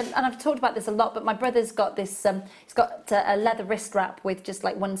say, and I've talked about this a lot, but my brother's got this, he's got a leather wrist wrap with just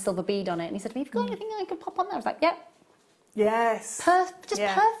like one silver bead on it. And he said to me, have you got anything I could pop on there? I was like, yep. Yes.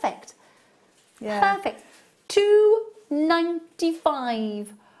 Perfect. Yeah. Perfect. £2.95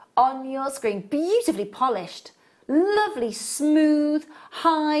 on your screen. Beautifully polished. Lovely, smooth,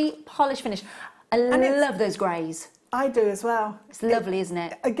 high polish finish. I love those greys. I do as well. It's lovely, isn't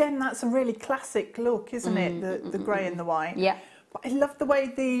it? Again, that's a really classic look, isn't it? The grey and the white. Yeah. But I love the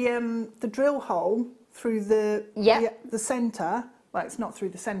way the drill hole through the centre. Well, it's not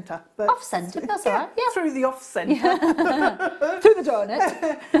through the centre, but off centre. That's all right. Yeah. Through the off centre. Through the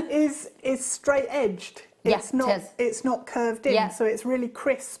donut. is straight edged. Yes, it's not curved in, so it's really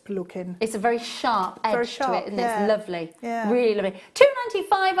crisp looking. It's a very sharp edge to it, and it's lovely. Yeah. Really lovely.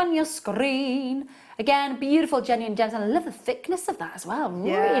 £2.95 on your screen. Again, beautiful, genuine gems, and I love the thickness of that as well.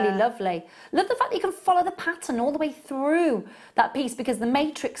 Really lovely. Love the fact that you can follow the pattern all the way through that piece, because the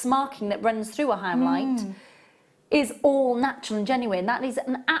matrix marking that runs through a Howlite is all natural and genuine. That is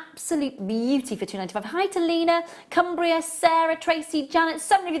an absolute beauty for £2.95. Hi to Lena, Cumbria, Sarah, Tracy, Janet,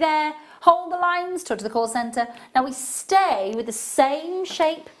 so many of you there. Hold the lines, talk to the call centre. Now we stay with the same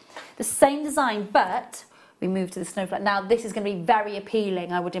shape, the same design, but we move to the snowflake. Now this is going to be very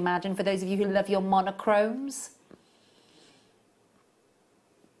appealing, I would imagine, for those of you who love your monochromes.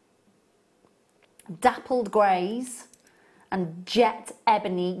 Dappled greys and jet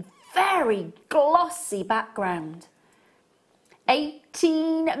ebony, very glossy background.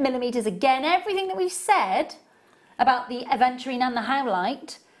 18mm again, everything that we've said about the aventurine and the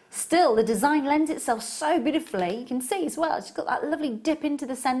Howlite. Still, the design lends itself so beautifully. You can see as well, it's got that lovely dip into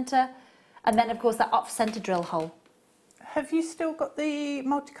the centre, and then of course that off-centre drill hole. Have you still got the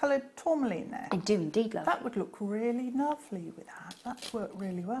multicoloured tourmaline there? I do indeed, love. That would look really lovely with that. That's worked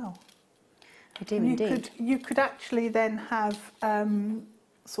really well. I do indeed. You could actually then have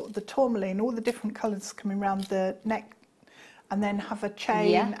sort of the tourmaline, all the different colours coming around the neck and then have a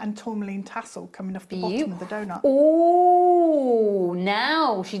chain and tourmaline tassel coming off the bottom of the donut. Oh,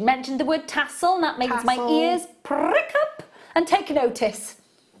 now she's mentioned the word tassel, and that makes my ears prick up and take notice.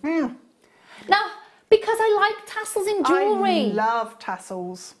 Now, because I like tassels in jewellery. I love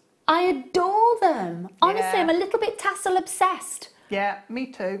tassels. I adore them. Honestly, I'm a little bit tassel obsessed. Yeah, me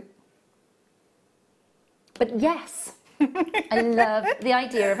too. But yes, I love the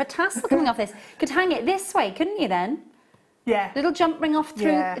idea of a tassel coming off this. Could hang it this way, couldn't you then? Yeah. Little jump ring off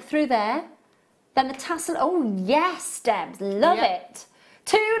through there. Then the tassel. Oh yes, Debs, love it.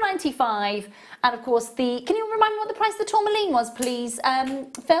 £2.95, and of course the. Can you remind me what the price of the tourmaline was, please,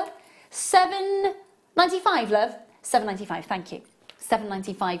 Phil? £7.95, love. £7.95. Thank you.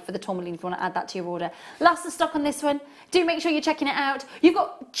 £7.95 for the tourmaline if you want to add that to your order. Last of stock on this one. Do make sure you're checking it out. You've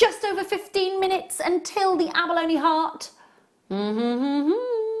got just over 15 minutes until the abalone heart.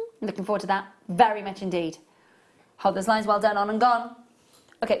 Looking forward to that very much indeed. Hold those lines, well done, on and gone.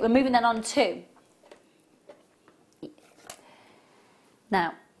 Okay, we're moving then on to.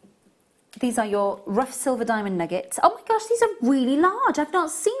 Now, these are your rough silver diamond nuggets. Oh my gosh, these are really large. I've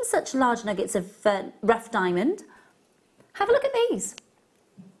not seen such large nuggets of rough diamond. Have a look at these.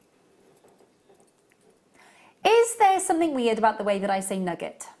 Is there something weird about the way that I say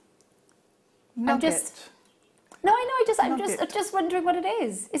nugget? Nugget. No, I know. I'm just wondering what it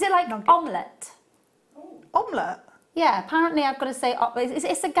is. Is it like omelette? Omelette? Yeah. Apparently, I've got to say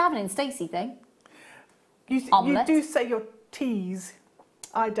it's a Gavin and Stacey thing. You do say your T's.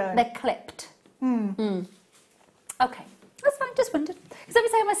 I don't. They're clipped. Okay, that's fine. Just wondered because every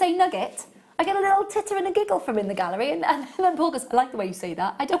time I say nugget, I get a little titter and a giggle from in the gallery, and then Paul goes, "I like the way you say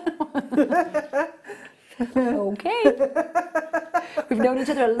that." I don't know. Okay. We've known each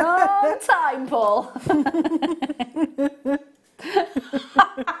other a long time, Paul. That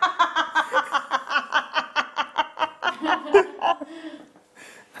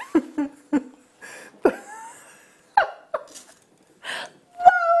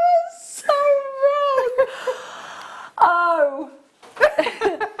was so wrong. Oh.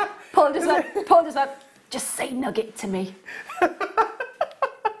 Paul just went, just say nugget to me.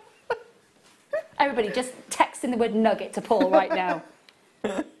 Everybody just texting the word nugget to Paul right now.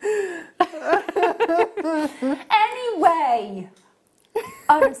 Anyway,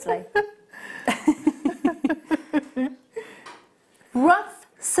 honestly. Rough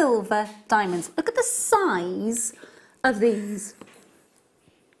silver diamonds. Look at the size of these.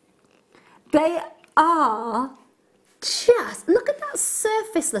 They are just, look at that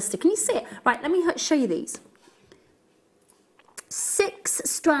surface luster. Can you see it? Right, let me show you these. 6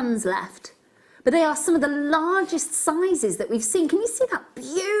 strands left. But they are some of the largest sizes that we've seen. Can you see that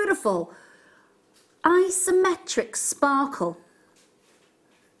beautiful isometric sparkle?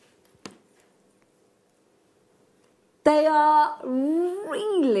 They are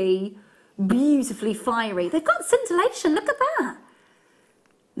really beautifully fiery. They've got scintillation, look at that.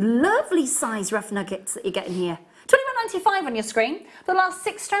 Lovely size rough nuggets that you're getting here. £21.95 on your screen. The last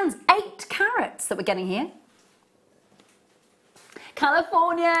 6 strands, 8 carats that we're getting here.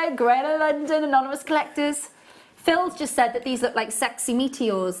 California, Greater London, anonymous collectors. Phil's just said that these look like sexy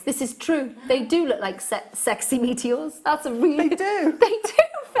meteors. This is true. They do look like sexy meteors. That's a really... They do. They do,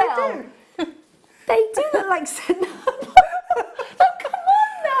 Phil. They do. They do look like... No, come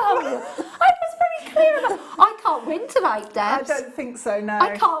on now. I was very clear about... I can't win tonight, Debs. I don't think so, no.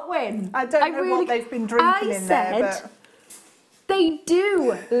 I can't win. I don't know what they've been drinking in there, but... They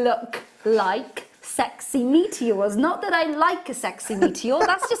do look like sexy meteors. Not that I like a sexy meteor,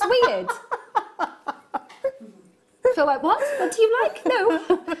 that's just weird. So like, what? What do you like? No.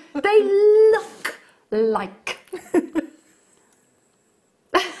 They look like.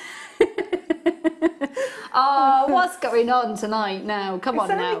 Oh, what's going on tonight now? Come on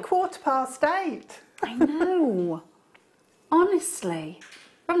now. It's only 8:15. I know. Honestly.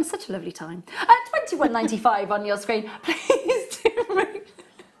 We're having such a lovely time. £21.95 on your screen. Please do make...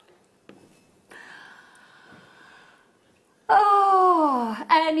 Oh,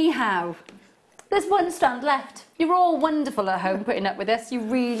 anyhow. There's 1 strand left. You're all wonderful at home putting up with us. You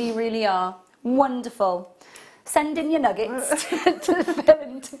really, really are. Wonderful. Send in your nuggets to Phil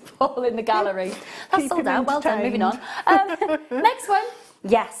and to Paul in the gallery. That's sold out. Well done. Moving on. Next one.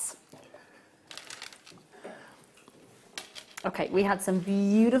 Yes. Okay, we had some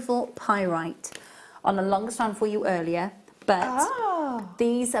beautiful pyrite on a longer strand for you earlier, but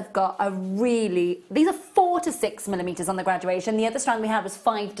these have got a really... These are 4 to 6 millimetres on the graduation. The other strand we had was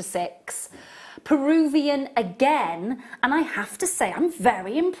 5 to 6. Peruvian again, and I have to say I'm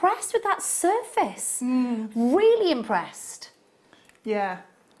very impressed with that surface. Really impressed. Yeah,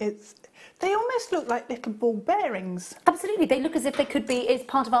 They almost look like little ball bearings. Absolutely, they look as if they could be as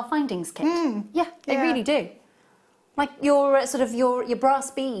part of our findings kit. Yeah, they really do. Like your sort of your brass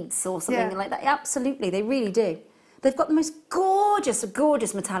beads or something like that. Absolutely, they really do. They've got the most gorgeous,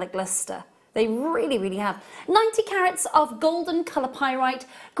 gorgeous metallic luster. They really, really have. 90 carats of golden colour pyrite,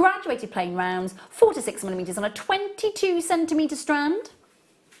 graduated plain rounds, 4 to 6 millimetres on a 22 centimetre strand.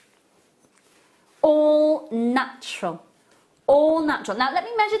 All natural. All natural. Now, let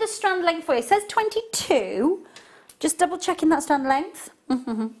me measure the strand length for you. It says 22. Just double checking that strand length.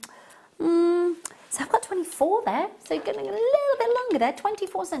 So I've got 24 there. So you're getting a little bit longer there,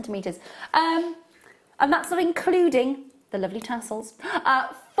 24 centimetres. And that's not including the lovely tassels.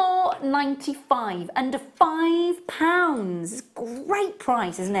 £4.95, under £5. It's a great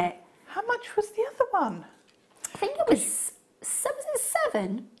price, isn't it? How much was the other one? I think it was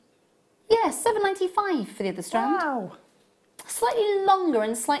 £7. Yeah, £7.95 for the other strand. Wow. Slightly longer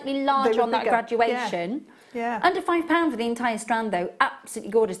and slightly larger on that graduation. Yeah. Under £5 for the entire strand though, absolutely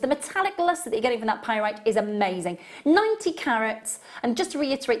gorgeous. The metallic luster that you're getting from that pyrite is amazing. 90 carats, and just to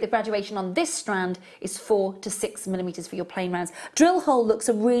reiterate, the graduation on this strand is 4 to 6 millimetres for your plain rounds. Drill hole looks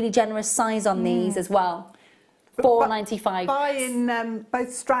a really generous size on these as well. £4.95. Buying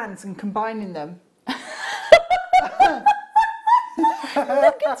both strands and combining them.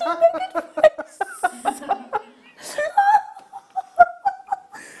 Look at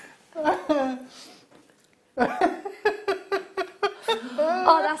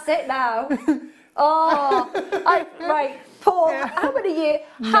Oh, that's it now. Right, Paul. How many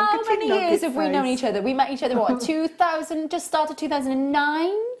years have we known each other? We met each other what? 2000, just started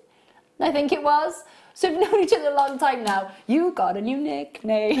 2009, I think it was. So we've known each other a long time now. You got a new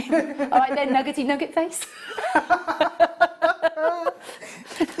nickname. All right then, Nuggety Nugget Face.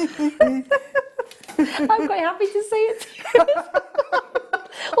 I'm quite happy to see it.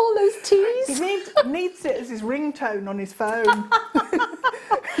 All those T's. He needs it as his ringtone on his phone.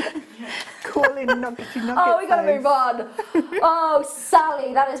 Calling Nuggety Nugget Oh, we gotta Face. move on. Oh,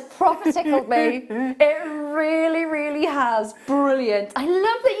 Sally, that has proper tickled me. It really, really has. Brilliant. I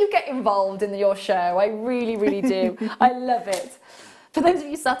love that you get involved in your show. I really, really do. I love it. For those of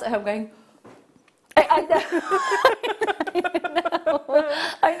you sat at home going, I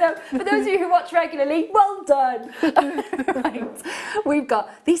know. For those of you who watch regularly, well done. Right. We've got,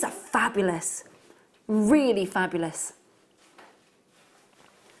 these are fabulous. Really fabulous.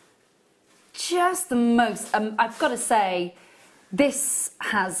 Just the most, I've got to say, this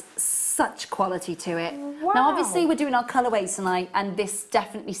has such quality to it. Wow. Now, obviously, we're doing our colourways tonight, and this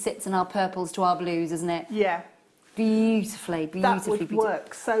definitely sits in our purples to our blues, isn't it? Yeah. Beautifully, That would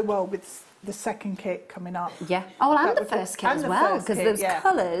work so well with the second kit coming up. Yeah. Oh, and the first kit as well, because those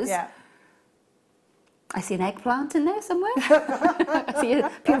colours. Yeah. I see an eggplant in there somewhere. I see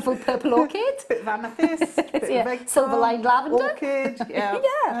a beautiful purple orchid. Bit of amethyst, bit of eggplant, silver-lined lavender. Orchid,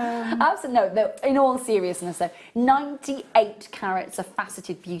 yeah. Absolutely. No, in all seriousness though, 98 carats of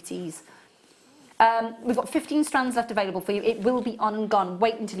faceted beauties. We've got 15 strands left available for you. It will be on and gone.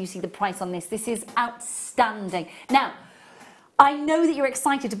 Wait until you see the price on this. This is outstanding. Now, I know that you're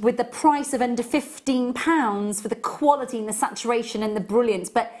excited with the price of under £15 for the quality and the saturation and the brilliance,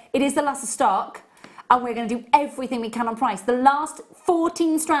 but it is the last of stock. And we're going to do everything we can on price. The last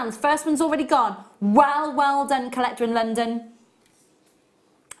 14 strands, first one's already gone. Well done, collector in London.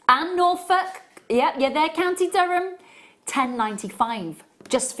 And Norfolk, yep, you're there, County Durham. £10.95,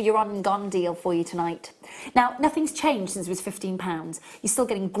 just for your on and gone deal for you tonight. Now, nothing's changed since it was £15. You're still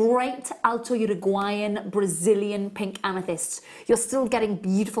getting great Alto Uruguayan Brazilian pink amethysts. You're still getting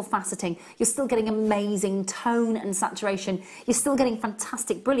beautiful faceting. You're still getting amazing tone and saturation. You're still getting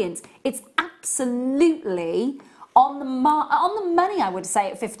fantastic brilliance. It's absolutely on the money, I would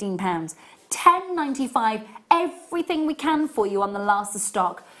say, at £15. £10.95, everything we can for you on the last of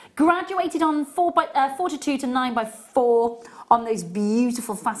stock. Graduated on 4 to 2 to 9 by 4 on those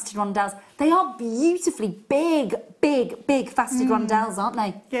beautiful faceted rondelles. They are beautifully big faceted rondelles, aren't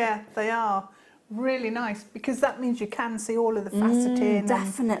they? Yeah, they are. Really nice, because that means you can see all of the faceting.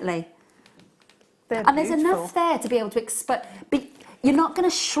 Definitely. And there's enough there to be able to you're not going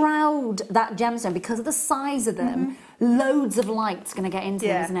to shroud that gemstone because of the size of them. Loads of light's going to get into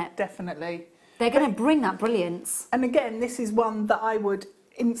them, isn't it? Definitely. They're going to bring that brilliance. And again, this is one that I would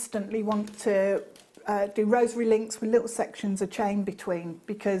instantly want to do rosary links with little sections of chain between,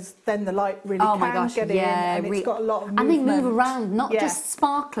 because then the light really can get in, and it's got a lot of movement. And they move around, not just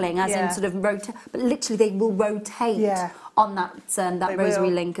sparkling as in sort of rotate, but literally they will rotate on that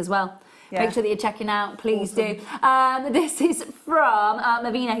rosary link as well. Make sure that you're checking out, please do. This is from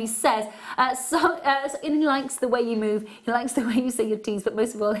Mavina, who says, he likes the way you move, he likes the way you say your T's, but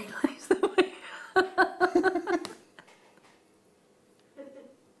most of all, he likes the way...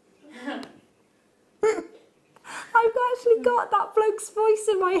 I've actually got that bloke's voice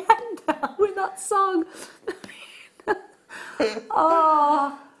in my head now with that song.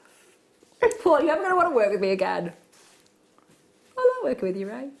 Oh, Paul, you're never going to want to work with me again. I like working with you,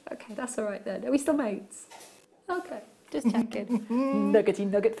 Rae. Okay, that's all right then. Are we still mates? Okay, just checking. Nuggety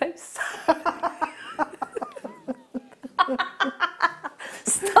nugget face.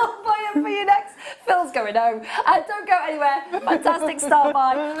 Stop by for you next. Phil's going home. Don't go anywhere. Fantastic start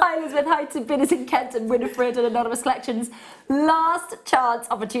by. Hi Elizabeth, hi to Binners in Kent and Winifred and Anonymous Collections. Last chance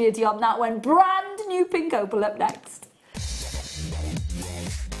opportunity on that one. Brand new pink opal up next.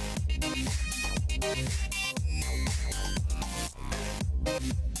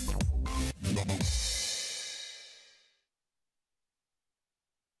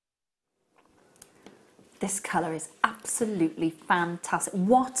 This colour is absolutely fantastic.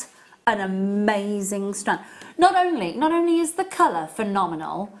 What an amazing strand. Not only is the colour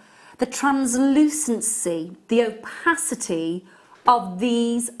phenomenal, the translucency, the opacity of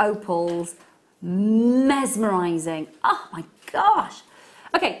these opals, mesmerising. Oh my gosh.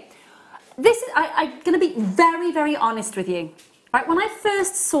 Okay, I'm going to be very, very honest with you. Right, when I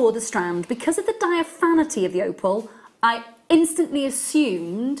first saw the strand, because of the diaphanity of the opal, I instantly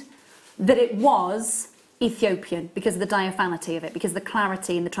assumed that it was Ethiopian because of the diaphanity of it, because of the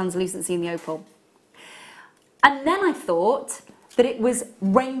clarity and the translucency in the opal. And then I thought that it was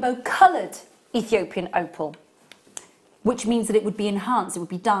rainbow coloured Ethiopian opal, which means that it would be enhanced, it would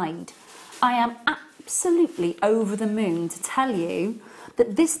be dyed. I am absolutely over the moon to tell you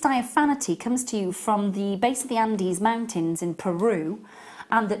that this diaphanity comes to you from the base of the Andes Mountains in Peru,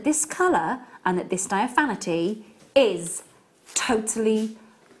 and that this colour and that this diaphanity is totally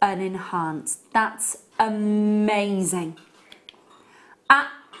unenhanced. That's amazing.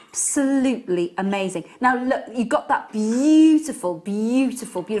 Absolutely amazing. Now look, you've got that beautiful,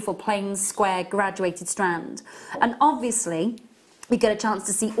 beautiful, beautiful plain square graduated strand. And obviously, we get a chance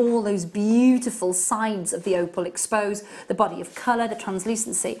to see all those beautiful sides of the opal expose, the body of colour, the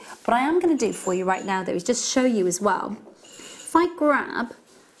translucency. What I am going to do for you right now though is just show you as well. If I grab,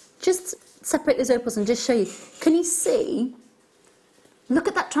 just separate those opals and just show you, can you see? Look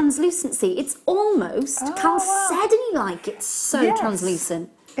at that translucency. It's almost chalcedony-like. It's so translucent.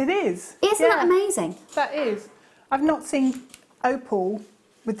 It is. Isn't that amazing? That is. I've not seen opal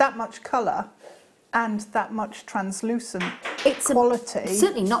with that much colour and that much translucent quality.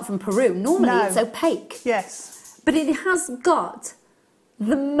 Certainly not from Peru. Normally it's opaque. Yes. But it has got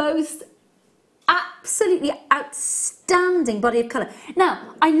the most absolutely outstanding body of colour.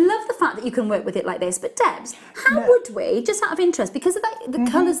 Now, I love the fact that you can work with it like this, but Debs, how would we, just out of interest, because of the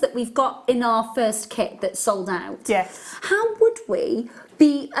colours that we've got in our first kit that sold out, how would we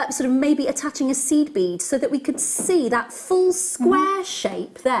be sort of maybe attaching a seed bead so that we could see that full square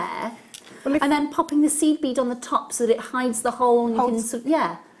shape there, and then popping the seed bead on the top so that it hides the hole and you can sort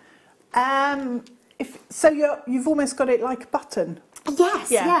of, so you've almost got it like a button.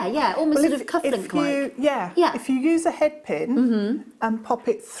 Yes, almost sort of cufflink-like. If you use a head pin and pop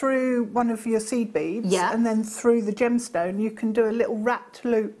it through one of your seed beads and then through the gemstone, you can do a little wrapped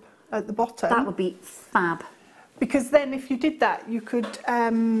loop at the bottom. That would be fab. Because then if you did that, you could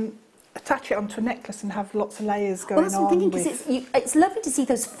attach it onto a necklace and have lots of layers going on. Well, that's what I'm thinking, because it's lovely to see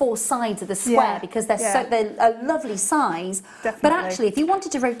those four sides of the square because they're a lovely size. Definitely. But actually, if you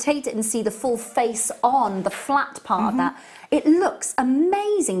wanted to rotate it and see the full face on the flat part of that, it looks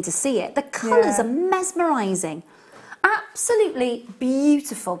amazing to see it. The colours are mesmerising. Absolutely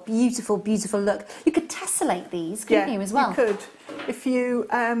beautiful, beautiful, beautiful look. You could tessellate these, couldn't you, as well? You could. If you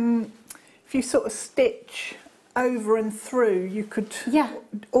sort of stitch over and through, you could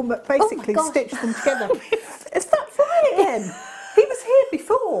almost basically stitch them together. Is that fly again? He was here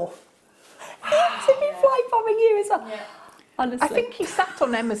before. He's been fly bombing you as well. Yeah. Honestly. I think he sat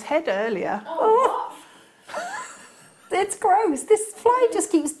on Emma's head earlier. It's gross. This fly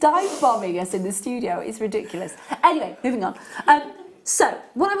just keeps dive bombing us in the studio. It's ridiculous. Anyway, moving on. So,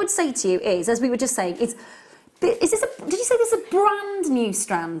 what I would say to you is, as we were just saying, did you say this is a brand new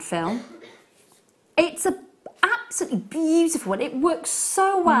strand, Phil? It's a absolutely beautiful one. It works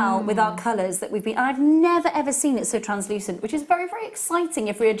so well with our colours that I've never ever seen it so translucent, which is very, very exciting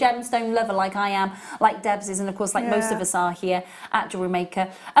if you're a gemstone lover like I am, like Debs is, and of course like most of us are here at Jewellery Maker.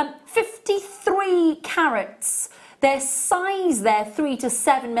 53 carats. Their size there, 3 to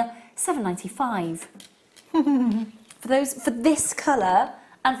 7 mil, £7.95. For this colour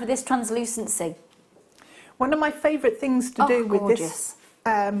And for this translucency. One of my favourite things to do with this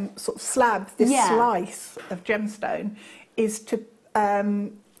sort of slab, this slice of gemstone, is to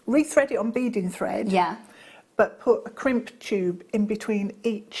rethread it on beading thread. Yeah. But put a crimp tube in between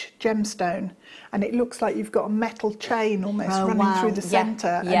each gemstone, and it looks like you've got a metal chain almost running through the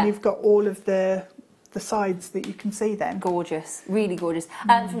centre, and you've got all of the sides that you can see then. Gorgeous, really gorgeous.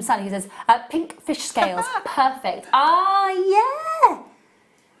 From Sally, who says, pink fish scales, perfect. Ah, yeah!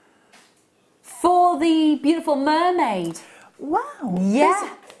 For the beautiful mermaid. Wow. Yeah.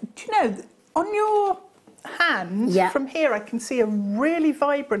 Do you know, on your hand, from here I can see a really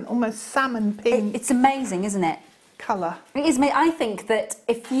vibrant, almost salmon pink. It's amazing, isn't it? Colour. It is. I think that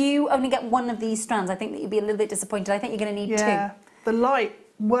if you only get one of these strands, I think that you'd be a little bit disappointed. I think you're going to need two. The light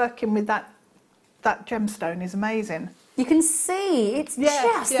working with that gemstone is amazing. You can see it's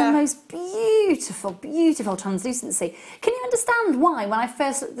just the most beautiful, beautiful translucency. Can you understand why, when I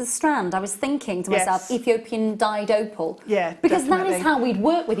first looked at the strand, I was thinking to myself, Ethiopian dyed opal? Yeah, because that is how we'd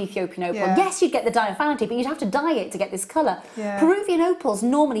work with Ethiopian opal. Yeah. Yes, you'd get the diaphanty, but you'd have to dye it to get this colour. Yeah. Peruvian opal's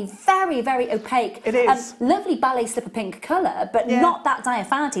normally very, very opaque. It is. Lovely ballet slipper pink colour, but not that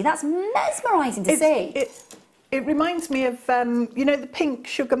diaphanty. That's mesmerising to see. It reminds me of, you know, the pink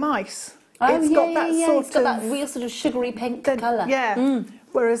sugar mice. Oh, it's got that sort it's got that real sort of sugary pink colour. Yeah.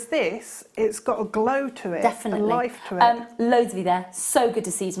 Whereas this, it's got a glow to it. Definitely. A life to it. Loads of you there. So good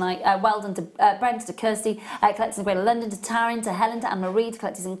to see you tonight. Well done to Brent, to Kirsty, collectors in Greater London, to Taryn, to Helen, to Anne-Marie, to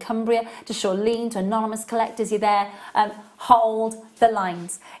collectors in Cumbria, to Charlene, to anonymous collectors. You're there. Hold the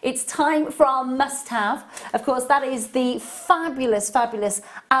lines. It's time for our must-have. Of course, that is the fabulous, fabulous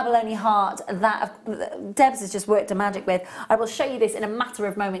abalone heart that Debs has just worked a magic with. I will show you this in a matter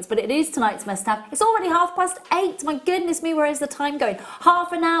of moments, but it is tonight's must-have. It's already 8:30. My goodness me, where is the time going?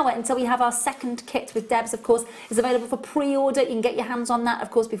 Half an hour until we have our second kit with Debs, of course, is available for pre-order. You can get your hands on that, of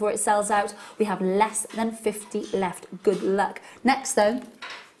course, before it sells out. We have less than 50 left. Good luck. Next, though,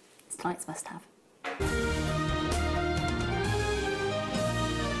 it's tonight's must-have.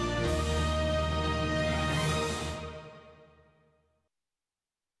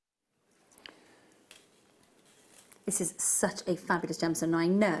 This is such a fabulous gemstone, and I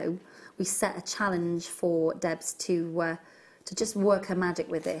know we set a challenge for Debs to just work her magic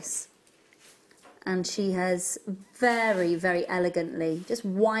with this. And she has very, very elegantly just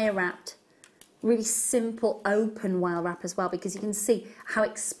wire wrapped, really simple open wire wrap as well, because you can see how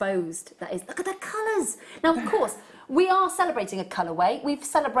exposed that is. Look at the colours. Now, of course, we are celebrating a colourway. We've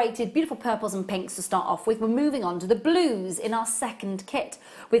celebrated beautiful purples and pinks to start off with. We're moving on to the blues in our second kit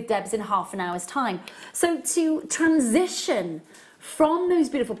with Debs in half an hour's time. So to transition from those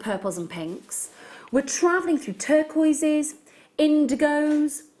beautiful purples and pinks, we're travelling through turquoises,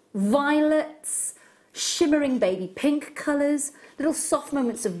 indigos, violets, shimmering baby pink colours, little soft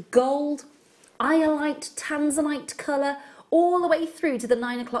moments of gold, iolite, tanzanite colour, all the way through to the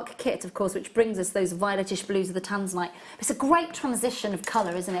 9 o'clock kit, of course, which brings us those violetish blues of the tanzanite. It's a great transition of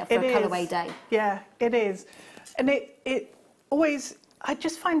colour, isn't it, for a colourway day? Yeah, it is. And it always, I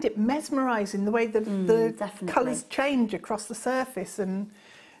just find it mesmerising the way that the colours change across the surface. And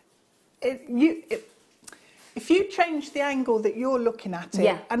if you change the angle that you're looking at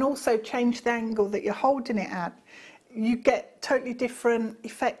it, and also change the angle that you're holding it at, you get totally different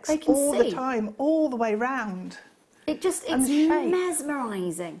effects all the time, all the way round. It's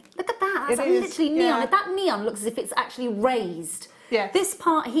mesmerising. Look at that. That's literally neon. That neon looks as if it's actually raised. Yeah. This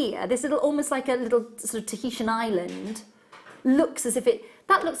part here, this little, almost like a little sort of Tahitian island, looks as if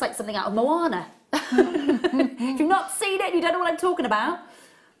that looks like something out of Moana. If you've not seen it, you don't know what I'm talking about.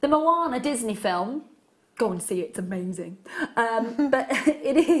 The Moana Disney film. Go and see it. It's amazing. But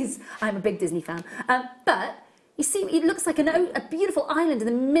it is. I'm a big Disney fan. But you see, it looks like a beautiful island in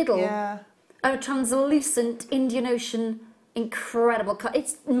the middle. Yeah. A translucent Indian Ocean, incredible cut.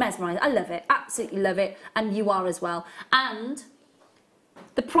 It's mesmerising. I love it, absolutely love it, and you are as well. And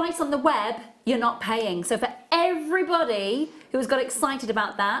the price on the web, you're not paying. So for everybody who has got excited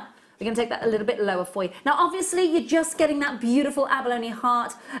about that, we're going to take that a little bit lower for you. Now, obviously, you're just getting that beautiful abalone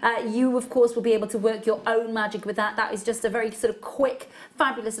heart. You, of course, will be able to work your own magic with that. That is just a very sort of quick,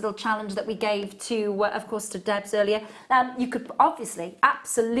 fabulous little challenge that we gave to, of course, to Debs earlier. You could obviously,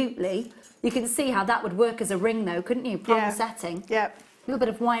 absolutely, you can see how that would work as a ring, though, couldn't you? Proper setting. Yeah. A little bit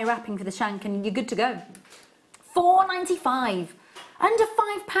of wire wrapping for the shank, and you're good to go. £4.95, under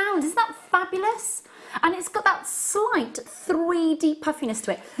 £5. Isn't that fabulous? And it's got that slight 3D puffiness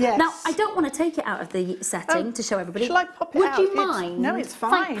to it. Yes. Now, I don't want to take it out of the setting to show everybody. Shall I pop it would out? you mind? No, it's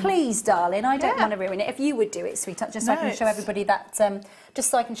fine. Please, darling. I don't want to ruin it. If you would do it, sweetheart, just so I can show everybody that. Just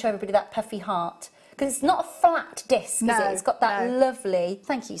so I can show everybody that puffy heart. because it's not a flat disc, is it? It's got that lovely,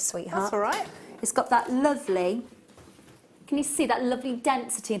 thank you, sweetheart. That's all right. It's got that lovely, can you see that lovely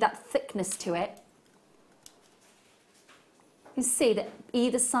density, that thickness to it? You see that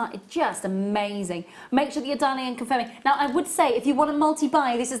either side, just amazing. Make sure that you're dialing and confirming. Now, I would say if you want to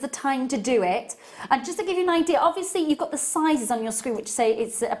multi-buy, this is the time to do it. And just to give you an idea, obviously you've got the sizes on your screen, which say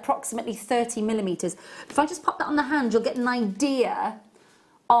it's approximately 30 millimetres. If I just pop that on the hand, you'll get an idea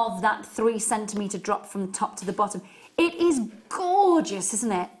of that 3 centimetre drop from the top to the bottom. It is gorgeous,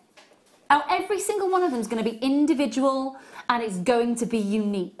 isn't it? Now, every single one of them is going to be individual and it's going to be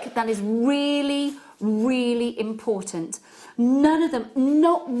unique. That is really, really important. None of them,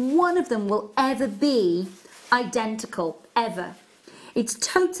 not one of them will ever be identical, ever. It's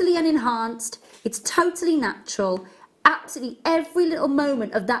totally unenhanced, it's totally natural. Absolutely every little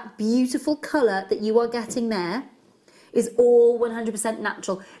moment of that beautiful colour that you are getting there is all 100%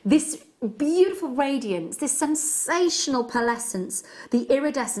 natural. This beautiful radiance, this sensational pearlescence, the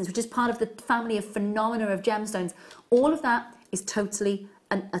iridescence, which is part of the family of phenomena of gemstones, all of that is totally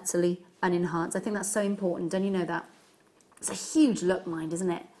and utterly unenhanced. I think that's so important, don't you know that? It's a huge look, mind, isn't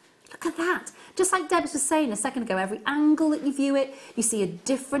it? Look at that. Just like Debs was saying a second ago, every angle that you view it, you see a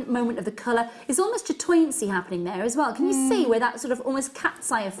different moment of the colour. There's almost chatoyancy happening there as well. Can you see where that sort of almost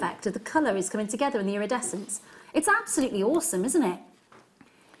cat's eye effect of the colour is coming together in the iridescence? It's absolutely awesome, isn't it?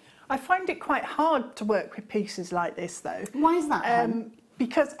 I find it quite hard to work with pieces like this, though. Why is that?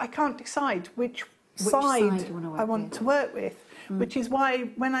 Because I can't decide which side I want to work with, which is why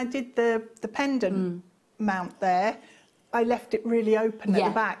when I did the pendant mount there, I left it really open at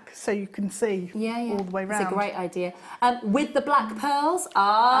the back so you can see all the way around. It's a great idea. With the black pearls,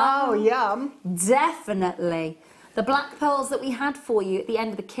 oh, yum. Definitely. The black pearls that we had for you at the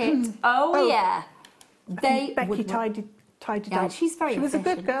end of the kit, yeah. Becky tidied up. She's very efficient. She was a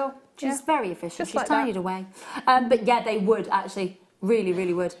good girl. She's very efficient. She's like tidied away. But yeah, they would actually, really,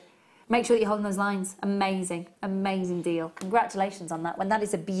 really would. Make sure that you're holding those lines. Amazing, amazing deal. Congratulations on that one. That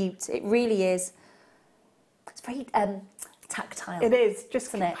is a beaut. It really is. It's very tactile. It is,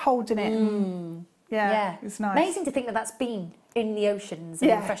 just holding it. Yeah, it's nice. Amazing to think that that's been in the oceans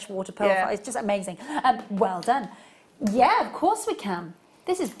and in freshwater pearl. It's just amazing. Well done. Yeah, of course we can.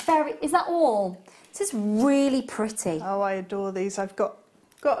 This is is that all? This is really pretty. Oh, I adore these. I've got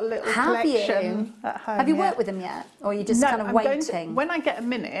a little collection at home. Have you worked with them yet? Or are you just kind of waiting? When I get a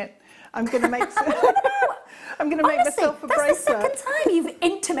minute, I'm going to make I'm going to make myself a bracelet. That's the second time you've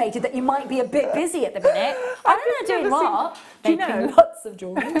intimated that you might be a bit busy at the minute. I don't know doing what. Making lots of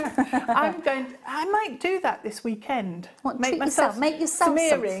jewellery. I might do that this weekend. What, make yourself some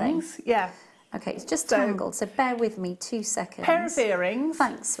earrings. Something. Yeah. Okay, it's just tangled, so bear with me 2 seconds. Pair of earrings.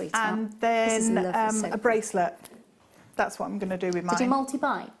 Thanks, sweetheart. And then a bracelet. That's what I'm going to do with mine. Did you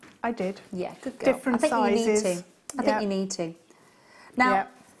multi-buy? I did. Yeah, good girl. Different sizes. I think you need to. Now,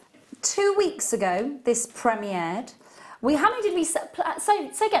 2 weeks ago, this premiered. How many did we... Say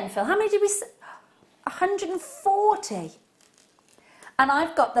again, Phil. How many did we... 140. And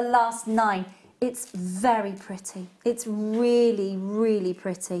I've got the last 9. It's very pretty. It's really, really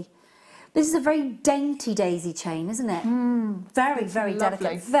pretty. This is a very dainty daisy chain, isn't it? Very, very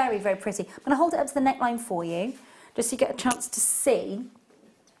delicate. Very, very pretty. I'm going to hold it up to the neckline for you, just so you get a chance to see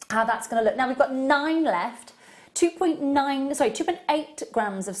how that's going to look. Now, we've got 9 left. 2.8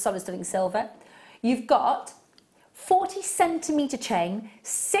 grams of solid sterling silver. You've got 40 centimetre chain,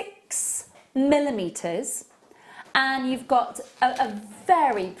 6 millimetres, and you've got a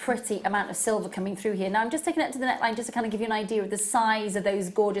very pretty amount of silver coming through here. Now, I'm just taking it to the neckline just to kind of give you an idea of the size of those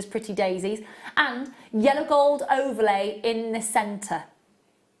gorgeous, pretty daisies, and yellow gold overlay in the centre.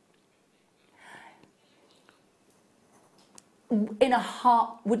 In a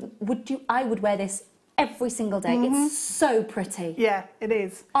heart, I would wear this every single day. It's so pretty. Yeah, it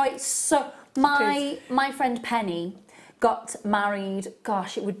is. Oh, it's so... My friend Penny got married,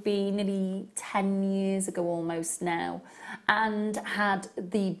 gosh, it would be nearly 10 years ago almost now, and had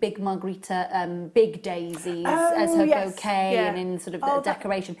the big margarita, big daisies as her bouquet and in sort of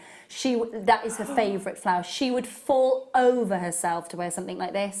decoration. That is her favourite flower. She would fall over herself to wear something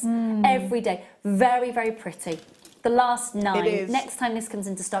like this every day. Very, very pretty. The last 9. It is. Next time this comes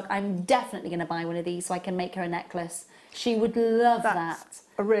into stock, I'm definitely going to buy one of these so I can make her a necklace. She would love that. That's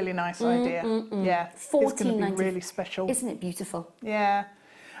a really nice idea. Yeah, it's going to be really special. Isn't it beautiful? Yeah,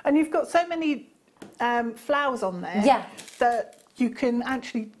 and you've got so many flowers on there that you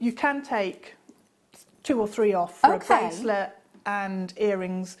can take 2 or 3 off for a bracelet and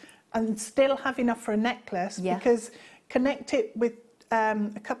earrings and still have enough for a necklace because connect it with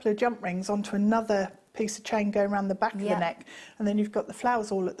a couple of jump rings onto another piece of chain going around the back of the neck, and then you've got the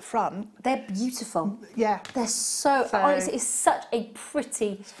flowers all at the front. They're beautiful. Yeah. They're so honestly, it's such a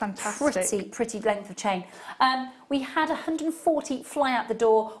pretty, pretty length of chain. We had 140 fly out the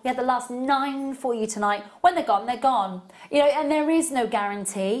door. We had the last 9 for you tonight. When they're gone, they're gone. You know, and there is no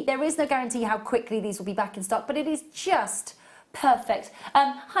guarantee. There is no guarantee how quickly these will be back in stock, but it is just perfect.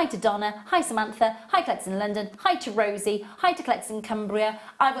 Hi to Donna, hi Samantha, hi Clex in London, hi to Rosie, hi to Clex in Cumbria.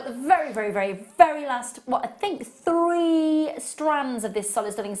 I've got the very last, what I think 3 strands of this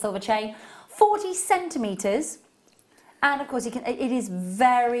solid sterling silver chain, 40 centimetres, and of course you can. It is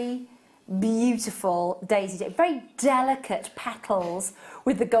very beautiful daisy chain, very delicate petals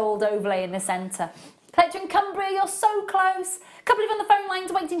with the gold overlay in the centre. Clex in Cumbria, you're so close. A couple of on the phone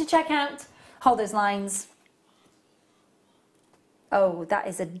lines waiting to check out. Hold those lines. Oh, that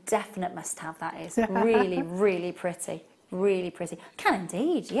is a definite must-have, that is. Really, really pretty. Really pretty. Can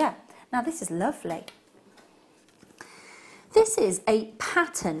indeed, yeah. Now, this is lovely. This is a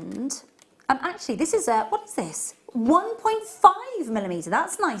patterned... actually, this is a... What is this? 1.5 millimetre.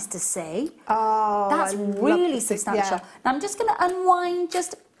 That's nice to see. Oh, that's really substantial. Yeah. Now, I'm just going to unwind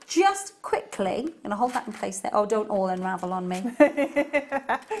just quickly. I'm going to hold that in place there. Oh, don't all unravel on me.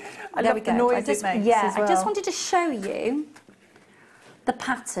 I love the noise it makes as well. I just wanted to show you the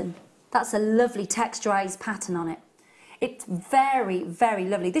pattern. That's a lovely texturized pattern on it. It's very, very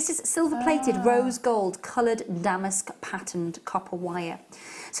lovely. This is silver-plated rose gold coloured damask patterned copper wire.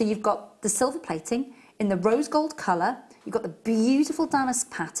 So you've got the silver plating in the rose gold colour. You've got the beautiful damask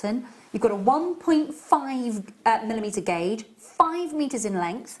pattern. You've got a 1.5 millimetre gauge, 5 metres in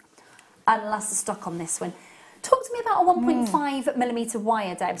length, and last stock on this one. Talk to me about a 1.5 millimetre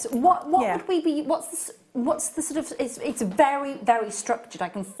wire, Debs. What would we be? What's the sort of? It's very, very structured. I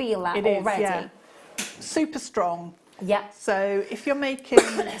can feel that already. Yeah. Super strong. Yeah. So if you're making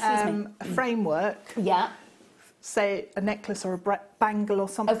a framework, say a necklace or a bangle or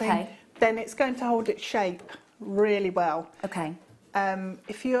something, then it's going to hold its shape really well. Okay.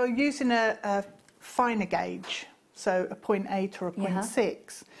 If you're using a finer gauge, so a 0.8 or a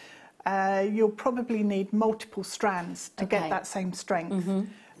 0.6. You'll probably need multiple strands to get that same strength.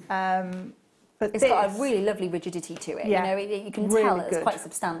 But it's got a really lovely rigidity to it. Yeah, you know, you can tell it's quite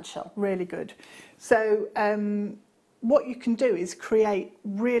substantial. Really good. So what you can do is create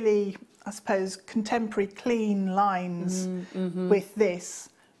really, I suppose, contemporary clean lines with this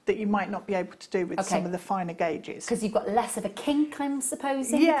that you might not be able to do with some of the finer gauges. Because you've got less of a kink, I'm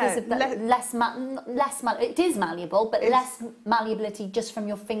supposing. Yeah, because of it is malleable, but less malleability just from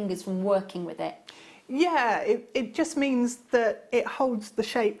your fingers from working with it. Yeah, it just means that it holds the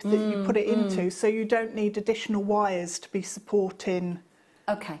shape that you put it into, so you don't need additional wires to be supporting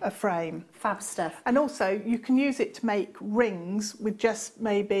a frame. Fab stuff. And also, you can use it to make rings with just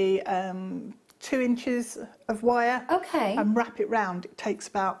maybe 2 inches of wire. Okay. And wrap it round. It takes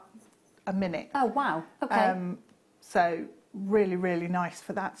about a minute. Oh, wow. Okay. So really, really nice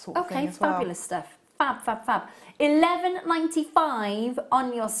for that sort of thing as well. Okay, fabulous stuff. Fab, fab, fab. $11.95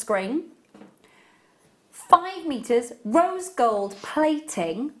 on your screen. 5 metres rose gold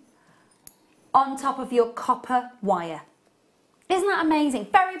plating on top of your copper wire. Isn't that amazing?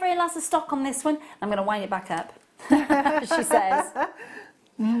 Very, very last of stock on this one. I'm going to wind it back up, she says.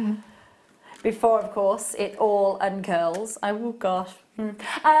 Before, of course, it all uncurls. Oh, gosh. Can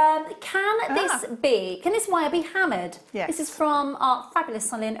this wire be hammered? Yes. This is from our fabulous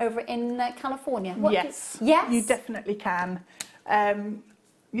Solin over in California. Yes. Yes? You definitely can.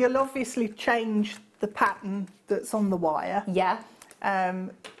 You'll obviously change the pattern that's on the wire. Yeah.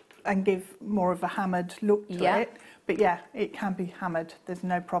 And give more of a hammered look to it. But yeah, it can be hammered. There's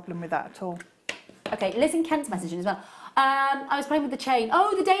no problem with that at all. Okay, Liz in Kent's messaging as well. I was playing with the chain.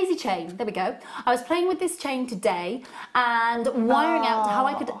 Oh, the daisy chain. There we go. I was playing with this chain today and wiring out how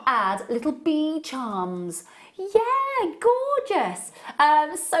I could add little bee charms. Yeah, gorgeous.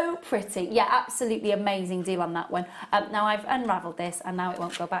 So pretty. Yeah, absolutely amazing deal on that one. Now I've unravelled this and now it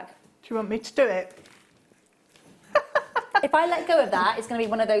won't go back. Do you want me to do it? If I let go of that, it's going to be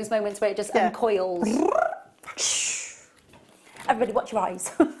one of those moments where it just uncoils. Everybody watch your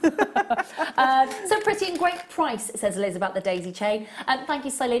eyes. So pretty and great price, says Liz about the daisy chain. Thank you,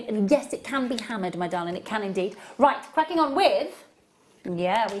 Celine. And yes, it can be hammered, my darling. It can indeed. Right, cracking on with...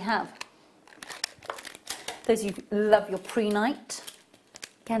 Yeah, we have. Those of you who love your pre-night.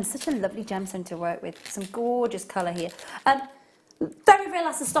 Again, such a lovely gemstone to work with. Some gorgeous colour here. Very, very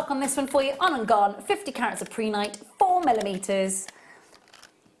last of stock on this one for you. On and gone. 50 carats of pre-night. 4 millimetres.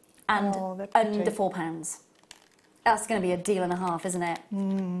 And under £4. That's going to be a deal and a half, isn't it?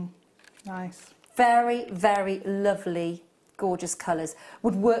 Nice. Very, very lovely, gorgeous colours.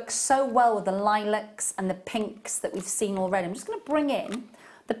 Would work so well with the lilacs and the pinks that we've seen already. I'm just going to bring in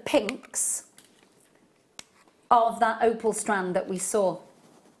the pinks of that opal strand that we saw.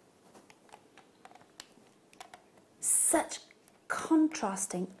 Such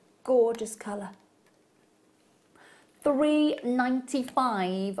contrasting, gorgeous colour.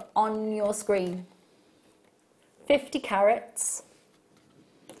 $3.95 on your screen. 50 carats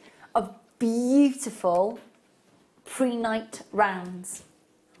of beautiful pre-night rounds.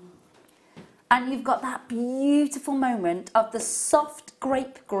 And you've got that beautiful moment of the soft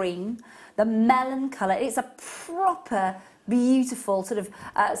grape green, the melon colour. It's a proper, beautiful sort of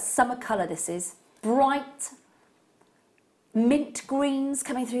summer colour, this is. Bright mint greens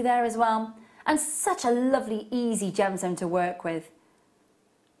coming through there as well. And such a lovely, easy gemstone to work with.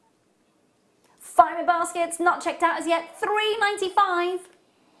 5 baskets, not checked out as yet, $3.95.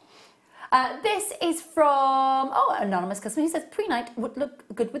 This is from, anonymous customer who says pre-night would look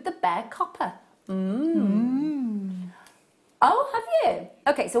good with the bare copper. Oh, have you?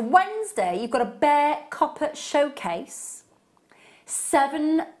 Okay, so Wednesday, you've got a bare copper showcase,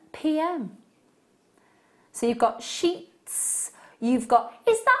 7 p.m. So you've got sheets, you've got,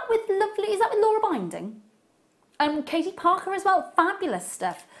 is that with Laura Binding? Katie Parker as well, fabulous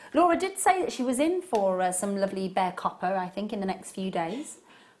stuff. Laura did say that she was in for some lovely bare copper, I think, in the next few days.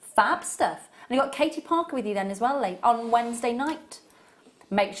 Fab stuff. And you've got Katie Parker with you then as well, late on Wednesday night.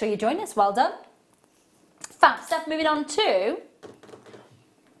 Make sure you join us. Well done. Fab stuff. Moving on to...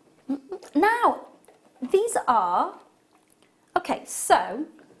 Now, these are... Okay, so...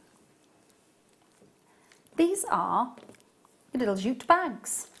 These are the little jute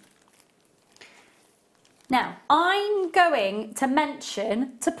bags. Now, I'm going to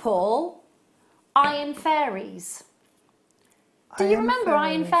mention to Paul Iron Fairies. Do you remember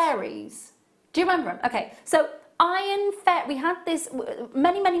Iron Fairies? Do you remember them? Okay, so we had this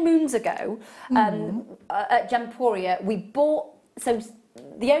many, many moons ago at Gemporia. We bought, so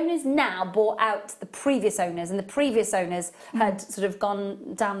the owners now bought out the previous owners, and the previous owners had sort of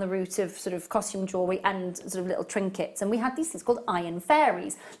gone down the route of sort of costume jewellery and sort of little trinkets, and we had these things called Iron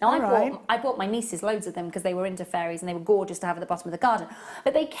Fairies. Now I bought my nieces loads of them because they were into fairies and they were gorgeous to have at the bottom of the garden.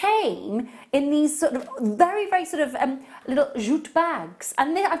 But they came in these sort of very, very sort of little jute bags,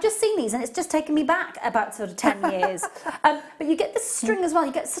 and I've just seen these and it's just taken me back about sort of 10 years. But you get the string as well.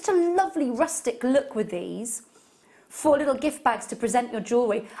 You get such a lovely rustic look with these. 4 little gift bags to present your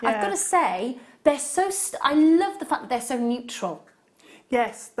jewellery. Yeah. I've got to say, they're so... I love the fact that they're so neutral.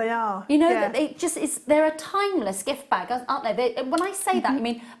 Yes, they are. You know, that they're a timeless gift bag, aren't they? When I say that, I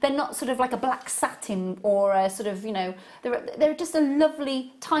mean, they're not sort of like a black satin or a sort of, you know, they're just a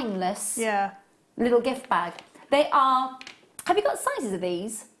lovely, timeless little gift bag. They are... Have you got sizes of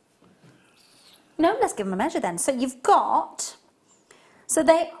these? No, let's give them a measure then. So you've got... So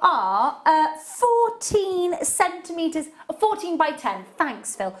they are 14 centimetres, 14 by 10.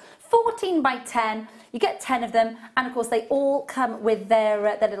 Thanks, Phil. 14 by 10. You get 10 of them. And, of course, they all come with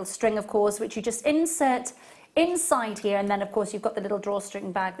their little string, of course, which you just insert inside here. And then, of course, you've got the little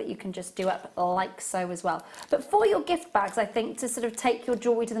drawstring bag that you can just do up like so as well. But for your gift bags, I think, to sort of take your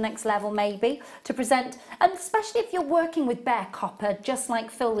jewellery to the next level, maybe, to present, and especially if you're working with bare copper, just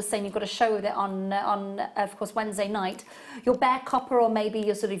like Phil was saying, you've got a show with it on of course, Wednesday night. Your bare copper, or maybe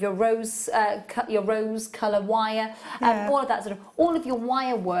your sort of your rose colour wire, all of that sort of, all of your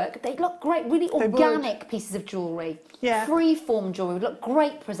wire work, they look great, really organic pieces of jewellery. Yeah. Free-form jewellery would look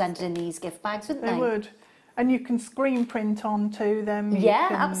great presented in these gift bags, wouldn't they? They would. And you can screen print onto them. Yeah,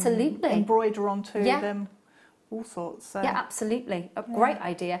 absolutely. Embroider onto them, all sorts. So. Yeah, absolutely. A great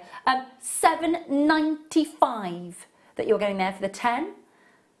idea. $7.95 that you're getting there for the 10.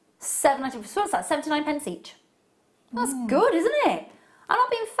 $7.95. So what's that? 79 pence each. That's good, isn't it? I'm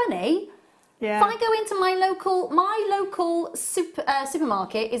not being funny. Yeah. If I go into my local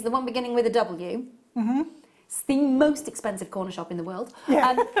supermarket is the one beginning with a W. It's the most expensive corner shop in the world.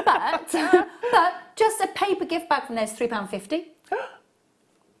 Yeah. But just a paper gift bag from there is £3.50.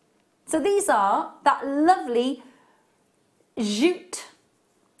 So these are that lovely jute,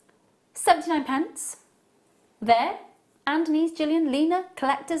 79 pence. There. And Denise, Gillian, Lena,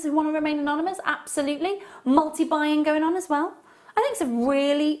 collectors who want to remain anonymous, absolutely. Multi-buying going on as well. I think it's a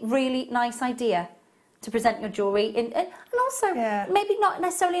really, really nice idea to present your jewellery in, and also maybe not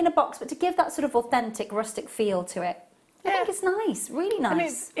necessarily in a box, but to give that sort of authentic, rustic feel to it. I think it's nice, really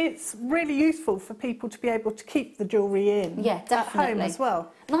nice. And it's really useful for people to be able to keep the jewellery in at home as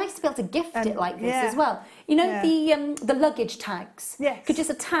well. Nice to be able to gift it like this as well. You know the luggage tags? Yes. Could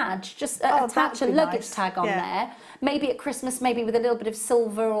just attach a luggage tag on there. Maybe at Christmas, maybe with a little bit of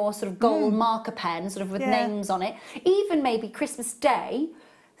silver or sort of gold marker pen, sort of with names on it. Even maybe Christmas Day,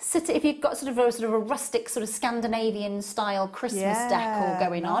 if you've got sort of a rustic sort of Scandinavian style Christmas decor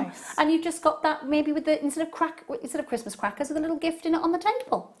going on, and you've just got that maybe with the instead of Christmas crackers with a little gift in it on the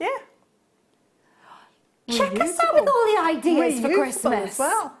table. Yeah. Check us out with all the ideas for Christmas as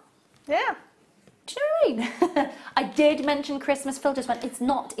well. Yeah. Do you know what I mean? I did mention Christmas. Phil just went, it's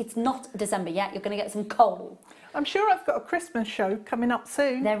not December yet. You're going to get some coal. I'm sure I've got a Christmas show coming up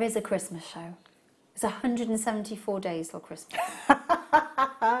soon. There is a Christmas show. It's 174 days till Christmas.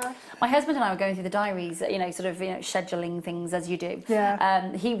 My husband and I were going through the diaries, scheduling things as you do.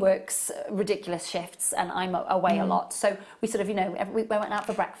 Yeah. He works ridiculous shifts and I'm away a lot. So we sort of, we went out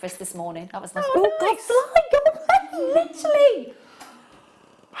for breakfast this morning. That was nice. Oh, nice. God, literally.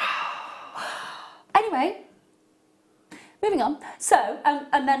 Anyway, moving on. So,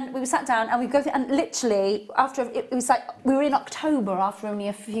 and then we sat down and we go through, and literally after it was like we were in October after only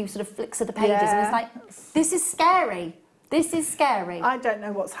a few sort of flicks of the pages, and it's like, this is scary. This is scary. I don't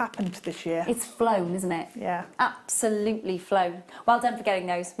know what's happened this year. It's flown, isn't it? Yeah. Absolutely flown. Well done for getting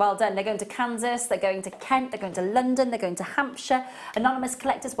those. Well done. They're going to Kansas, they're going to Kent, they're going to London, they're going to Hampshire. Anonymous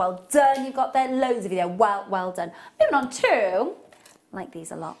collectors, well done. You've got there, loads of you there. Well done. Moving on to, I like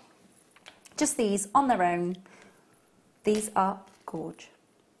these a lot. Just these on their own. These are gorge.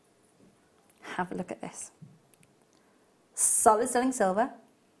 Have a look at this. Solid sterling silver.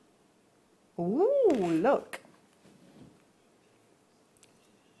 Ooh, look.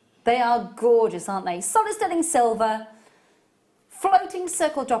 They are gorgeous, aren't they? Solid sterling silver, floating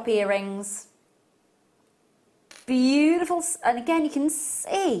circle drop earrings. Beautiful, and again, you can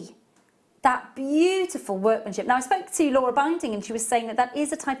see that beautiful workmanship. Now, I spoke to Laura Binding and she was saying that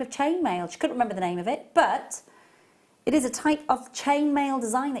is a type of chainmail. She couldn't remember the name of it, but it is a type of chainmail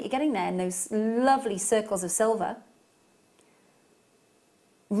design that you're getting there in those lovely circles of silver.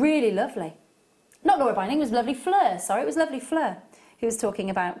 Really lovely. Not Laura Binding, it was Lovely Fleur. Sorry, it was Lovely Fleur who was talking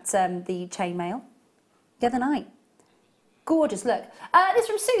about the chainmail the other night. Gorgeous, look. This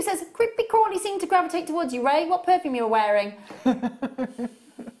from Sue says, creepy crawly seem to gravitate towards you, Ray. What perfume you were wearing?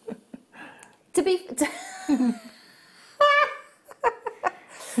 To be...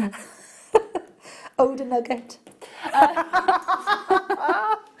 Oda Nugget.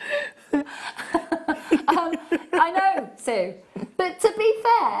 I know, Sue. But to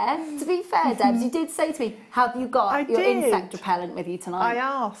be fair, Debs, you did say to me, have you got your insect repellent with you tonight? I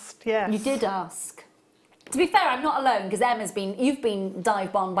asked, yes. You did ask. To be fair, I'm not alone because you've been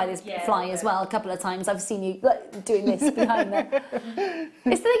dive bombed by this fly as well a couple of times. I've seen you doing this behind there.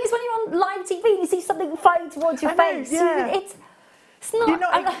 It's the thing is when you're on live TV and you see something flying towards your face. Yeah. It's not.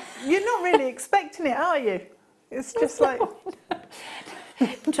 You're not really expecting it, are you? It's just like.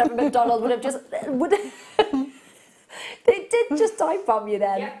 Trevor McDonald would have just. It did just dive bomb you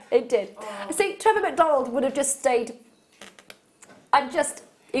then. Yeah. It did. Oh. See, Trevor McDonald would have just stayed.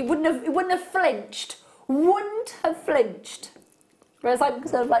 It wouldn't have flinched. Wouldn't have flinched. Whereas I'm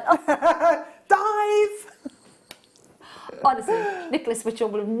sort of like, oh. Dive! Honestly, Nicholas Witchell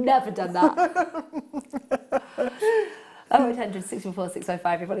would have never done that. 0800 644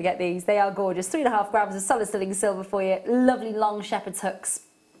 605 if you want to get these. They are gorgeous. 3.5 grams of solid sterling silver for you. Lovely long shepherd's hooks.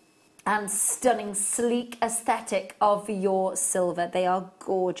 And stunning, sleek aesthetic of your silver. They are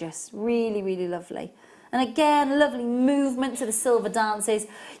gorgeous. Really, really lovely. And again, lovely movement to the silver dances.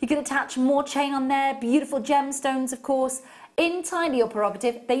 You can attach more chain on there. Beautiful gemstones, of course. Entirely your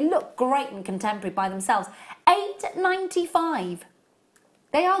prerogative. They look great and contemporary by themselves. $8.95.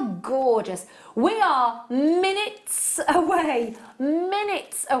 They are gorgeous. We are minutes away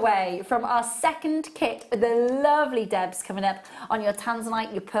from our second kit with the lovely Debs coming up on your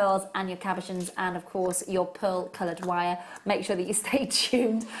tanzanite, your pearls and your cabochons and of course your pearl coloured wire. Make sure that you stay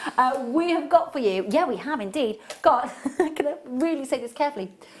tuned. We have got for you, we have indeed got, I'm going to really say this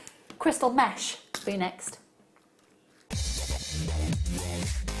carefully, crystal mesh for you next.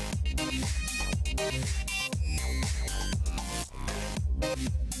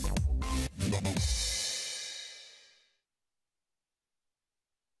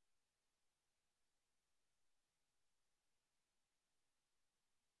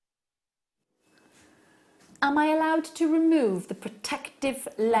 Am I allowed to remove the protective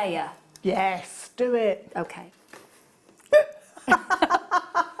layer? Yes, do it. Okay.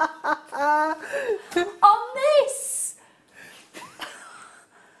 On this!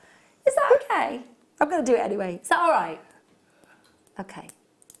 Is that okay? I'm going to do it anyway. Is that all right? Okay.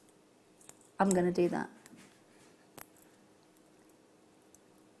 I'm going to do that.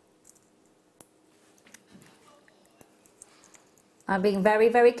 I'm being very,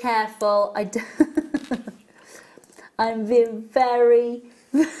 very careful. I'm being very...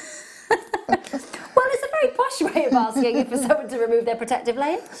 Well, it's a very posh way of asking for someone to remove their protective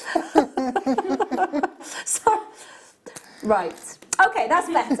layer. So, right. Okay, that's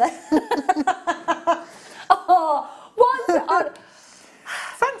better. Oh, what?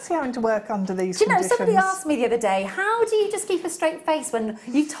 Fancy having to work under these Do you know, conditions. somebody asked me the other day, how do you just keep a straight face when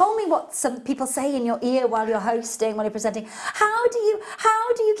you told me what some people say in your ear while you're hosting, while you're presenting? How do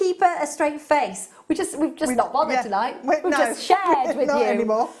you keep a straight face? We've just not bothered tonight. We've just shared with not you.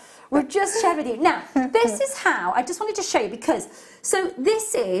 Anymore. We've just shared with you. Now, this is how, I just wanted to show you because, so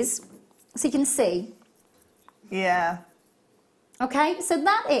this is, so you can see. Yeah. Okay, so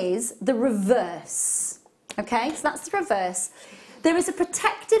that is the reverse. Okay, so that's the reverse. There is a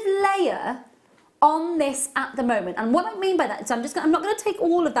protective layer on this at the moment. And what I mean by that is I'm not going to take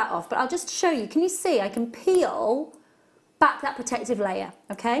all of that off, but I'll just show you. Can you see? I can peel back that protective layer,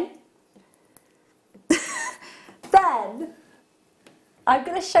 okay? Then I'm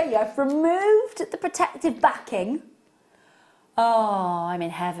going to show you. I've removed the protective backing. Oh, I'm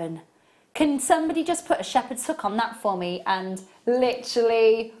in heaven. Can somebody just put a shepherd's hook on that for me? And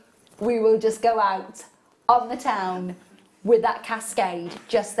literally, we will just go out on the town with that cascade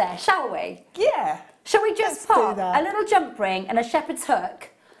just there, shall we? Yeah. Shall we just pop a little jump ring and a shepherd's hook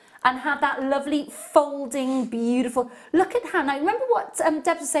and have that lovely folding, beautiful... Look at how... Now, remember what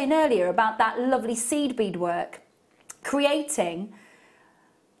Deb was saying earlier about that lovely seed bead work? Creating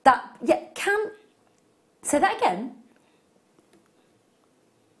that... Yeah, say that again.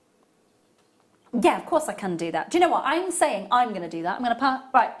 Yeah, of course I can do that. Do you know what? I'm saying I'm going to do that. I'm going to...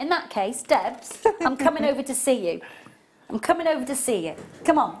 Right, in that case, Debs, I'm coming over to see you. I'm coming over to see you.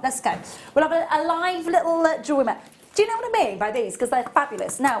 Come on, let's go. We'll have a live little jewellery map. Do you know what I mean by these? Because they're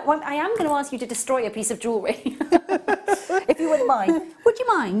fabulous. Now, I am going to ask you to destroy a piece of jewellery. If you wouldn't mind. Would you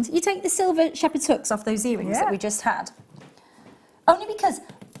mind? You take the silver shepherd's hooks off those earrings that we just had. Only because,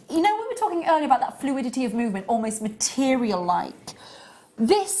 you know, we were talking earlier about that fluidity of movement, almost material-like.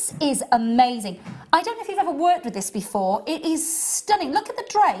 This is amazing. I don't know if you've ever worked with this before. It is stunning. Look at the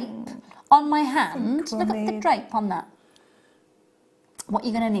drape on my hand. Look at the drape on that. What are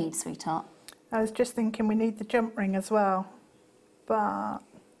you going to need, sweetheart? I was just thinking we need the jump ring as well, but...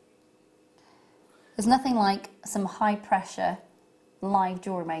 There's nothing like some high pressure live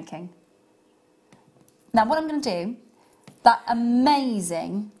jewellery making. Now what I'm going to do, that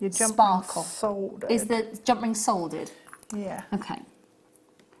amazing sparkle. Soldered. Is the jump ring soldered? Yeah. Okay.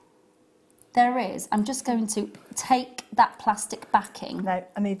 There is. I'm just going to take that plastic backing. No,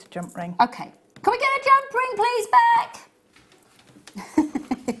 I need a jump ring. Okay. Can we get a jump ring, please, back?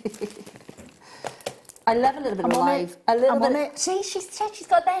 I love a little bit of live. I'm on it. See, she said she's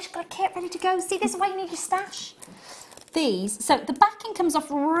got there. She's got a kit ready to go. See, this is why you need your stash. These. So the backing comes off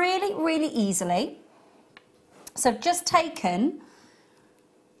really, really easily. So I've just taken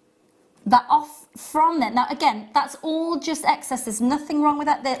that off from there. Now again, that's all just excess. There's nothing wrong with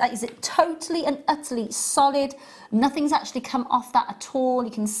that. That is it totally and utterly solid. Nothing's actually come off that at all.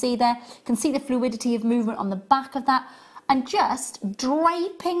 You can see there. You can see the fluidity of movement on the back of that. And just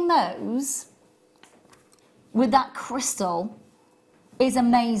draping those with that crystal is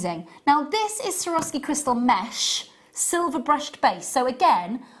amazing. Now this is Swarovski crystal mesh, silver brushed base. So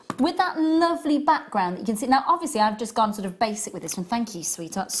again, with that lovely background that you can see. Now obviously I've just gone sort of basic with this one. Thank you,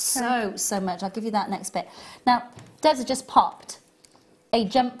 sweetheart, so much. I'll give you that next bit. Now, Debs has just popped a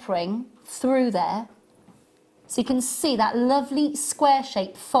jump ring through there. So you can see that lovely square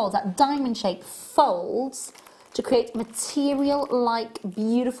shape fold, that diamond shape folds to create material-like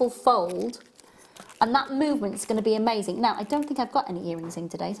beautiful fold. And that movement's going to be amazing. Now, I don't think I've got any earrings in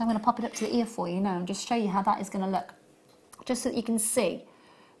today, so I'm going to pop it up to the ear for you now and just show you how that is going to look. Just so that you can see.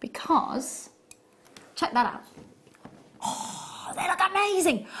 Because, check that out. Oh, they look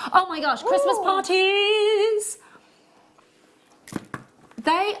amazing. Oh my gosh, Christmas parties.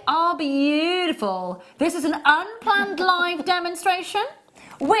 They are beautiful. This is an unplanned live demonstration,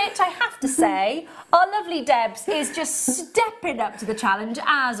 which I have to say, our lovely Debs is just stepping up to the challenge,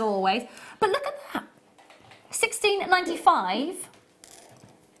 as always. But look at that. $16.95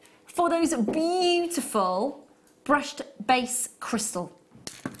 for those beautiful brushed base crystal.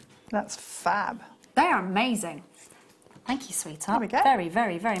 That's fab. They are amazing. Thank you, sweetheart. There we go. Very,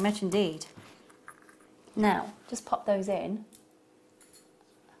 very, very much indeed. Now, just pop those in.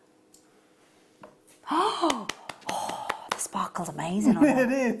 Oh, the sparkle's amazing on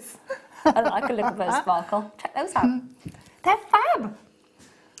that. It is. I like a little bit of sparkle. Check those out. They're fab.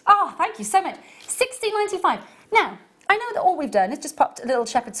 Oh, thank you so much. $16.95. Now, I know that all we've done is just popped a little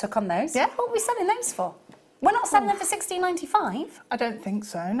shepherd's hook on those. Yeah. What are we selling those for? We're not selling them for $16.95. I don't think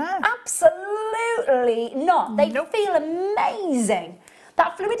so, no. Absolutely not. They Nope. feel amazing.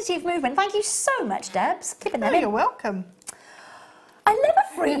 That fluidity of movement. Thank you so much, Debs. Keeping them in. You're welcome. I love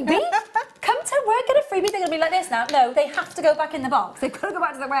a freebie. Come to work at a freebie. They're going to be like this now. No, they have to go back in the box. They've got to go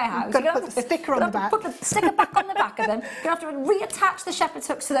back to the warehouse. Got to put the sticker on the back. Put the sticker back on the back of them. You're going to have to reattach the shepherd's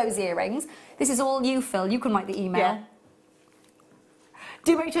hooks to those earrings. This is all you, Phil. You can write the email. Yeah.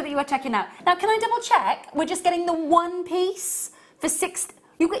 Do make sure that you are checking out. Now, can I double check? We're just getting the one piece for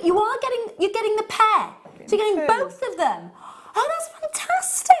you're getting the pair. So you're getting both of them. Oh, that's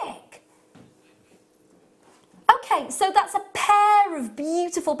fantastic. Okay, so that's a pair of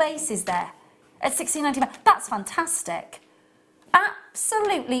beautiful bases there at $16.95. That's fantastic.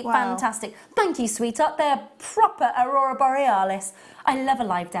 Absolutely fantastic. Thank you, sweetheart. They're proper Aurora Borealis. I love a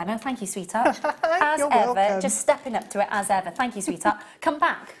live demo. Thank you, sweetheart. As You're ever, welcome. just stepping up to it as ever. Thank you, sweetheart. Come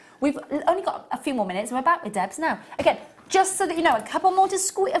back. We've only got a few more minutes and we're back with Debs now. Again, just so that you know, a couple more to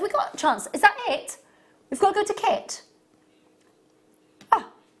squeeze. Have we got a chance? Is that it? We've got to go to Kit.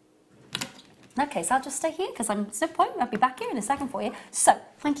 Okay, so I'll just stay here because there's no point. I'll be back here in a second for you. So,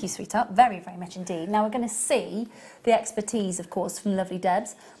 thank you, sweetheart, very, very much indeed. Now we're going to see the expertise, of course, from lovely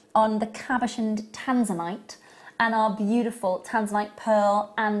Debs on the cabochoned tanzanite and our beautiful tanzanite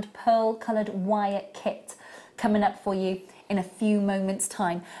pearl and pearl-coloured wire kit coming up for you in a few moments'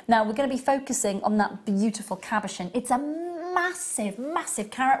 time. Now, we're going to be focusing on that beautiful cabochon. It's a massive,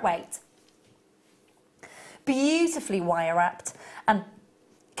 massive carat weight. Beautifully wire-wrapped and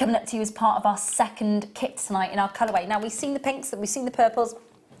coming up to you as part of our second kit tonight in our colourway. Now, we've seen the pinks, we've seen the purples,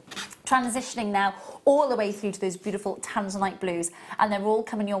 transitioning now all the way through to those beautiful tanzanite blues, and they're all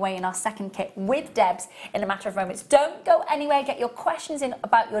coming your way in our second kit with Debs in a matter of moments. Don't go anywhere. Get your questions in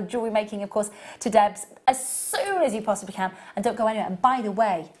about your jewellery making, of course, to Debs as soon as you possibly can, and don't go anywhere. And by the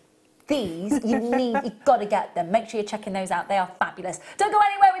way, these, you've got to get them. Make sure you're checking those out. They are fabulous. Don't go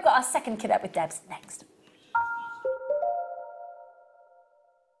anywhere. We've got our second kit up with Debs next.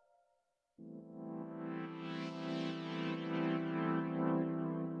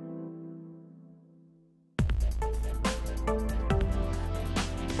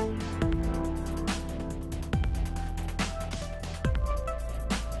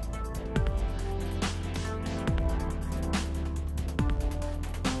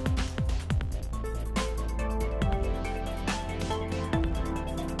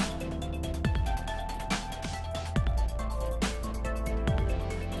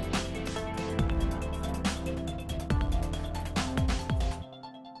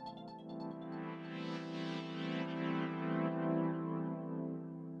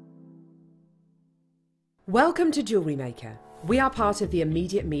 Welcome to Jewellery Maker. We are part of the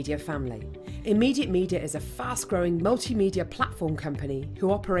Immediate Media family. Immediate Media is a fast-growing multimedia platform company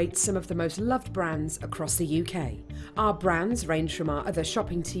who operates some of the most loved brands across the UK. Our brands range from our other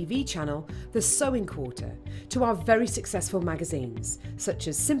shopping TV channel, The Sewing Quarter, to our very successful magazines, such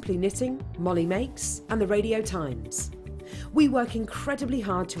as Simply Knitting, Molly Makes, and the Radio Times. We work incredibly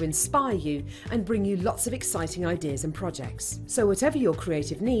hard to inspire you and bring you lots of exciting ideas and projects. So whatever your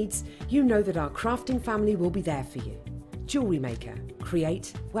creative needs, you know that our crafting family will be there for you. Jewellery Maker.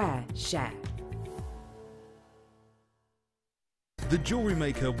 Create, wear, share. The Jewellery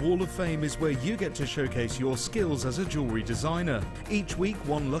Maker Wall of Fame is where you get to showcase your skills as a jewellery designer. Each week,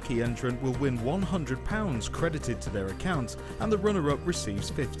 one lucky entrant will win £100 credited to their account, and the runner-up receives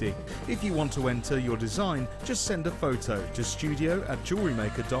 £50. If you want to enter your design, just send a photo to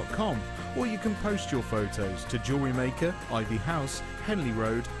studio@jewellerymaker.com, or you can post your photos to Jewellery Maker, Ivy House, Henley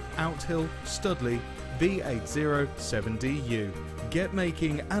Road, Outhill, Studley, B807DU. Get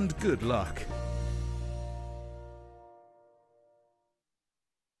making and good luck.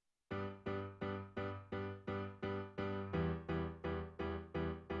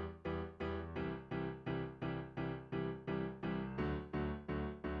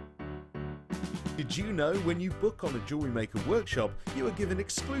 Did you know when you book on a Jewellery Maker workshop, you are given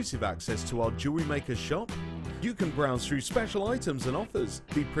exclusive access to our Jewellery Maker shop? You can browse through special items and offers,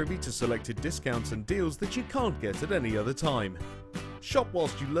 be privy to selected discounts and deals that you can't get at any other time. Shop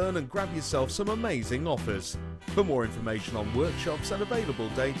whilst you learn and grab yourself some amazing offers. For more information on workshops and available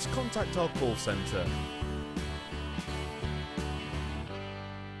dates, contact our call centre.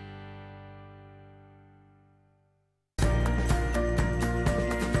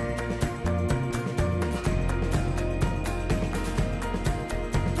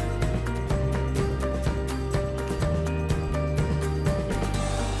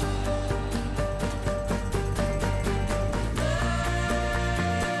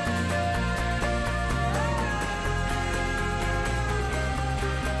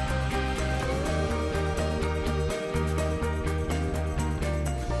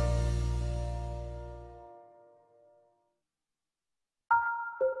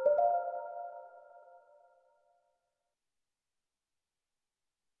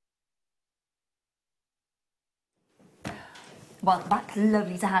 Welcome back.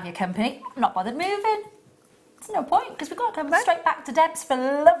 Lovely to have your company. I'm not bothered moving. There's no point because we've got to come straight back to Deb's for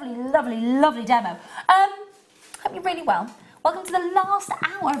a lovely, lovely, lovely demo. Hope you're really well. Welcome to the last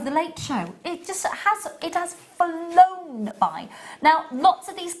hour of the Late Show. It has flown by. Now, lots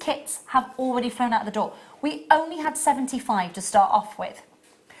of these kits have already flown out the door. We only had 75 to start off with.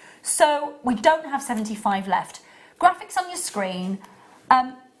 So we don't have 75 left. Graphics on your screen.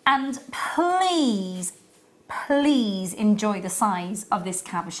 And please, please enjoy the size of this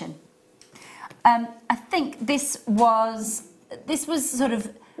cabochon. I think this was sort of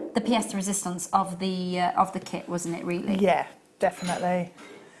the pièce de résistance of the kit, wasn't it? Really? Yeah, definitely.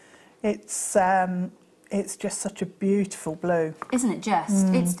 It's just such a beautiful blue, isn't it? Just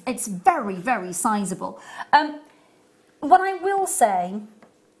it's very, very sizable. What I will say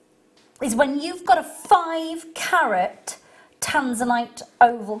is when you've got a 5-carat tanzanite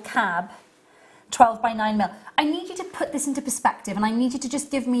oval cab, 12 by 9 mil. I need you to put this into perspective, and I need you to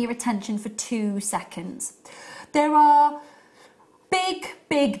just give me your attention for 2 seconds. There are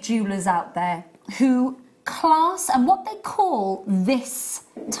big jewellers out there who class and what they call this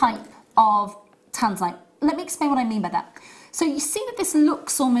type of tanzanite. Let me explain what I mean by that. So you see that this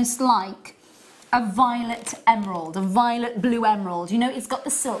looks almost like a violet emerald, a violet blue emerald. You know, it's got the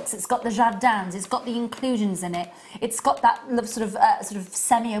silks, it's got the jardins, it's got the inclusions in it. It's got that sort of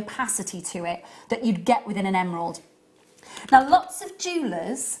semi-opacity to it that you'd get within an emerald. Now, lots of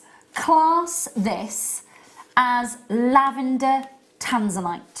jewellers class this as lavender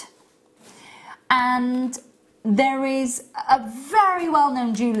tanzanite. And there is a very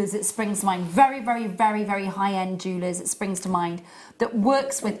well-known jewellers that springs to mind, very high-end jewellers that springs to mind, that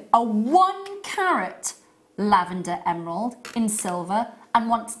works with a 1-carat lavender emerald in silver and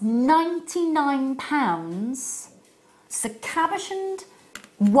wants £99. It's a cabochoned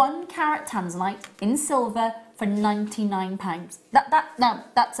 1-carat tanzanite in silver for £99. Now,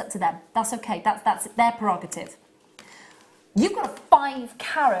 that's up to them. That's okay. That's their prerogative. You've got a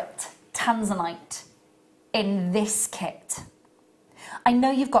 5-carat tanzanite in this kit. I know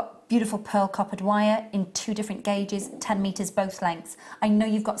you've got beautiful pearl coppered wire in 2 different gauges, 10 metres both lengths. I know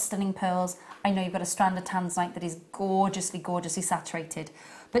you've got stunning pearls. I know you've got a strand of tanzanite that is gorgeously saturated.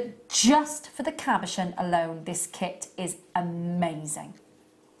 But just for the cabochon alone, this kit is amazing.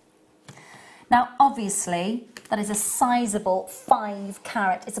 Now, obviously, that is a sizable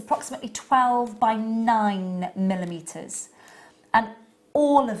 5-carat. It's approximately 12 by 9 millimetres. And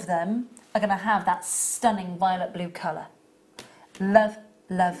all of them are going to have that stunning violet blue colour. Love,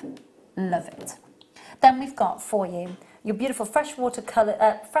 love, love it. Then we've got for you your beautiful freshwater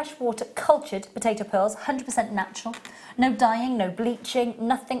cultured potato pearls, 100% natural. No dyeing, no bleaching,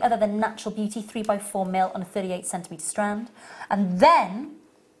 nothing other than natural beauty, 3x4 mil on a 38cm strand. And then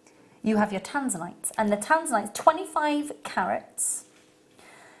you have your tanzanites. And the tanzanites, 25 carats,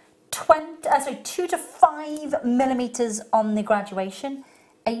 2 to 5 millimetres on the graduation,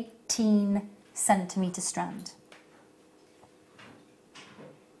 18cm strand.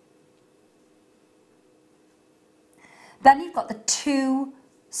 Then you've got the 2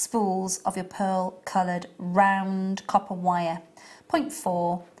 spools of your pearl coloured round copper wire,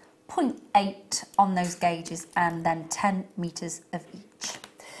 0.4, 0.8 on those gauges, and then 10 metres of each.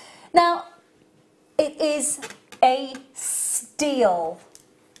 Now, it is a steal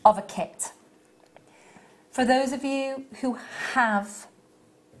of a kit. For those of you who have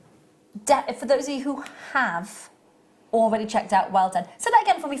already checked out, well done. Say that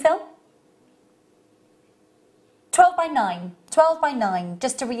again for me, Phil. 12 by 9, 12 by 9,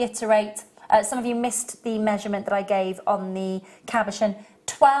 just to reiterate, some of you missed the measurement that I gave on the cabochon,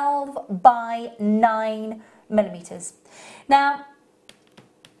 12 by 9 millimetres. Now,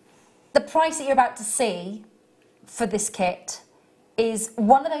 the price that you're about to see for this kit is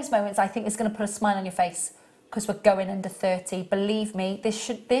one of those moments I think is going to put a smile on your face because we're going under 30. Believe me, this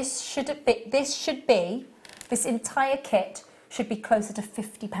entire kit should be closer to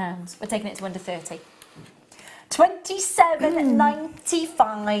 £50. We're taking it to under 30.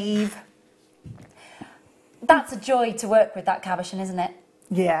 £27.95. That's a joy to work with, that cabochon, isn't it?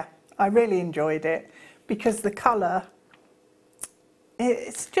 Yeah, I really enjoyed it because the colour,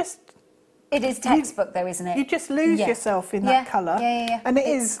 it's just... It is textbook though, isn't it? You just lose yourself in that colour. Yeah. And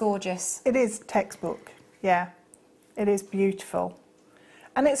it's gorgeous. It is textbook, yeah. It is beautiful.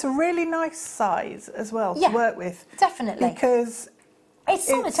 And it's a really nice size as well to work with. Definitely. Because... It's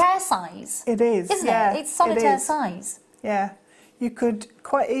solitaire size. It is, isn't it? It's solitaire size. Yeah. You could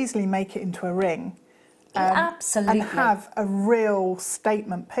quite easily make it into a ring. Absolutely. And have a real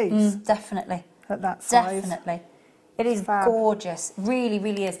statement piece. Definitely. At that size. Definitely. It is gorgeous. Really,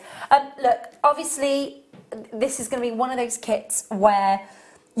 really is. Look, obviously, this is going to be one of those kits where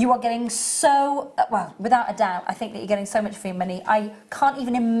you are getting so, well, without a doubt, I think that you're getting so much for your money. I can't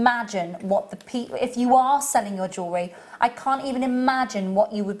even imagine what if you are selling your jewellery, I can't even imagine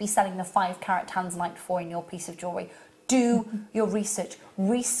what you would be selling the 5-carat tanzanite for in your piece of jewellery. Do your research.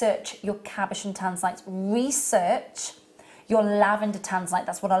 Research your cabochon tanzanites. Research your lavender tanzanite.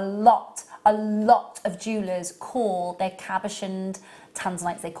 That's what a lot of jewellers call their cabochoned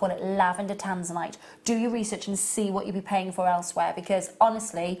tanzanites. They call it lavender tanzanite. Do your research and see what you'll be paying for elsewhere, because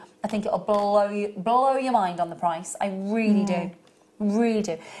honestly, I think it'll blow your mind on the price. I really do. Really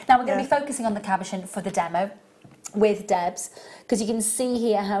do. Now we're going to be focusing on the cabochon for the demo with Debs, because you can see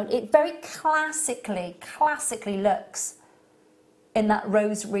here how it very classically looks in that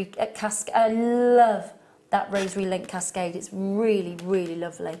rosary cascade. I love that rosary link cascade. It's really, really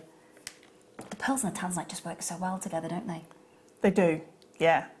lovely. The pearls and the tanzanite just work so well together, don't they? They do,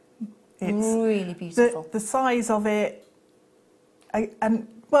 yeah. It's really beautiful. The size of it, and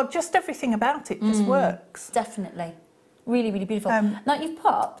well, just everything about it just works. Definitely. Really, really beautiful. Now you've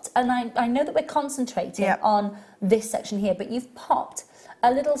popped, and I know that we're concentrating on this section here, but you've popped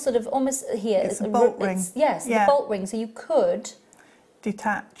a little sort of almost here. It's a bolt ring. Yes, the bolt ring. So you could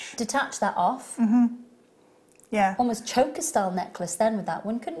detach that off. Yeah. Almost choker style necklace then with that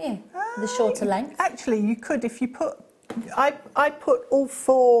one, couldn't you? The shorter length. Actually, you could if you put. I put all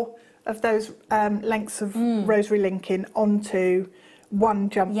 4 of those lengths of rosary linking onto one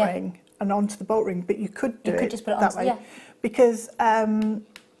jump ring and onto the bolt ring, but you could do just put it that onto, way because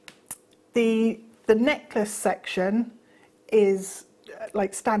the necklace section is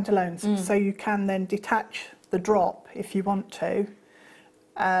like standalone, so you can then detach the drop if you want to,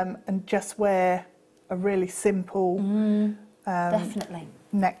 and just wear a really simple definitely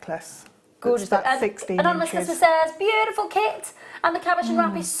necklace. Gorgeous. That's 16 Anonymous inches. listener says, beautiful kit, and the cabochon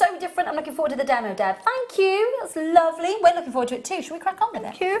wrap is so different. I'm looking forward to the demo, Deb. Thank you. That's lovely. We're looking forward to it too. Shall we crack on with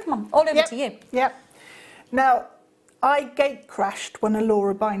it? Thank you. Come on, all over to you. Yep. Now, I gate crashed one of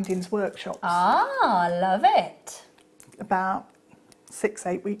Laura Binding's workshops. Ah, love it. About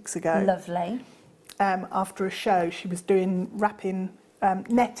 6-8 weeks ago. Lovely. After a show, she was doing wrapping,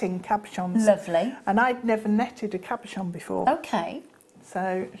 netting cabochons. Lovely. And I'd never netted a cabochon before. Okay.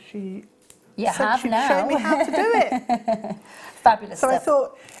 So she said she'd now. show me how to do it. Fabulous So stuff. I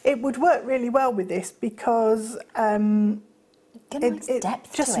thought it would work really well with this because It's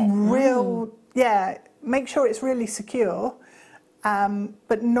depth just to it. real, make sure it's really secure,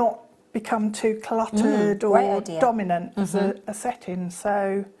 but not become too cluttered or dominant as a setting.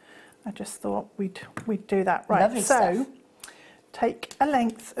 So I just thought we'd do that. Right. Lovely stuff. Take a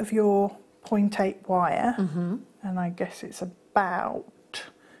length of your 0.8 wire, and I guess it's about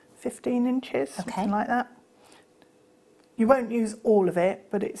 15 inches, something like that. You won't use all of it,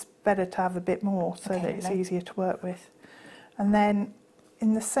 but it's better to have a bit more so that it's easier to work with. And then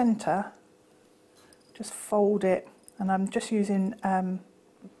in the centre, just fold it, and I'm just using a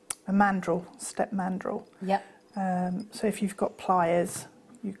mandrel, step mandrel. Yep. So if you've got pliers,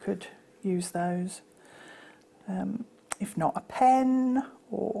 you could use those. If not, a pen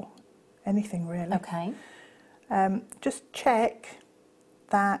or anything really. Okay. Just check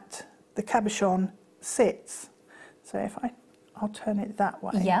that the cabochon sits. So if I'll turn it that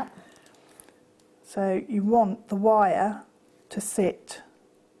way. Yeah. So you want the wire to sit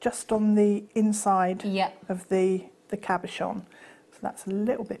just on the inside of the cabochon. So that's a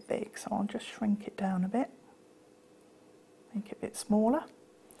little bit big, so I'll just shrink it down a bit, make it a bit smaller,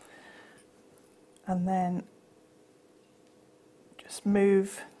 and then just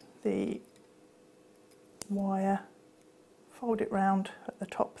move the wire, fold it round at the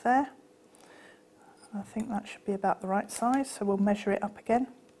top there. I think that should be about the right size, so we'll measure it up again.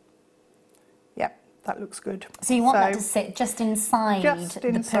 Yep, that looks good. So you want that to sit just inside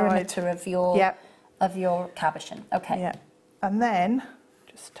the perimeter of your cabochon. Okay. Yeah, and then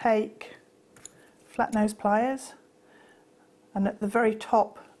just take flat nose pliers, and at the very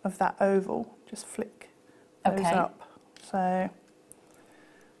top of that oval, just flick those up. So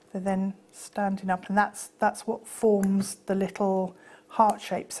they're then standing up, and that's what forms the little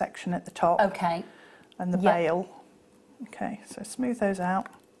heart-shaped section at the top. Okay. And the bail. Okay, so smooth those out.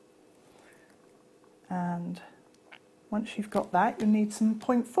 And once you've got that, you'll need some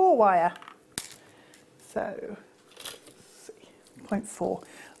 0.4 wire. So, let's see, 0.4.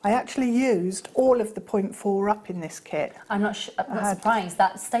 I actually used all of the 0.4 up in this kit. I'm not surprised.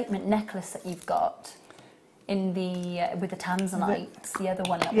 That statement necklace that you've got in the with the tanzanite, the other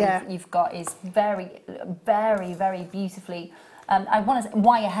one that you've got is very, very, very beautifully. I want to say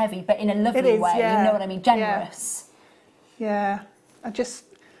wire heavy, but in a lovely way. You know what I mean? Generous. Yeah. I just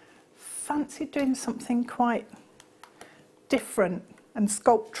fancied doing something quite different and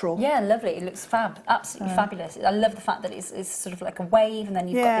sculptural. Yeah, lovely. It looks fab. Absolutely fabulous. I love the fact that it's sort of like a wave, and then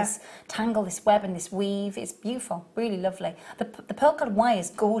you've got this tangle, this web, and this weave. It's beautiful. Really lovely. The pearl coloured wire is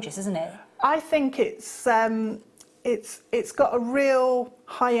gorgeous, isn't it? I think it's got a real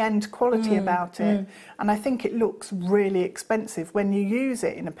high-end quality about it, and I think it looks really expensive when you use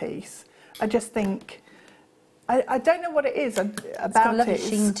it in a piece. I just think, I don't know what it is about it.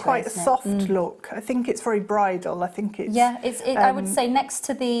 It's quite a soft look. I think it's very bridal. I think it's... Yeah, I would say next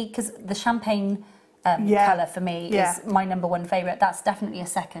to because the champagne colour for me is my #1 favourite. That's definitely a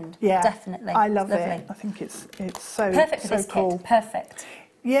second. Yeah, definitely. I love it. I think it's so perfect for this cool. kit. Perfect.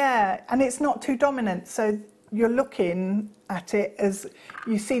 Yeah, and it's not too dominant, so you're looking at it as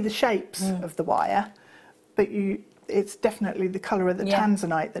you see the shapes of the wire, but it's definitely the colour of the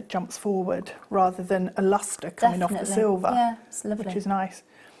tanzanite that jumps forward rather than a lustre coming off the silver, it's lovely. which is nice.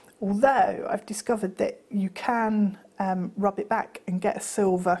 Although I've discovered that you can rub it back and get a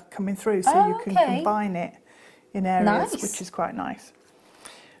silver coming through, so you can combine it in areas, which is quite nice.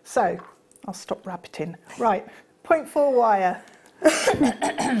 So I'll stop rabbiting. Right, 0.4 wire.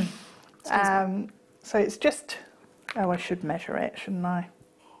 So it's just, I should measure it, shouldn't I?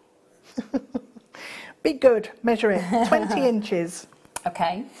 Be good, measure it, 20 inches.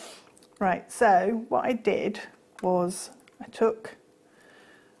 Okay. Right, so what I did was I took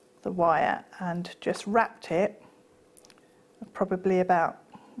the wire and just wrapped it probably about,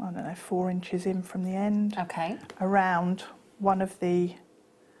 I don't know, 4 inches in from the end. Okay. Around one of the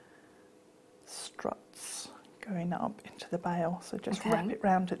struts going up into the bail. So just wrap it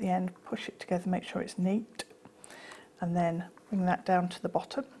round at the end, push it together, make sure it's neat, and then bring that down to the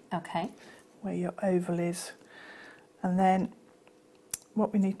bottom. Okay. Where your oval is. And then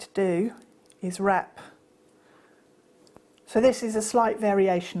what we need to do is wrap. So this is a slight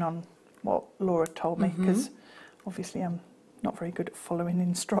variation on what Laura told me, because obviously I'm not very good at following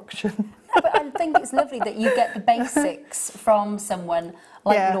instruction. No, but I think it's lovely that you get the basics from someone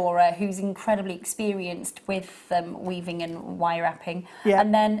like Laura, who's incredibly experienced with weaving and wire wrapping,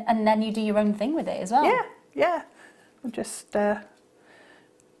 and then you do your own thing with it as well. Yeah. I just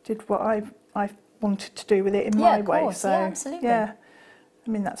did what I wanted to do with it in my way. So absolutely. Yeah, I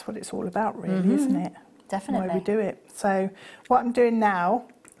mean that's what it's all about, really, isn't it? Definitely. The way we do it. So what I'm doing now,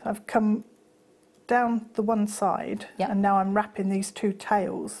 I've come down the one side, and now I'm wrapping these two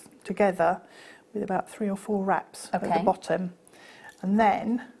tails together with about 3 or 4 wraps at the bottom, and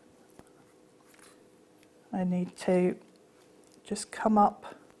then I need to just come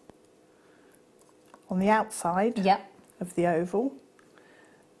up on the outside of the oval,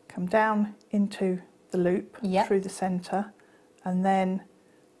 come down into the loop through the centre, and then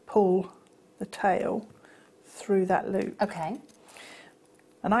pull the tail through that loop. Okay.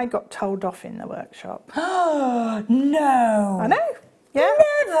 And I got told off in the workshop. Oh, no. I know. Yeah.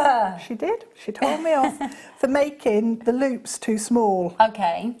 Never. She did. She told me off for making the loops too small.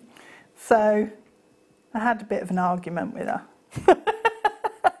 Okay. So I had a bit of an argument with her.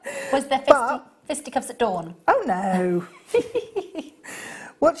 Was there fisticuffs at dawn? Oh, no.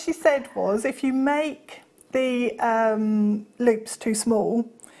 What she said was, if you make the loops too small,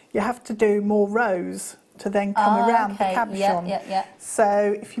 you have to do more rows to then come around the cabochon. Yeah.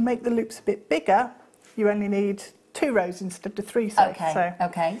 So if you make the loops a bit bigger, you only need 2 rows instead of 3.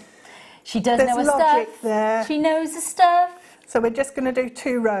 Okay. She does know her logic stuff. there. She knows the stuff. So we're just going to do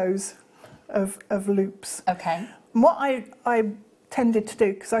 2 rows of loops. Okay. And what I tended to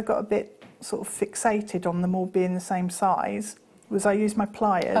do, because I got a bit sort of fixated on them all being the same size, was I used my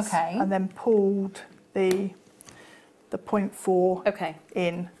pliers and then pulled the 0.4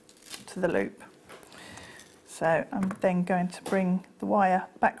 in to the loop. So I'm then going to bring the wire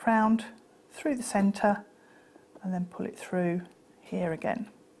back round through the centre and then pull it through here again.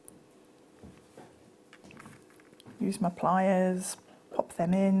 Use my pliers, pop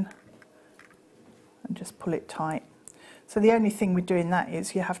them in and just pull it tight. So the only thing with doing that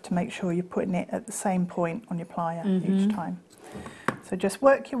is you have to make sure you're putting it at the same point on your plier each time. So just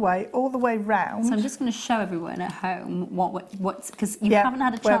work your way all the way round. So I'm just going to show everyone at home what's because you haven't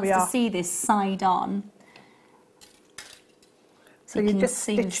had a chance to see this side on. So you can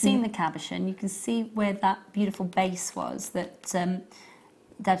see, you've seen the cabochon, you can see where that beautiful base was that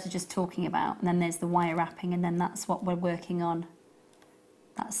Debs was just talking about, and then there's the wire wrapping, and then that's what we're working on,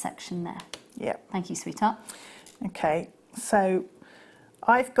 that section there. Yep. Thank you, sweetheart. Okay, so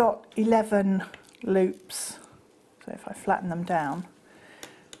I've got 11 loops, so if I flatten them down,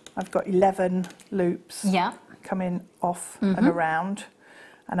 I've got 11 loops coming off and around,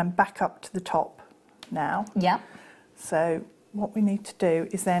 and I'm back up to the top now. Yeah. So what we need to do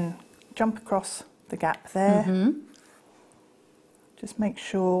is then jump across the gap there. Just make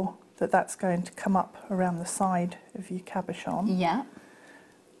sure that that's going to come up around the side of your cabochon. Yeah.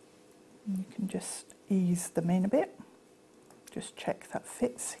 And you can just ease them in a bit. Just check that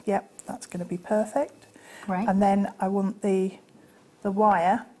fits. Yep, that's going to be perfect. Great. And then I want the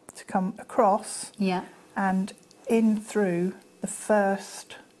wire to come across and in through the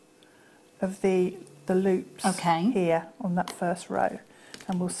first of the loops here on that first row.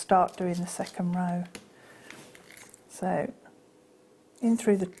 And we'll start doing the second row. So in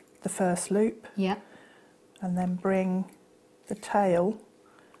through the first loop. Yeah. And then bring the tail.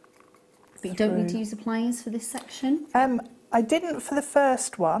 But you don't need to use the pliers for this section? I didn't for the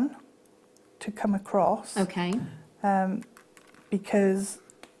first one to come across. Okay. Because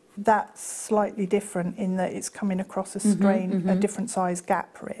that's slightly different in that it's coming across a a different size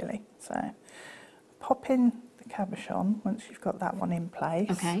gap really. So pop in the cabochon once you've got that one in place.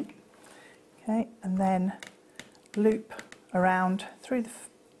 Okay. Okay, and then loop around through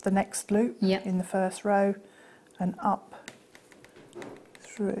the next loop in the first row and up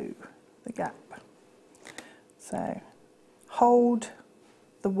through the gap. So hold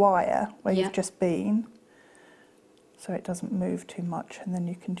the wire where you've just been so it doesn't move too much, and then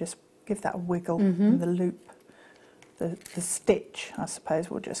you can just give that a wiggle and the loop, the stitch I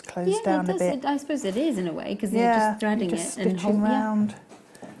suppose will just close down a bit. I suppose it is in a way because you're just threading just it and stitching round.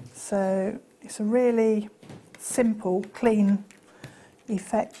 So it's a really simple, clean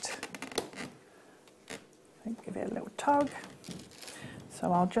effect. Give it a little tug.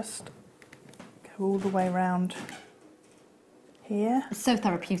 So I'll just go all the way around here. It's so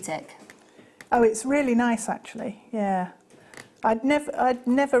therapeutic. Oh, it's really nice actually. Yeah, I'd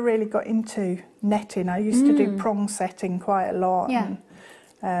never really got into netting. I used to do prong setting quite a lot. Yeah.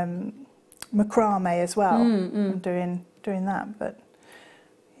 And macrame as well. I'm doing that, but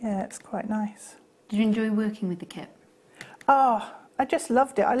yeah, it's quite nice. Did you enjoy working with the kit? Oh, I just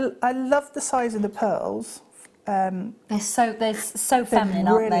loved it. I love the size of the pearls. They're so feminine, really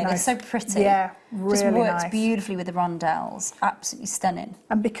aren't they? nice. They're so pretty. Yeah, really just works nice. beautifully with the rondelles. Absolutely stunning.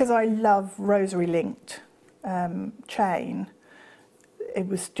 And because I love rosary linked chain, it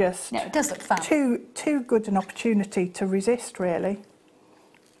was just it does look fab. too good an opportunity to resist, really.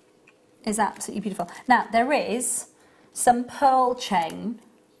 It's absolutely beautiful. Now there is some pearl chain.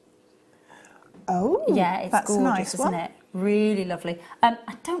 Oh, yeah, it's that's gorgeous, a nice isn't one. it? Really lovely. I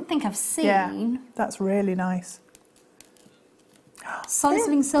don't think I've seen. Yeah, that's really nice. Solid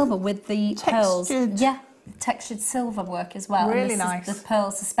selling silver with the pearls. Textured. Yeah, textured silver work as well. Really and nice. The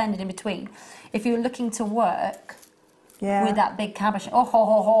pearls suspended in between. If you're looking to work Yeah. with that big cabochon, oh ho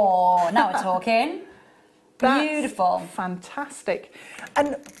ho ho! Now we're talking. Beautiful. That's fantastic.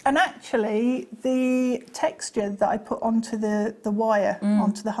 And actually the texture that I put onto the wire,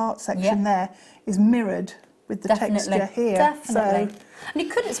 onto the heart section there, is mirrored with the texture here. Definitely. So and you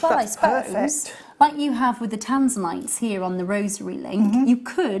could as well, I suppose, perfect. like you have with the tanzanites here on the rosary link, you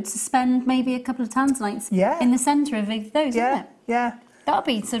could suspend maybe a couple of tanzanites in the centre of those, wouldn't it? Yeah. That would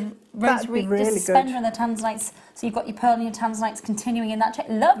be sort of rosary, really just suspender and the tanzanites. So you've got your pearl and your tanzanites continuing in that check.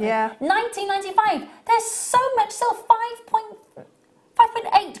 Lovely. Yeah. 19.95. There's so much silver.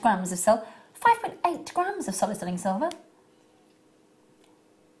 5.8 grams of silver. 5.8 grams of solid sterling silver.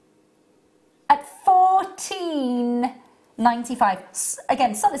 At 14.95.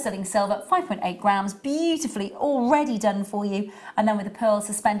 Again, solid sterling silver, 5.8 grams, beautifully already done for you. And then with the pearls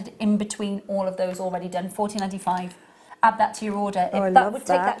suspended in between all of those already done, 14.95. Add that to your order. That would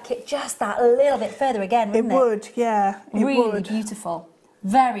take that kit just that little bit further again, wouldn't it? It would, yeah. It really would. beautiful.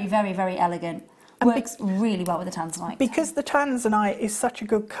 Very, very, very elegant. Works really well with the tanzanite. Because the tanzanite is such a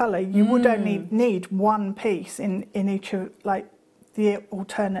good colour, you would only need one piece in each of like the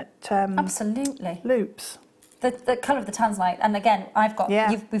alternate absolutely loops. The colour of the tanzanite, and again,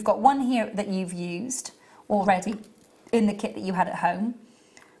 we've got one here that you've used already in the kit that you had at home.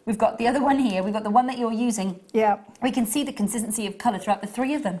 We've got the other one here. We've got the one that you're using. Yeah. We can see the consistency of colour throughout the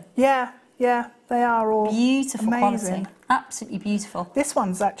three of them. Yeah, they are all beautiful amazing. Quality. Absolutely beautiful. This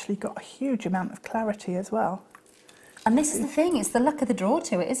one's actually got a huge amount of clarity as well. And this is the thing, it's the luck of the draw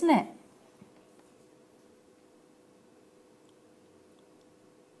to it, isn't it?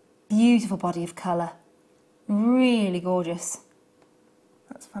 Beautiful body of colour. Really gorgeous.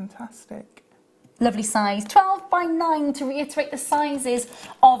 That's fantastic. Lovely size, 12x9 to reiterate the sizes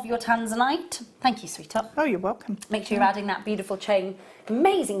of your tanzanite. Thank you, sweetheart. Oh, you're welcome. Make sure you're adding that beautiful chain.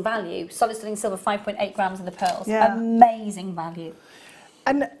 Amazing value. Solid sterling silver, 5.8 grams in the pearls. Yeah. Amazing value.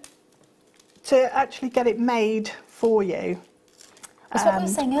 And to actually get it made for you. That's what we were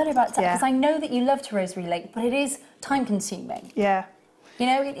saying earlier about that, because I know that you love to rosary link, but it is time consuming. Yeah. You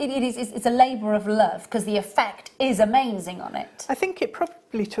know, it's a labour of love because the effect is amazing on it. I think it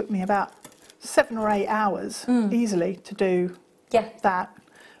probably took me about 7 or 8 hours easily to do that.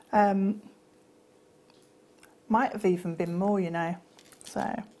 Might have even been more, you know.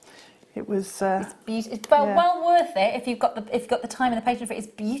 So it was. It's beautiful. It's well worth it if you've got the time and the patience for it. It's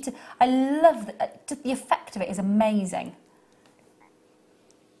beautiful. I love the effect of it is amazing.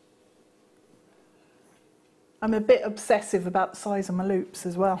 I'm a bit obsessive about the size of my loops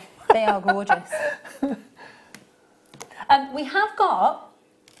as well. They are gorgeous. We have got.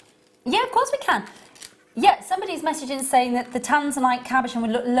 Yeah, of course we can. Yeah, somebody's messaging saying that the tanzanite cabochon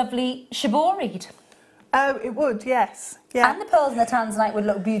would look lovely shiboried. Oh, it would, yes. Yeah. And the pearls and the tanzanite would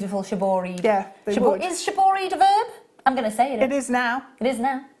look beautiful shiboried. Yeah, they would. Is shiboried a verb? I'm going to say it. It is now. It is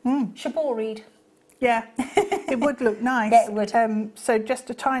now. Shiboried. Yeah, it would look nice. Yeah, it would. So just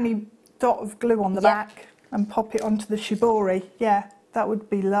a tiny dot of glue on the back and pop it onto the shibori. Yeah, that would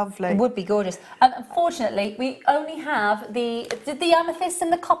be lovely. It would be gorgeous. Unfortunately, we only have did the amethyst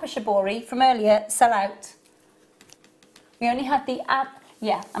and the copper shibori from earlier sell out? We only had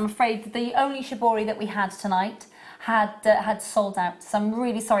yeah, I'm afraid the only shibori that we had tonight had sold out. So I'm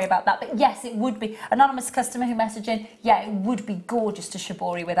really sorry about that. But yes, it would be. Anonymous customer who messaged in, yeah, it would be gorgeous to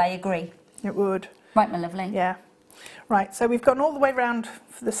shibori with, I agree. It would. Right, my lovely. Yeah. Right, so we've gone all the way around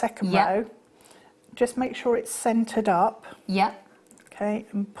for the second row. Just make sure it's centred up. Yeah. Okay,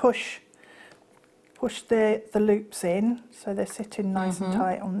 and push the loops in so they're sitting nice and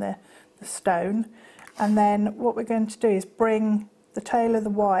tight on the stone. And then what we're going to do is bring the tail of the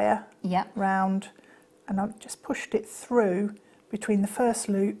wire round, and I've just pushed it through between the first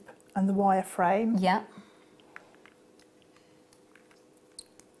loop and the wire frame. Yeah.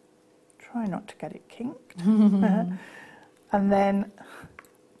 Try not to get it kinked. And then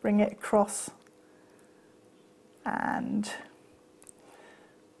bring it across and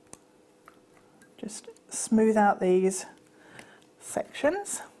just smooth out these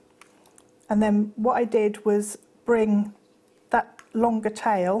sections. And then what I did was bring that longer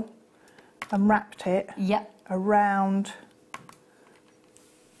tail and wrapped it around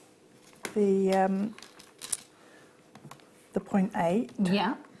the 0.8.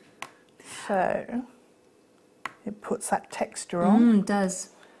 Yeah. So it puts that texture on. It does.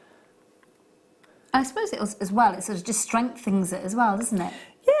 I suppose it as well, it sort of just strengthens it as well, doesn't it?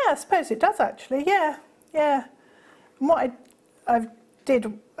 Yeah, I suppose it does actually, yeah. And what I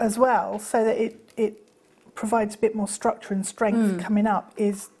did as well, so that it provides a bit more structure and strength coming up,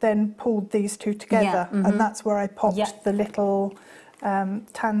 is then pulled these two together, and that's where I popped the little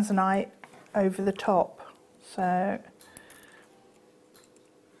tanzanite over the top. So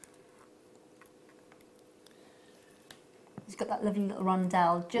it's got that lovely little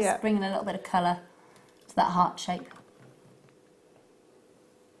rondelle, just bringing a little bit of colour to that heart shape.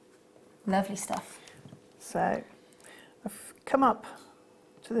 Lovely stuff. So I've come up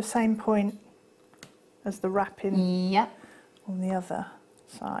to the same point as the wrapping on the other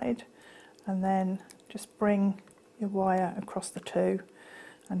side, and then just bring your wire across the two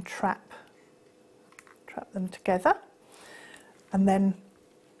and trap them together, and then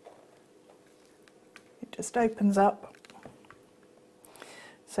it just opens up.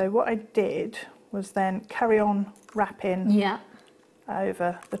 So what I did was then carry on wrapping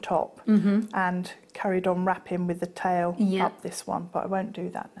over the top and carried on wrapping with the tail up this one, but I won't do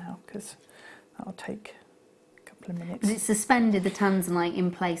that now because that'll take a couple of minutes. It's suspended the tanzanite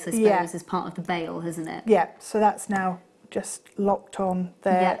in place, I suppose, as part of the bail, hasn't it? Yeah, so that's now just locked on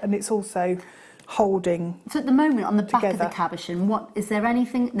there, and it's also holding. So at the moment on the back together. of the cabochon, what is there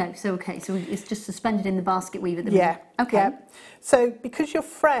anything? No, so okay, so it's just suspended in the basket weave at the minute. Okay. Yeah. So because your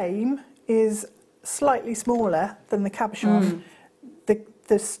frame is slightly smaller than the cabochon,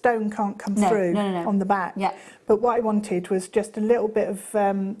 the stone can't come through on the back. Yeah. But what I wanted was just a little bit of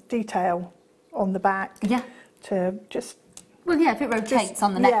detail on the back. Yeah. To just. Well, yeah, if it rotates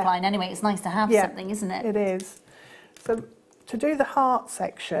on the neckline anyway, it's nice to have something, isn't it? It is. So to do the heart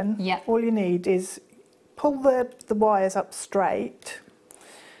section, all you need is pull the wires up straight,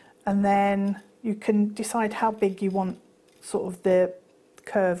 and then you can decide how big you want sort of the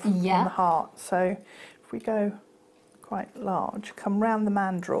curve on the heart. So if we go quite large, come round the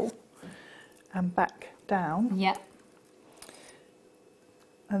mandrel and back down. Yeah.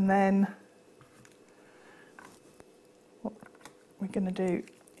 And then what we're going to do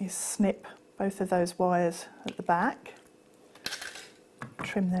is snip both of those wires at the back,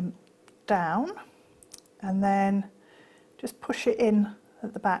 trim them down, and then just push it in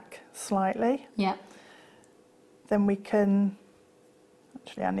at the back slightly. Yeah. Then we can,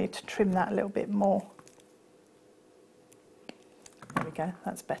 actually I need to trim that a little bit more. There we we go,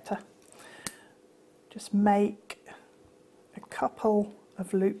 that's better. Just make a couple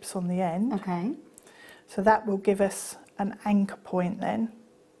of loops on the end. Okay. So that will give us an anchor point then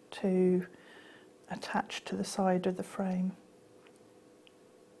to attach to the side of the frame.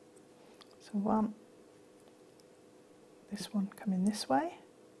 So one, this one coming this way,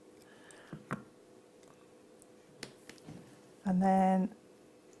 and then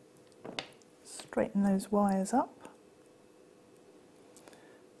straighten those wires up.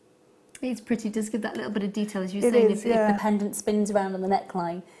 It's pretty, does give that little bit of detail, as you were saying, if the pendant spins around on the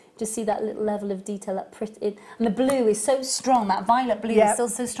neckline. Just see that little level of detail, that pretty, and the blue is so strong, that violet blue is still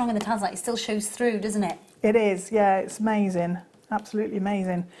so strong in the tanzanite, it still shows through, doesn't it? It is, yeah, it's amazing, absolutely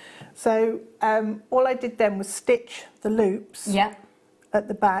amazing. So all I did then was stitch the loops at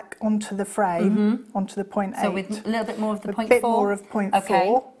the back onto the frame, onto the 0.8. So with a little bit more of the 0.4? A bit more of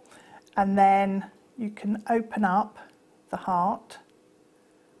 0.4, and then you can open up the heart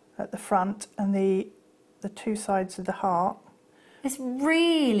at the front and the two sides of the heart. It's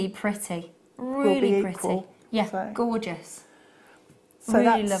really pretty, really pretty. Equal, yeah, so. Gorgeous. So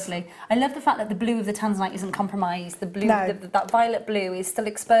really lovely. I love the fact that the blue of the tanzanite isn't compromised. The blue, that violet blue is still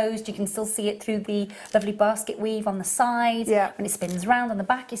exposed. You can still see it through the lovely basket weave on the side. Yeah. When it spins round on the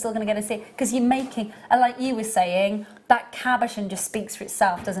back, you're still going to get to see it. Because you're making, like you were saying, that cabochon just speaks for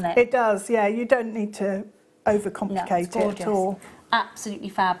itself, doesn't it? It does, yeah. You don't need to overcomplicate it at all. Absolutely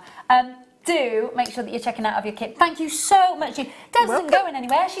fab. Do make sure that you're checking out of your kit. Thank you so much. Debs isn't going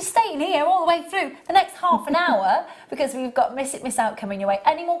anywhere. She's staying here all the way through the next half an hour because we've got Miss It, Miss Out coming your way.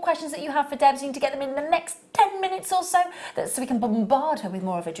 Any more questions that you have for Debs, you need to get them in the next 10 minutes or so, so we can bombard her with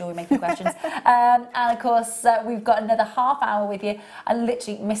more of her jewellery making questions. And of course, we've got another half hour with you and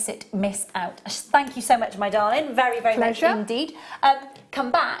literally Miss It, Miss Out. Thank you so much, my darling. Very, very much indeed.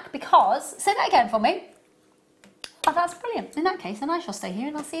 Come back because, say that again for me. Oh, that's brilliant. In that case, then I shall stay here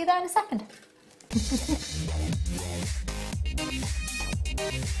and I'll see you there in a second.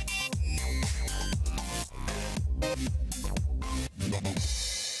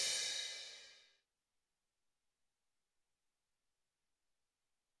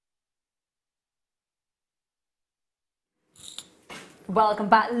 Welcome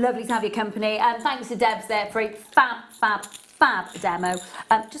back. Lovely to have your company. And thanks to Debs there for a fab demo.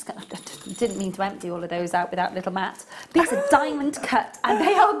 Didn't mean to empty all of those out without little Matt. These are diamond cut and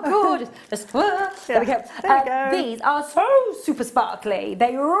they are gorgeous. Just there we go. These are so super sparkly.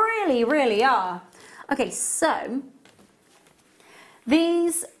 They really, really are. Okay, so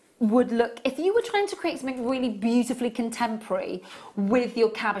these would look, if you were trying to create something really beautifully contemporary with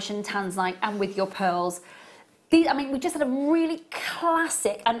your cabochon tanzanite and with your pearls, these, I mean, we just had a really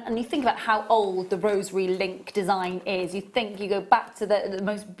classic, and you think about how old the rosary link design is. You go back to the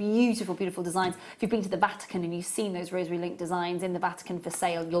most beautiful, beautiful designs. If you've been to the Vatican and you've seen those rosary link designs in the Vatican for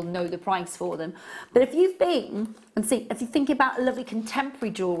sale, you'll know the price for them. But if you've been, and see, if you think about lovely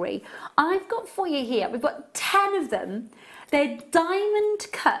contemporary jewellery, I've got for you here, we've got 10 of them. They're diamond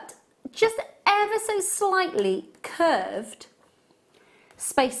cut, just ever so slightly curved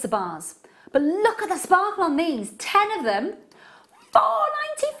spacer bars. But look at the sparkle on these. 10 of them,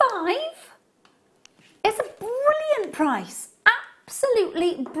 $4.95. It's a brilliant price.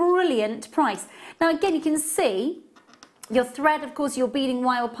 Absolutely brilliant price. Now again, you can see your thread, of course, your beading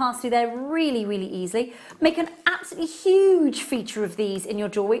wire will pass through there really, really easily. Make an absolutely huge feature of these in your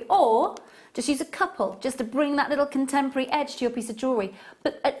jewellery, or just use a couple just to bring that little contemporary edge to your piece of jewellery.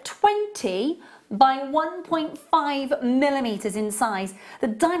 But at 20 by 1.5 millimeters in size, the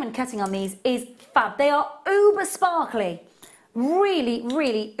diamond cutting on these is fab. They are uber sparkly. Really,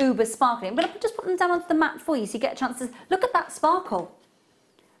 really uber sparkly. I'm going to just put them down onto the mat for you so you get a chance to look at that sparkle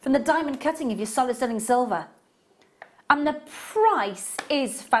from the diamond cutting of your solid sterling silver. And the price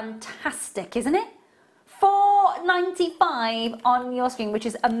is fantastic, isn't it? $4.95 on your screen, which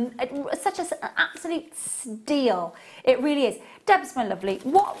is such an absolute steal. It really is. Debs, my lovely,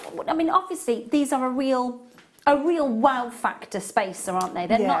 I mean, obviously these are a real wow factor spacer, aren't they?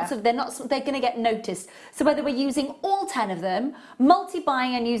 They're they're going to get noticed. So whether we're using all 10 of them,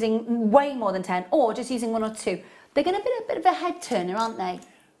 multi-buying and using way more than 10, or just using 1 or 2, they're going to be a bit of a head turner, aren't they?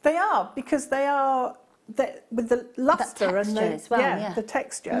 They are, because they are with the luster and the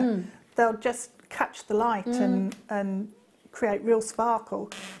texture. They'll just catch the light and create real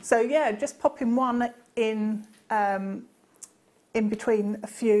sparkle. So yeah, just popping one in between a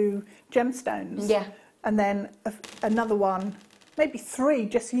few gemstones. Yeah. And then another one, maybe 3.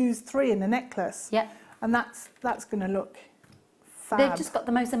 Just use 3 in a necklace. Yeah. And that's going to look fab. They've just got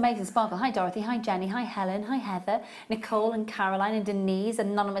the most amazing sparkle. Hi Dorothy, hi Jenny, hi Helen, hi Heather, Nicole and Caroline and Denise,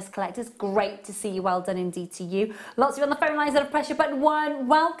 anonymous collectors. Great to see you. Well done indeed to you. Lots of you on the phone lines that have pressure button 1.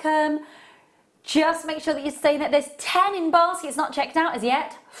 Welcome. Just make sure that you're staying there. There's 10 in baskets not checked out as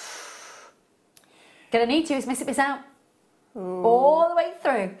yet. Gonna need to, it's miss it, miss out. Ooh. All the way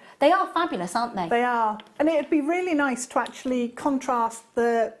through. They are fabulous, aren't they? They are. And it'd be really nice to actually contrast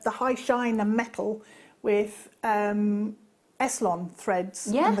the high shine and metal with Eslon threads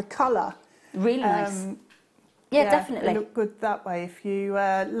and the colour. Really nice. Yeah, definitely. They look good that way if you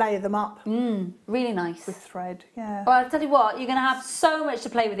layer them up. Really nice. With thread, yeah. Well, I'll tell you what, you're going to have so much to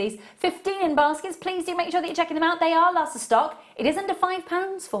play with these. 15 in baskets. Please do make sure that you're checking them out. They are last of stock. It is under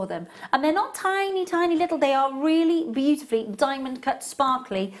 £5 for them. And they're not tiny, tiny little. They are really beautifully diamond cut,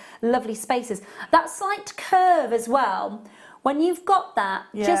 sparkly, lovely spaces. That slight curve as well, when you've got that,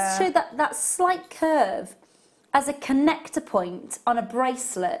 just show that slight curve as a connector point on a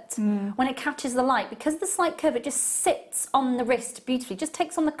bracelet when it catches the light. Because of the slight curve, it just sits on the wrist beautifully, just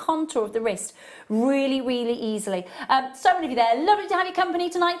takes on the contour of the wrist really, really easily. So many of you there, lovely to have your company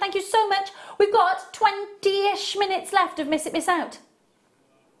tonight. Thank you so much. We've got 20-ish minutes left of Miss It, Miss Out.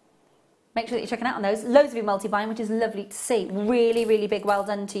 Make sure that you're checking out on those. Loads of you multi-buying, which is lovely to see. Really, really big well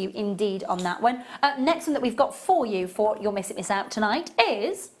done to you indeed on that one. Next one that we've got for you for your Miss It, Miss Out tonight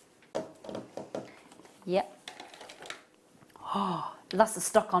is... Oh, lots of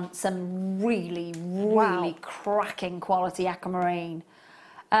stock on some really, really cracking quality aquamarine.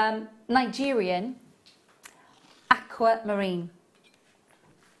 Nigerian aquamarine.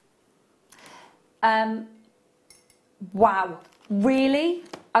 Wow, really?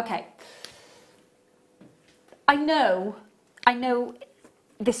 Okay. I know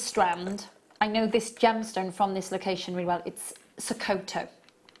this strand. I know this gemstone from this location really well. It's Sokoto.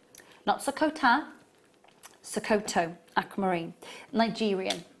 Not Sokota, Sokoto aquamarine,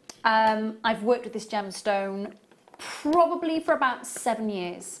 Nigerian. I've worked with this gemstone probably for about 7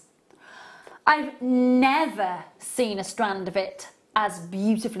 years. I've never seen a strand of it as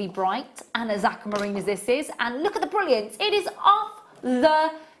beautifully bright and as aquamarine as this is. And look at the brilliance. It is off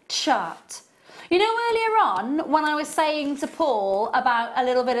the chart. You know, earlier on when I was saying to Paul about a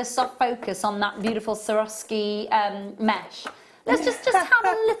little bit of soft focus on that beautiful Swarovski mesh, let's just have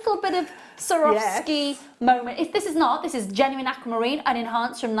a little bit of Swarovski moment. If this is genuine aquamarine and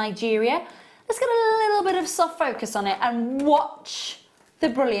enhanced from Nigeria. Let's get a little bit of soft focus on it and watch the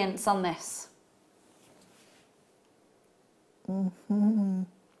brilliance on this.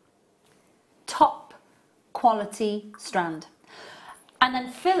 Top quality strand. And then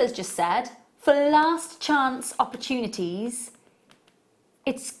Phil has just said, for last chance opportunities,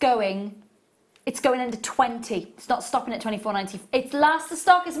 it's going under 20. It's not stopping at 24.90. It's last to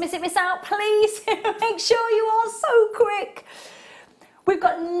stock. It's miss it, miss out. Please make sure you are so quick. We've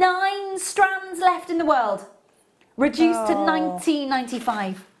got 9 strands left in the world, reduced to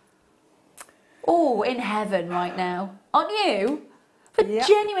 19.95. Oh, in heaven right now, aren't you? For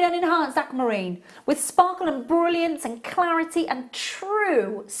genuine and enhanced aquamarine with sparkle and brilliance and clarity and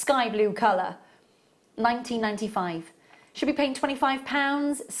true sky blue colour. 19.95. Should be paying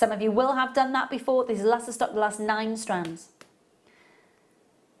 £25. Some of you will have done that before. This is last of stock, the last 9 strands.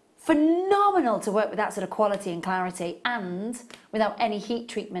 Phenomenal to work with that sort of quality and clarity and without any heat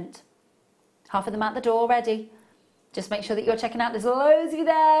treatment. Half of them out the door already. Just make sure that you're checking out. There's loads of you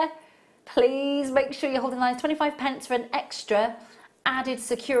there. Please make sure you're holding the lines. 25p for an extra added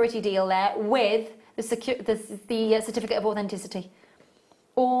security deal there with the certificate of authenticity.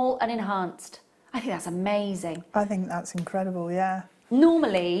 All and enhanced. I think that's amazing. I think that's incredible, yeah.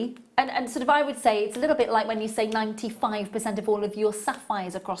 Normally, and sort of I would say it's a little bit like when you say 95% of all of your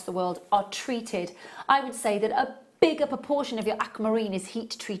sapphires across the world are treated. I would say that a bigger proportion of your aquamarine is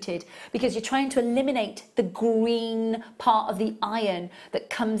heat treated because you're trying to eliminate the green part of the iron that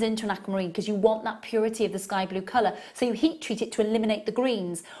comes into an aquamarine because you want that purity of the sky blue colour. So you heat treat it to eliminate the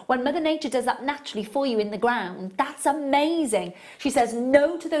greens. When Mother Nature does that naturally for you in the ground, that's amazing. She says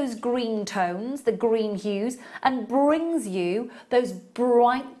no to those green tones, the green hues, and brings you those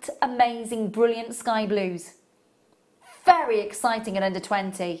bright, amazing, brilliant sky blues. Very exciting at under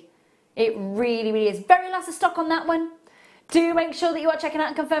 20. It really, really is. Very last of stock on that one. Do make sure that you are checking out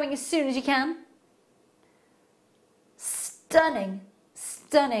and confirming as soon as you can. Stunning,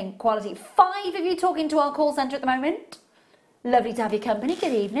 stunning quality. 5 of you talking to our call centre at the moment. Lovely to have your company.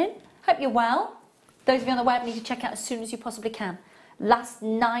 Good evening. Hope you're well. Those of you on the web need to check out as soon as you possibly can. Last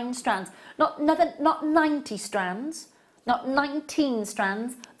 9 strands. Not 90 strands. Not 19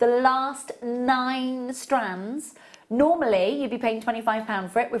 strands. The last 9 strands. Normally, you'd be paying £25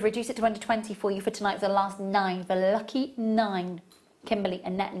 for it. We've reduced it to under 20 for you for tonight for the last 9, the lucky 9. Kimberly,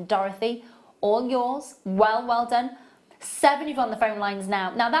 Annette and Dorothy. All yours. Well done. 7 you've on the phone lines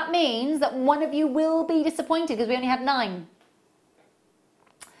now. Now that means that one of you will be disappointed because we only had 9.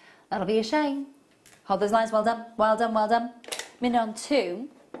 That'll be a shame. Hold those lines. Well done. Well done. Well done. Minute on 2.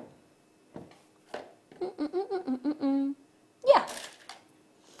 Yeah.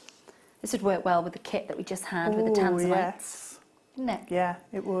 This would work well with the kit that we just had with the tanzanites. Yes. Wouldn't it? Yeah,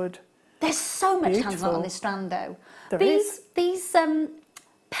 it would. There's so much Beautiful. tanzanite on this strand though. These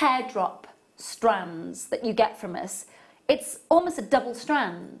pear drop strands that you get from us, it's almost a double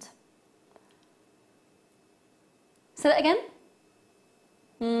strand. Say that again.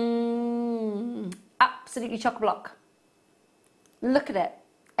 Absolutely chock-a-block. Look at it.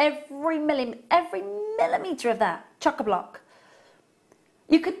 Every millimetre of that, chock-a-block.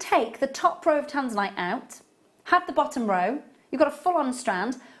 You could take the top row of tanzanite out, have the bottom row, you've got a full-on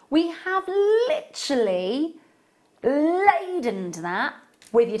strand. We have literally laden that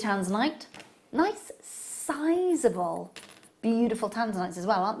with your tanzanite. Nice, sizable, beautiful tanzanites as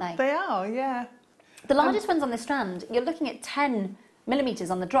well, aren't they? They are, yeah. The largest ones on this strand, you're looking at 10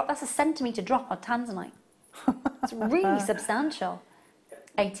 millimetres on the drop. That's a centimetre drop on tanzanite. It's really substantial.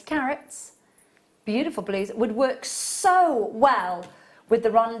 80 carats, beautiful blues. Would work so well with the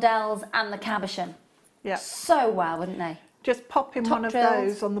rondelles and the cabochon. Yeah. So well, wouldn't they? Just pop in Top one of drilled.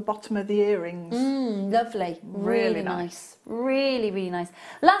 those on the bottom of the earrings. Lovely. Really Really nice. nice. Really, really nice.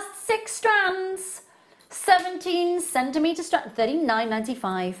 Last 6 strands. 17 centimetre strand.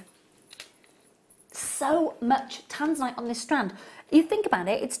 $39.95. So much tanzanite on this strand. You think about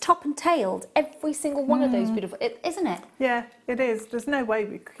it, it's top and tailed. Every single one of those beautiful, isn't it? Yeah, it is. There's no way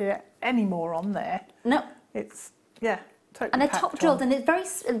we could get any more on there. No. It's, yeah, totally And they're packed top drilled, on. and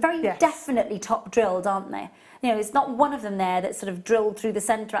it's very Yes. definitely top drilled, aren't they? You know, it's not one of them there that's sort of drilled through the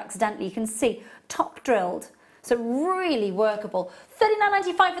centre accidentally. You can see top drilled, so really workable.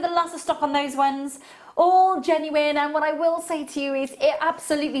 $39.95 for the loss of stock on those ones, all genuine. And what I will say to you is,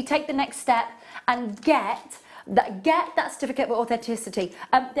 absolutely take the next step and get that certificate of authenticity.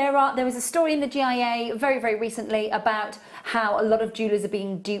 There was a story in the GIA very, very recently about how a lot of jewellers are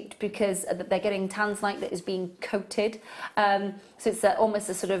being duped because they're getting tanzanite that is being coated. So it's almost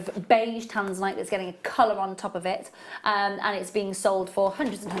a sort of beige tanzanite that's getting a colour on top of it, and it's being sold for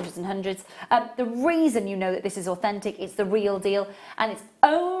hundreds and hundreds and hundreds. The reason you know that this is authentic, it's the real deal, and it's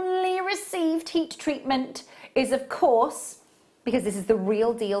only received heat treatment is, of course, because this is the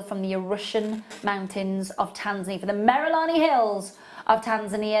real deal from the Arushan mountains of Tanzania, from the Merelani hills of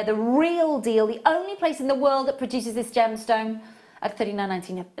Tanzania, the real deal, the only place in the world that produces this gemstone at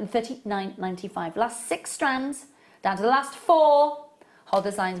 $39.95. Last 6 strands, down to the last 4. Hold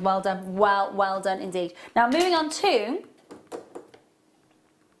the signs, well done, well done indeed. Now moving on to,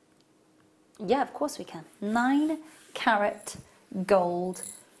 yeah, of course we can, 9 carat gold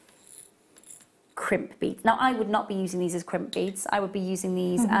crimp beads. Now I would not be using these as crimp beads. I would be using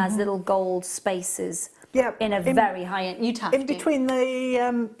these as little gold spaces. Yeah, in a very high end. You'd have in to. between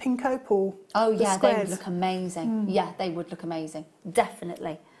the pink opal. Oh yeah, they would squares. look amazing. Yeah, they would look amazing.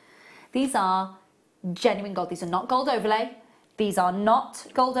 Definitely. These are genuine gold. These are not gold overlay. These are not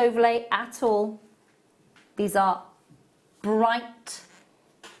gold overlay at all. These are bright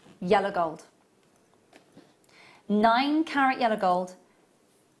yellow gold. 9 carat yellow gold,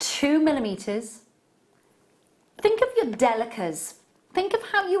 2 millimeters. Think of your delicas. Think of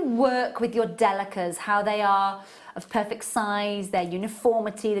how you work with your delicas, how they are of perfect size, their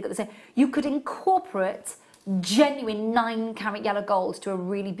uniformity, they've got the same. You could incorporate genuine 9 carat yellow gold to a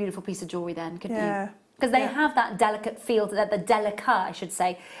really beautiful piece of jewellery then, couldn't you? Because they have that delicate feel, the delicate, I should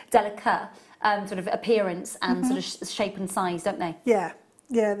say, delicate sort of appearance and sort of shape and size, don't they? Yeah,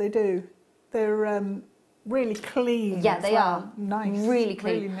 yeah, they do. They're really clean. Yeah, they are. Nice. Really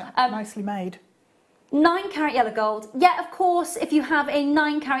clean. Really nicely made. 9 carat yellow gold. Yeah, of course, if you have a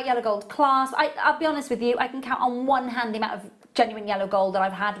 9 carat yellow gold clasp, I'll be honest with you, I can count on one hand the amount of genuine yellow gold that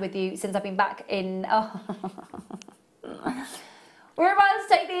I've had with you since I've been back in... Oh. We're about to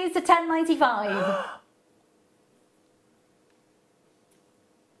take these to $10.95.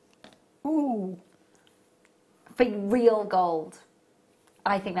 Ooh. For real gold.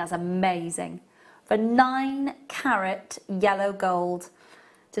 I think that's amazing. For 9 carat yellow gold,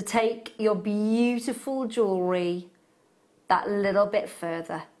 to take your beautiful jewellery that little bit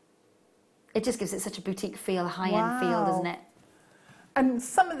further. It just gives it such a boutique feel, a high-end feel, doesn't it? And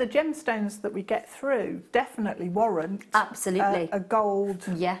some of the gemstones that we get through definitely warrant Absolutely. a gold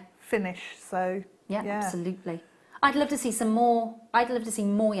Yeah. finish. So Yeah, absolutely. I'd love to see some more. I'd love to see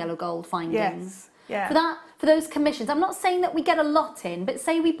more yellow gold findings. Yes. Yeah. For those commissions, I'm not saying that we get a lot in, but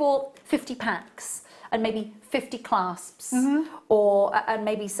say we bought 50 packs and maybe 50 clasps, or and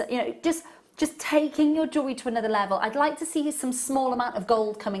maybe, you know, just taking your jewellery to another level. I'd like to see some small amount of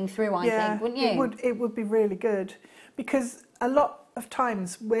gold coming through, I think, wouldn't you? It would be really good, because a lot of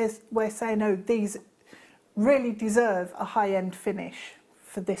times we're saying, oh, these really deserve a high-end finish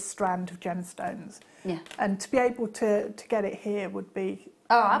for this strand of gemstones. Yeah. And to be able to get it here would be,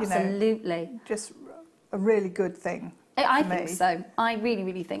 absolutely, you know, just a really good thing. I think so. I really,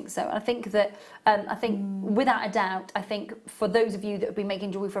 really think so. And I think that, without a doubt, I think for those of you that have been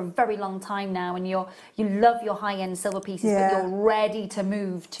making jewellery for a very long time now, and you love your high-end silver pieces, but you're ready to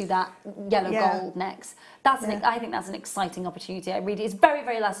move to that yellow gold next, I think that's an exciting opportunity. It's very,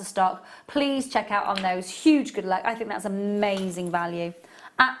 very last of stock. Please check out on those. Huge good luck. I think that's amazing value.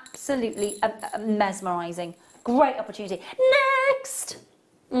 Absolutely mesmerising. Great opportunity. Next!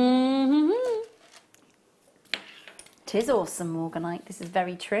 It is awesome morganite. This is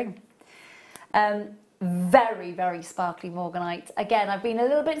very true. Very, very sparkly morganite. Again, I've been a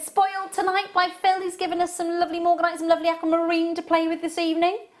little bit spoiled tonight by Phil. He's given us some lovely morganite, some lovely aquamarine to play with this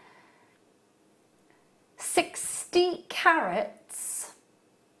evening. 60 carats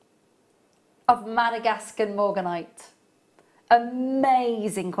of Madagascar morganite.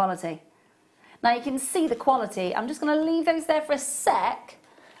 Amazing quality. Now you can see the quality. I'm just going to leave those there for a sec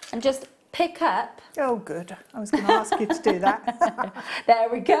and just pick up. Oh, good. I was going to ask you to do that. There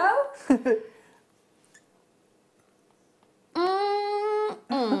we go.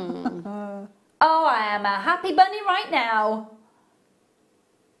 Oh, I am a happy bunny right now.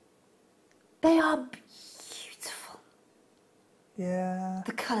 They are beautiful. Yeah.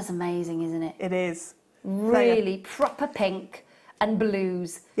 The colour's amazing, isn't it? It is. Really proper pink and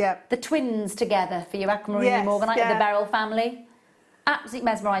blues. Yeah. The twins together for your aquamarine morganite of the Beryl family. Absolutely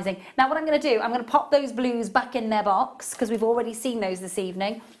mesmerising. Now what I'm going to do, I'm going to pop those blues back in their box, because we've already seen those this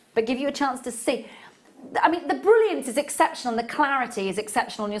evening, but give you a chance to see. I mean, the brilliance is exceptional and the clarity is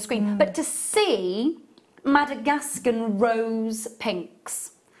exceptional on your screen, but to see Madagascar rose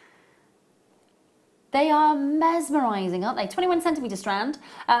pinks, they are mesmerising, aren't they? 21 centimetre strand,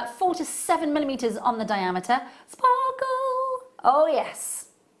 4 to 7 millimetres on the diameter. Sparkle! Oh yes.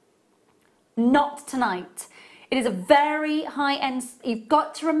 Not tonight. It is a very high-end. You've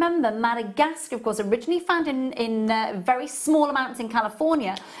got to remember, Madagascar, of course, originally found in very small amounts in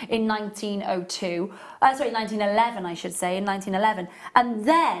California in 1911, I should say, in 1911. And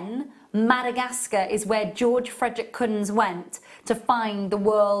then Madagascar is where George Frederick Kunz went to find the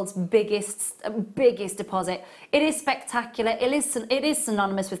world's biggest deposit. It is spectacular. It is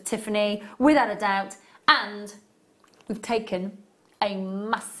synonymous with Tiffany, without a doubt. And we've taken a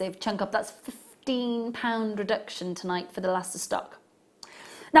massive chunk up. That's £15 reduction tonight for the last of stock.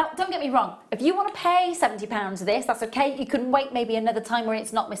 Now, don't get me wrong. If you want to pay £70 for this, that's okay. You can wait maybe another time where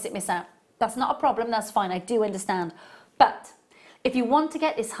it's not miss it, miss out. That's not a problem. That's fine. I do understand. But if you want to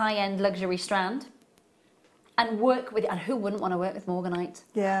get this high-end luxury strand and work with it, and who wouldn't want to work with morganite?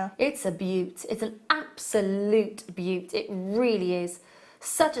 Yeah. It's a beaut. It's an absolute beaut. It really is.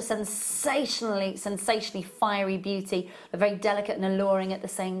 Such a sensationally fiery beauty, but very delicate and alluring at the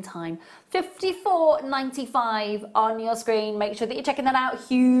same time. $54.95 on your screen. Make sure that you're checking that out.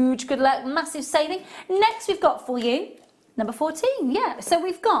 Huge good luck, massive saving. Next we've got for you, number 14, yeah. So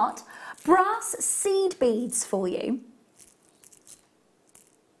we've got brass seed beads for you.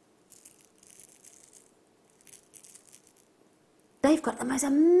 They've got the most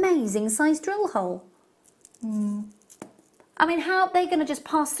amazing size drill hole. I mean, how are they going to just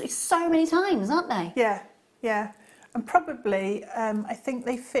pass through so many times, aren't they? Yeah, yeah. And probably, I think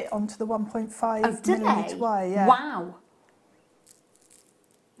they fit onto the 1.5 millimetre wire. Yeah. Wow.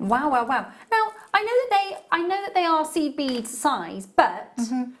 Wow, wow, wow. Now, I know that they are seed bead size, but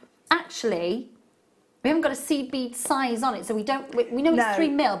actually, we haven't got a seed bead size on it, so we know it's 3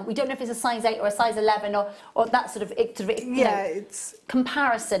 mil, but we don't know if it's a size 8 or a size 11 or that sort of it's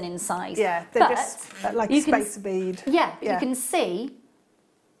comparison in size. Yeah, they're just like a spacer bead. Yeah, you can see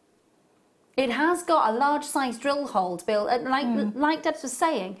it has got a large size drill hole built, like Debs was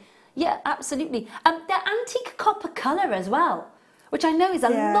saying. Yeah, absolutely. They're antique copper colour as well, which I know is a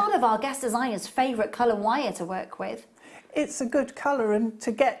lot of our guest designers' favourite colour wire to work with. It's a good colour, and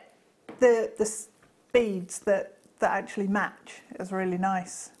to get the beads that actually match is really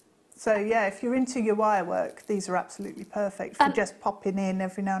nice. So yeah, if you're into your wire work, these are absolutely perfect for just popping in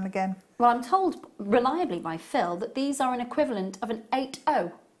every now and again. Well, I'm told reliably by Phil that these are an equivalent of an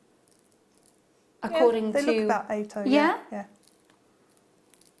 8.0. According to... They look about 8.0, yeah? Yeah.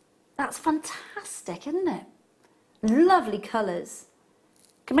 That's fantastic, isn't it? Lovely colours.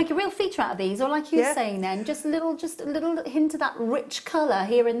 Can make a real feature out of these, or like you were saying then, just a little hint of that rich colour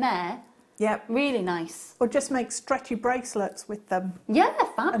here and there. Yep. Really nice. Or just make stretchy bracelets with them. Yeah,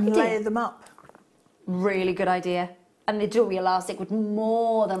 fab and idea. layer them up. Really good idea. And the jewellery elastic would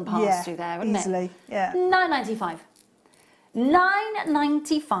more than pass through there, wouldn't easily, it? Yeah. £9.95.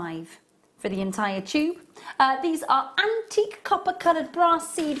 £9.95 for the entire tube. These are antique copper coloured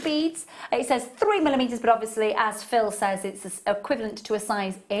brass seed beads. It says 3mm, but obviously, as Phil says, it's equivalent to a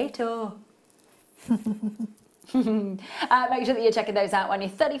size 8. Make sure that you're checking those out when you're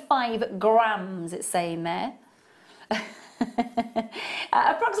 35 grams, it's saying there.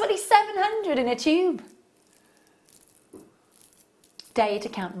 Approximately 700 in a tube. Dare you to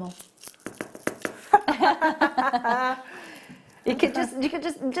count more. You could just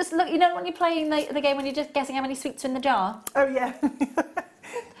look. You know when you're playing the game when you're just guessing how many sweets are in the jar. Oh yeah.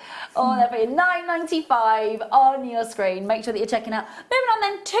 Oh, they're for £9.95 on your screen. Make sure that you're checking out. Moving on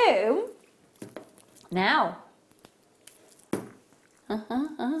then to now.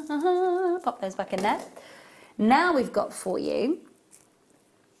 Pop those back in there. Now we've got for you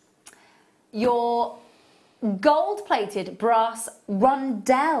your gold-plated brass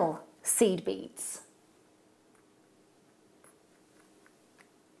rondelle seed beads.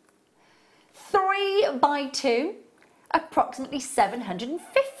 3x2, approximately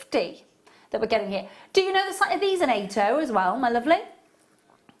 750 that we're getting here. Do you know the size of these an 8.0 as well, my lovely?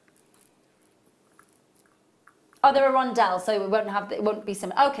 Oh, they're a rondelle, so it won't be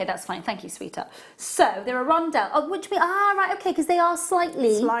similar. Okay, that's fine. Thank you, sweetheart. So they're a rondelle. Oh, right, okay, because they are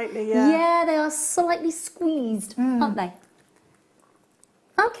slightly. Slightly, yeah. Yeah, they are slightly squeezed, aren't they?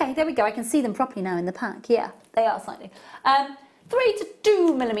 Okay, there we go. I can see them properly now in the pack. Yeah, they are slightly. 3 to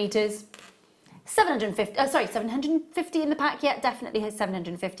 2mm. 750 in the pack. Yeah, definitely has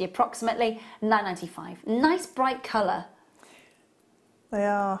 750 approximately. £9.95. Nice bright colour. They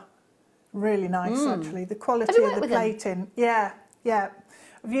are. Really nice, actually. The quality of the plating. Yeah, yeah.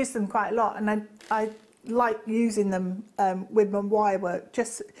 I've used them quite a lot, and I like using them with my wire work.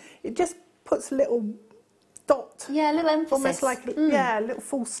 It just puts a little dot. Yeah, a little emphasis. Almost like a little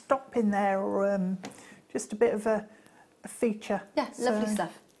full stop in there, or just a bit of a feature. Yeah, lovely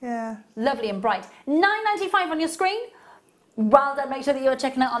stuff. Yeah. Lovely and bright. £9.95 on your screen. Well done. Make sure that you're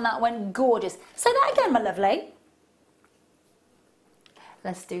checking out on that one. Gorgeous. Say that again, my lovely.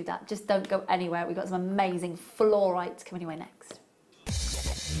 Let's do that. Just don't go anywhere. We've got some amazing fluorites coming your way next.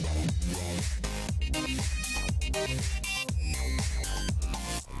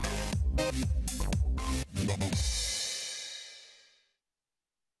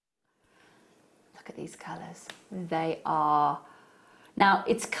 Look at these colours. They are... Now,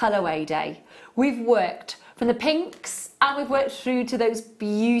 it's colourway day. We've worked from the pinks and we've worked through to those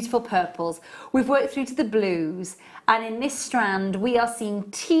beautiful purples. We've worked through to the blues. And in this strand, we are seeing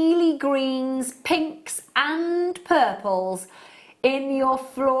tealy greens, pinks and purples in your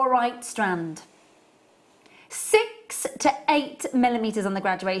fluorite strand. 6 to 8mm on the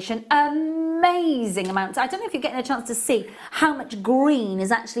graduation. Amazing amounts. I don't know if you're getting a chance to see how much green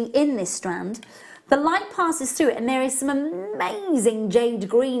is actually in this strand. The light passes through it and there is some amazing jade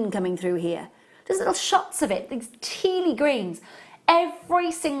green coming through here. Just little shots of it, these tealy greens. Every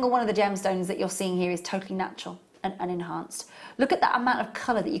single one of the gemstones that you're seeing here is totally natural and unenhanced. Look at that amount of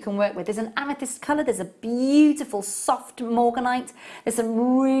colour that you can work with. There's an amethyst colour, there's a beautiful soft morganite, there's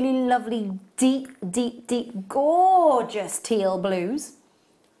some really lovely deep, gorgeous teal blues.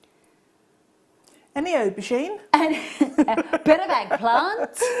 Any aubergine? And a bit of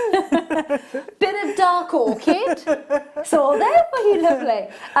eggplant, bit of dark orchid. It's all there for you, lovely.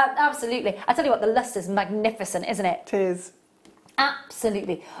 Absolutely. I tell you what, the luster's magnificent, isn't it? It is.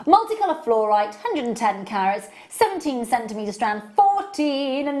 Absolutely. Multicolour fluorite, 110 carats, 17cm strand,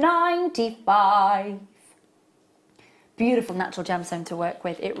 $14.95. Beautiful natural gemstone to work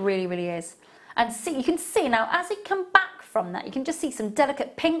with. It really, really is. And see, you can see now, as we come back from that, you can just see some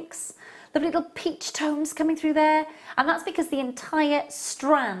delicate pinks, lovely little peach tones coming through there. And that's because the entire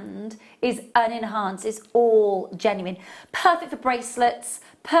strand is unenhanced. It's all genuine. Perfect for bracelets,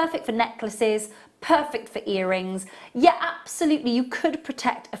 perfect for necklaces, perfect for earrings. Yeah, absolutely, you could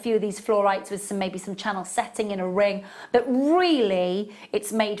protect a few of these fluorites with maybe some channel setting in a ring, but really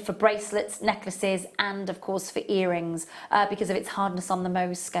it's made for bracelets, necklaces, and of course for earrings because of its hardness on the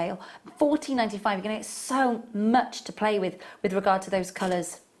Mohs scale. $14.95, you're going to get so much to play with regard to those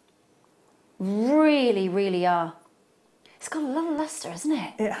colours. Really, really are. It's got a lot of lustre, hasn't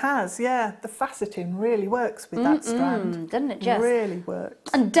it? It has, yeah. The faceting really works with that strand. Doesn't it just? Really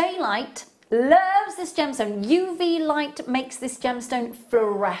works. And daylight loves this gemstone. UV light makes this gemstone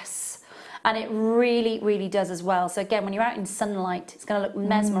fluoresce. And it really, really does as well. So again, when you're out in sunlight, it's going to look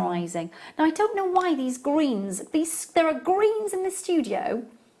mesmerising. Now, I don't know why these greens, there are greens in the studio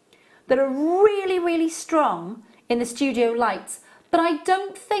that are really, really strong in the studio lights, but I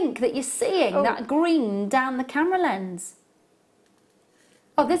don't think that you're seeing that green down the camera lens.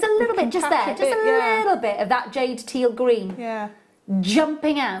 Oh, there's a little bit just there, just a little bit of that jade teal green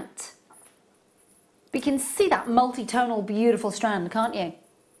jumping out. But you can see that multi-tonal, beautiful strand, can't you?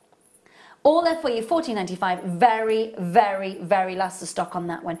 All there for you, $14.95. Very, very, very last of stock on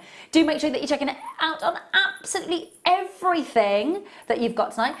that one. Do make sure that you're checking it out on absolutely everything that you've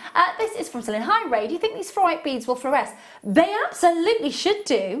got tonight. This is from Celine. Hi, Rae. Do you think these white beads will fluoresce? They absolutely should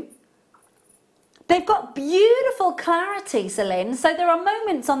do. They've got beautiful clarity, Celine. So there are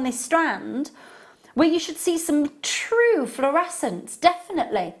moments on this strand where you should see some true fluorescence,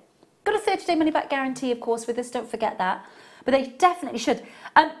 definitely. Got a 30-day money-back guarantee, of course, with this. Don't forget that. But they definitely should.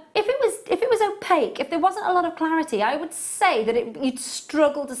 If it was opaque, if there wasn't a lot of clarity, I would say that you'd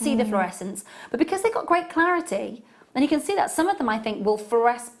struggle to see the fluorescence. But because they've got great clarity, and you can see that some of them, I think, will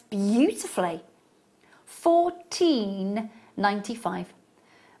fluoresce beautifully. $14.95.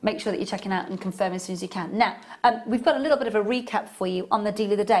 Make sure that you're checking out and confirm as soon as you can. Now, we've got a little bit of a recap for you on the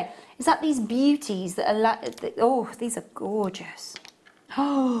deal of the day. Is that these beauties that are... oh, these are gorgeous.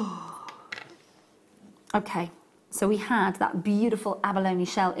 Oh. Okay. So we had that beautiful abalone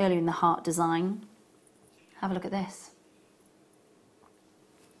shell earlier in the heart design. Have a look at this.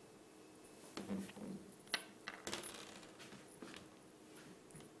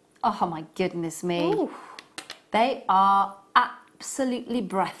 Oh my goodness me. Ooh. They are absolutely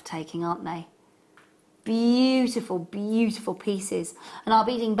breathtaking, aren't they? Beautiful, beautiful pieces. And our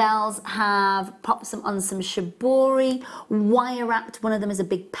beading bells have popped some on some shibori, wire wrapped one of them as a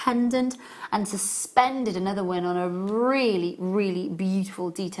big pendant, and suspended another one on a really, really beautiful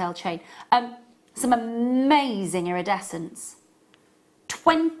detailed chain. Some amazing iridescence.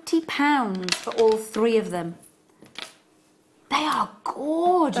 £20 for all three of them. They are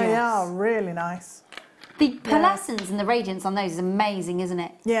gorgeous. They are really nice. The pearlescence and the radiance on those is amazing, isn't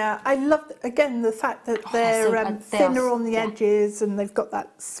it? Yeah, I love, again, the fact that they're thinner on the edges and they've got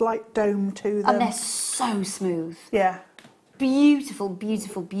that slight dome to them. And they're so smooth. Yeah. Beautiful,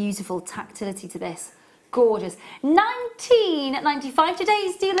 beautiful, beautiful tactility to this. Gorgeous. $19.95,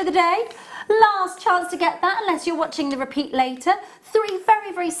 today's deal of the day. Last chance to get that, unless you're watching the repeat later. Three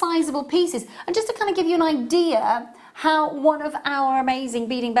very, very sizable pieces. And just to kind of give you an idea how one of our amazing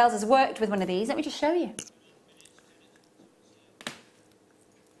beading bells has worked with one of these, let me just show you.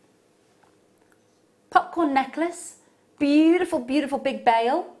 Popcorn necklace, beautiful, beautiful big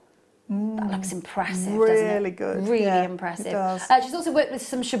bail. That looks impressive, doesn't it? Really good. Really impressive. It does. She's also worked with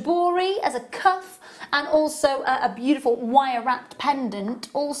some shibori as a cuff and also a beautiful wire-wrapped pendant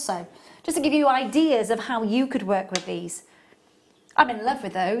also. Just to give you ideas of how you could work with these. I'm in love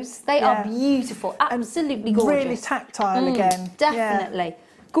with those. They are beautiful, absolutely gorgeous. Really tactile again. Definitely.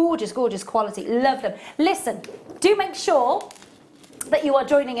 Gorgeous, gorgeous quality. Love them. Listen, do make sure that you are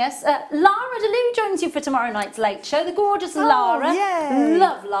joining us. Lara DeLu joins you for tomorrow night's Late Show. The gorgeous Lara. Yay.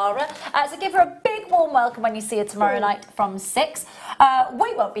 Love Lara. So give her a big warm welcome when you see her tomorrow night from 6.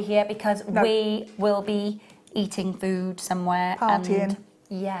 We won't be here because we will be eating food somewhere. Partying. And,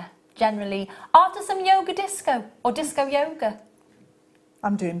 yeah, generally after some yoga disco or disco yoga.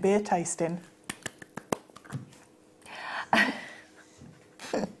 I'm doing beer tasting.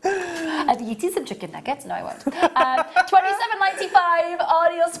 I'll be eating some chicken nuggets. No, I won't. $27.95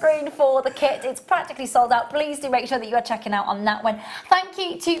 on your screen for the kit. It's practically sold out. Please do make sure that you are checking out on that one. Thank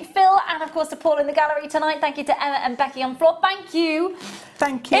you to Phil and, of course, to Paul in the gallery tonight. Thank you to Emma and Becky on floor. Thank you.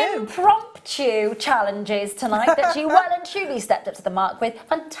 Thank you. Impromptu challenges tonight that you well and truly stepped up to the mark with.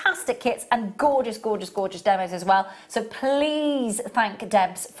 Fantastic kits and gorgeous, gorgeous, gorgeous demos as well. So please thank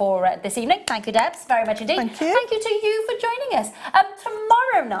Debs for this evening. Thank you, Debs, very much indeed. Thank you. Thank you to you for joining us.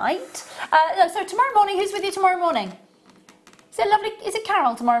 Tomorrow night, so tomorrow morning, who's with you tomorrow morning? Is it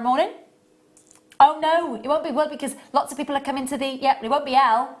Carol tomorrow morning? Oh no, it won't be Will because lots of people are coming to the, it won't be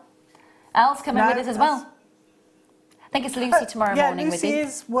Elle. Elle's coming with us as well. I think it's Lucy tomorrow morning with you. Lucy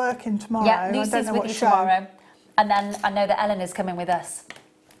is working tomorrow. Yeah, Lucy's with you tomorrow. And then I know that Ellen is coming with us.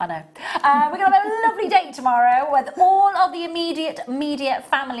 I know. We're going to have a lovely day tomorrow with all of the immediate media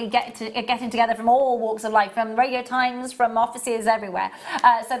family getting together from all walks of life, from Radio Times, from offices, everywhere.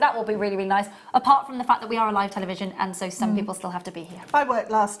 So that will be really, really nice, apart from the fact that we are a live television and so some people still have to be here. I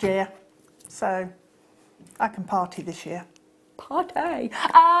worked last year, so I can party this year. party.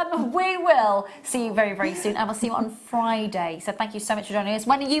 We will see you very, very soon, and we'll see you on Friday. So thank you so much for joining us.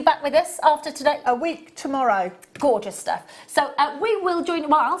 When are you back with us after today? A week tomorrow. Gorgeous stuff. So we will join.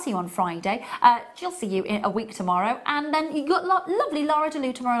 Well, I'll see you on Friday. She'll see you in a week tomorrow, and then you got lovely Laura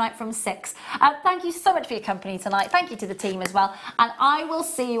DeLu tomorrow night from 6. Thank you so much for your company tonight. Thank you to the team as well, and I will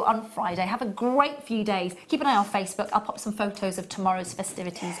see you on Friday. Have a great few days. Keep an eye on Facebook. I'll pop some photos of tomorrow's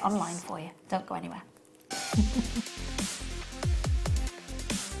festivities online for you. Don't go anywhere.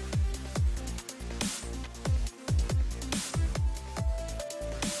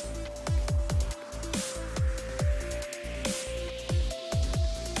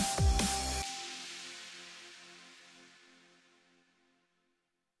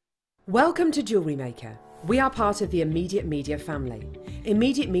 Welcome to Jewellery Maker. We are part of the Immediate Media family.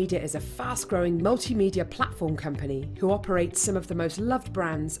 Immediate Media is a fast-growing multimedia platform company who operates some of the most loved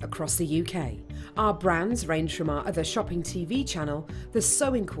brands across the UK. Our brands range from our other shopping TV channel, The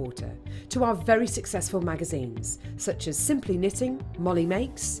Sewing Quarter, to our very successful magazines, such as Simply Knitting, Molly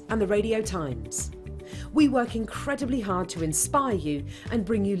Makes, and the Radio Times. We work incredibly hard to inspire you and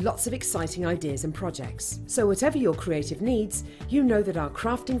bring you lots of exciting ideas and projects. So whatever your creative needs, you know that our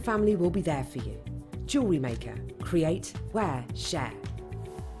crafting family will be there for you. Jewellery Maker. Create, wear, share.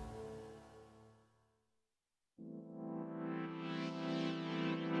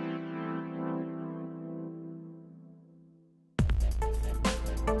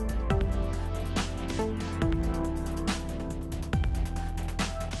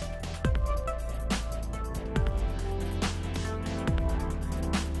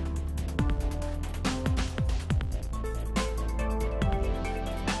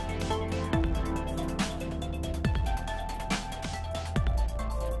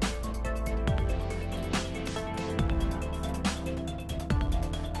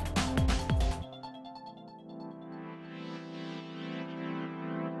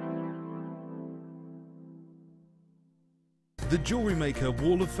 The Jewellery Maker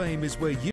Wall of Fame is where you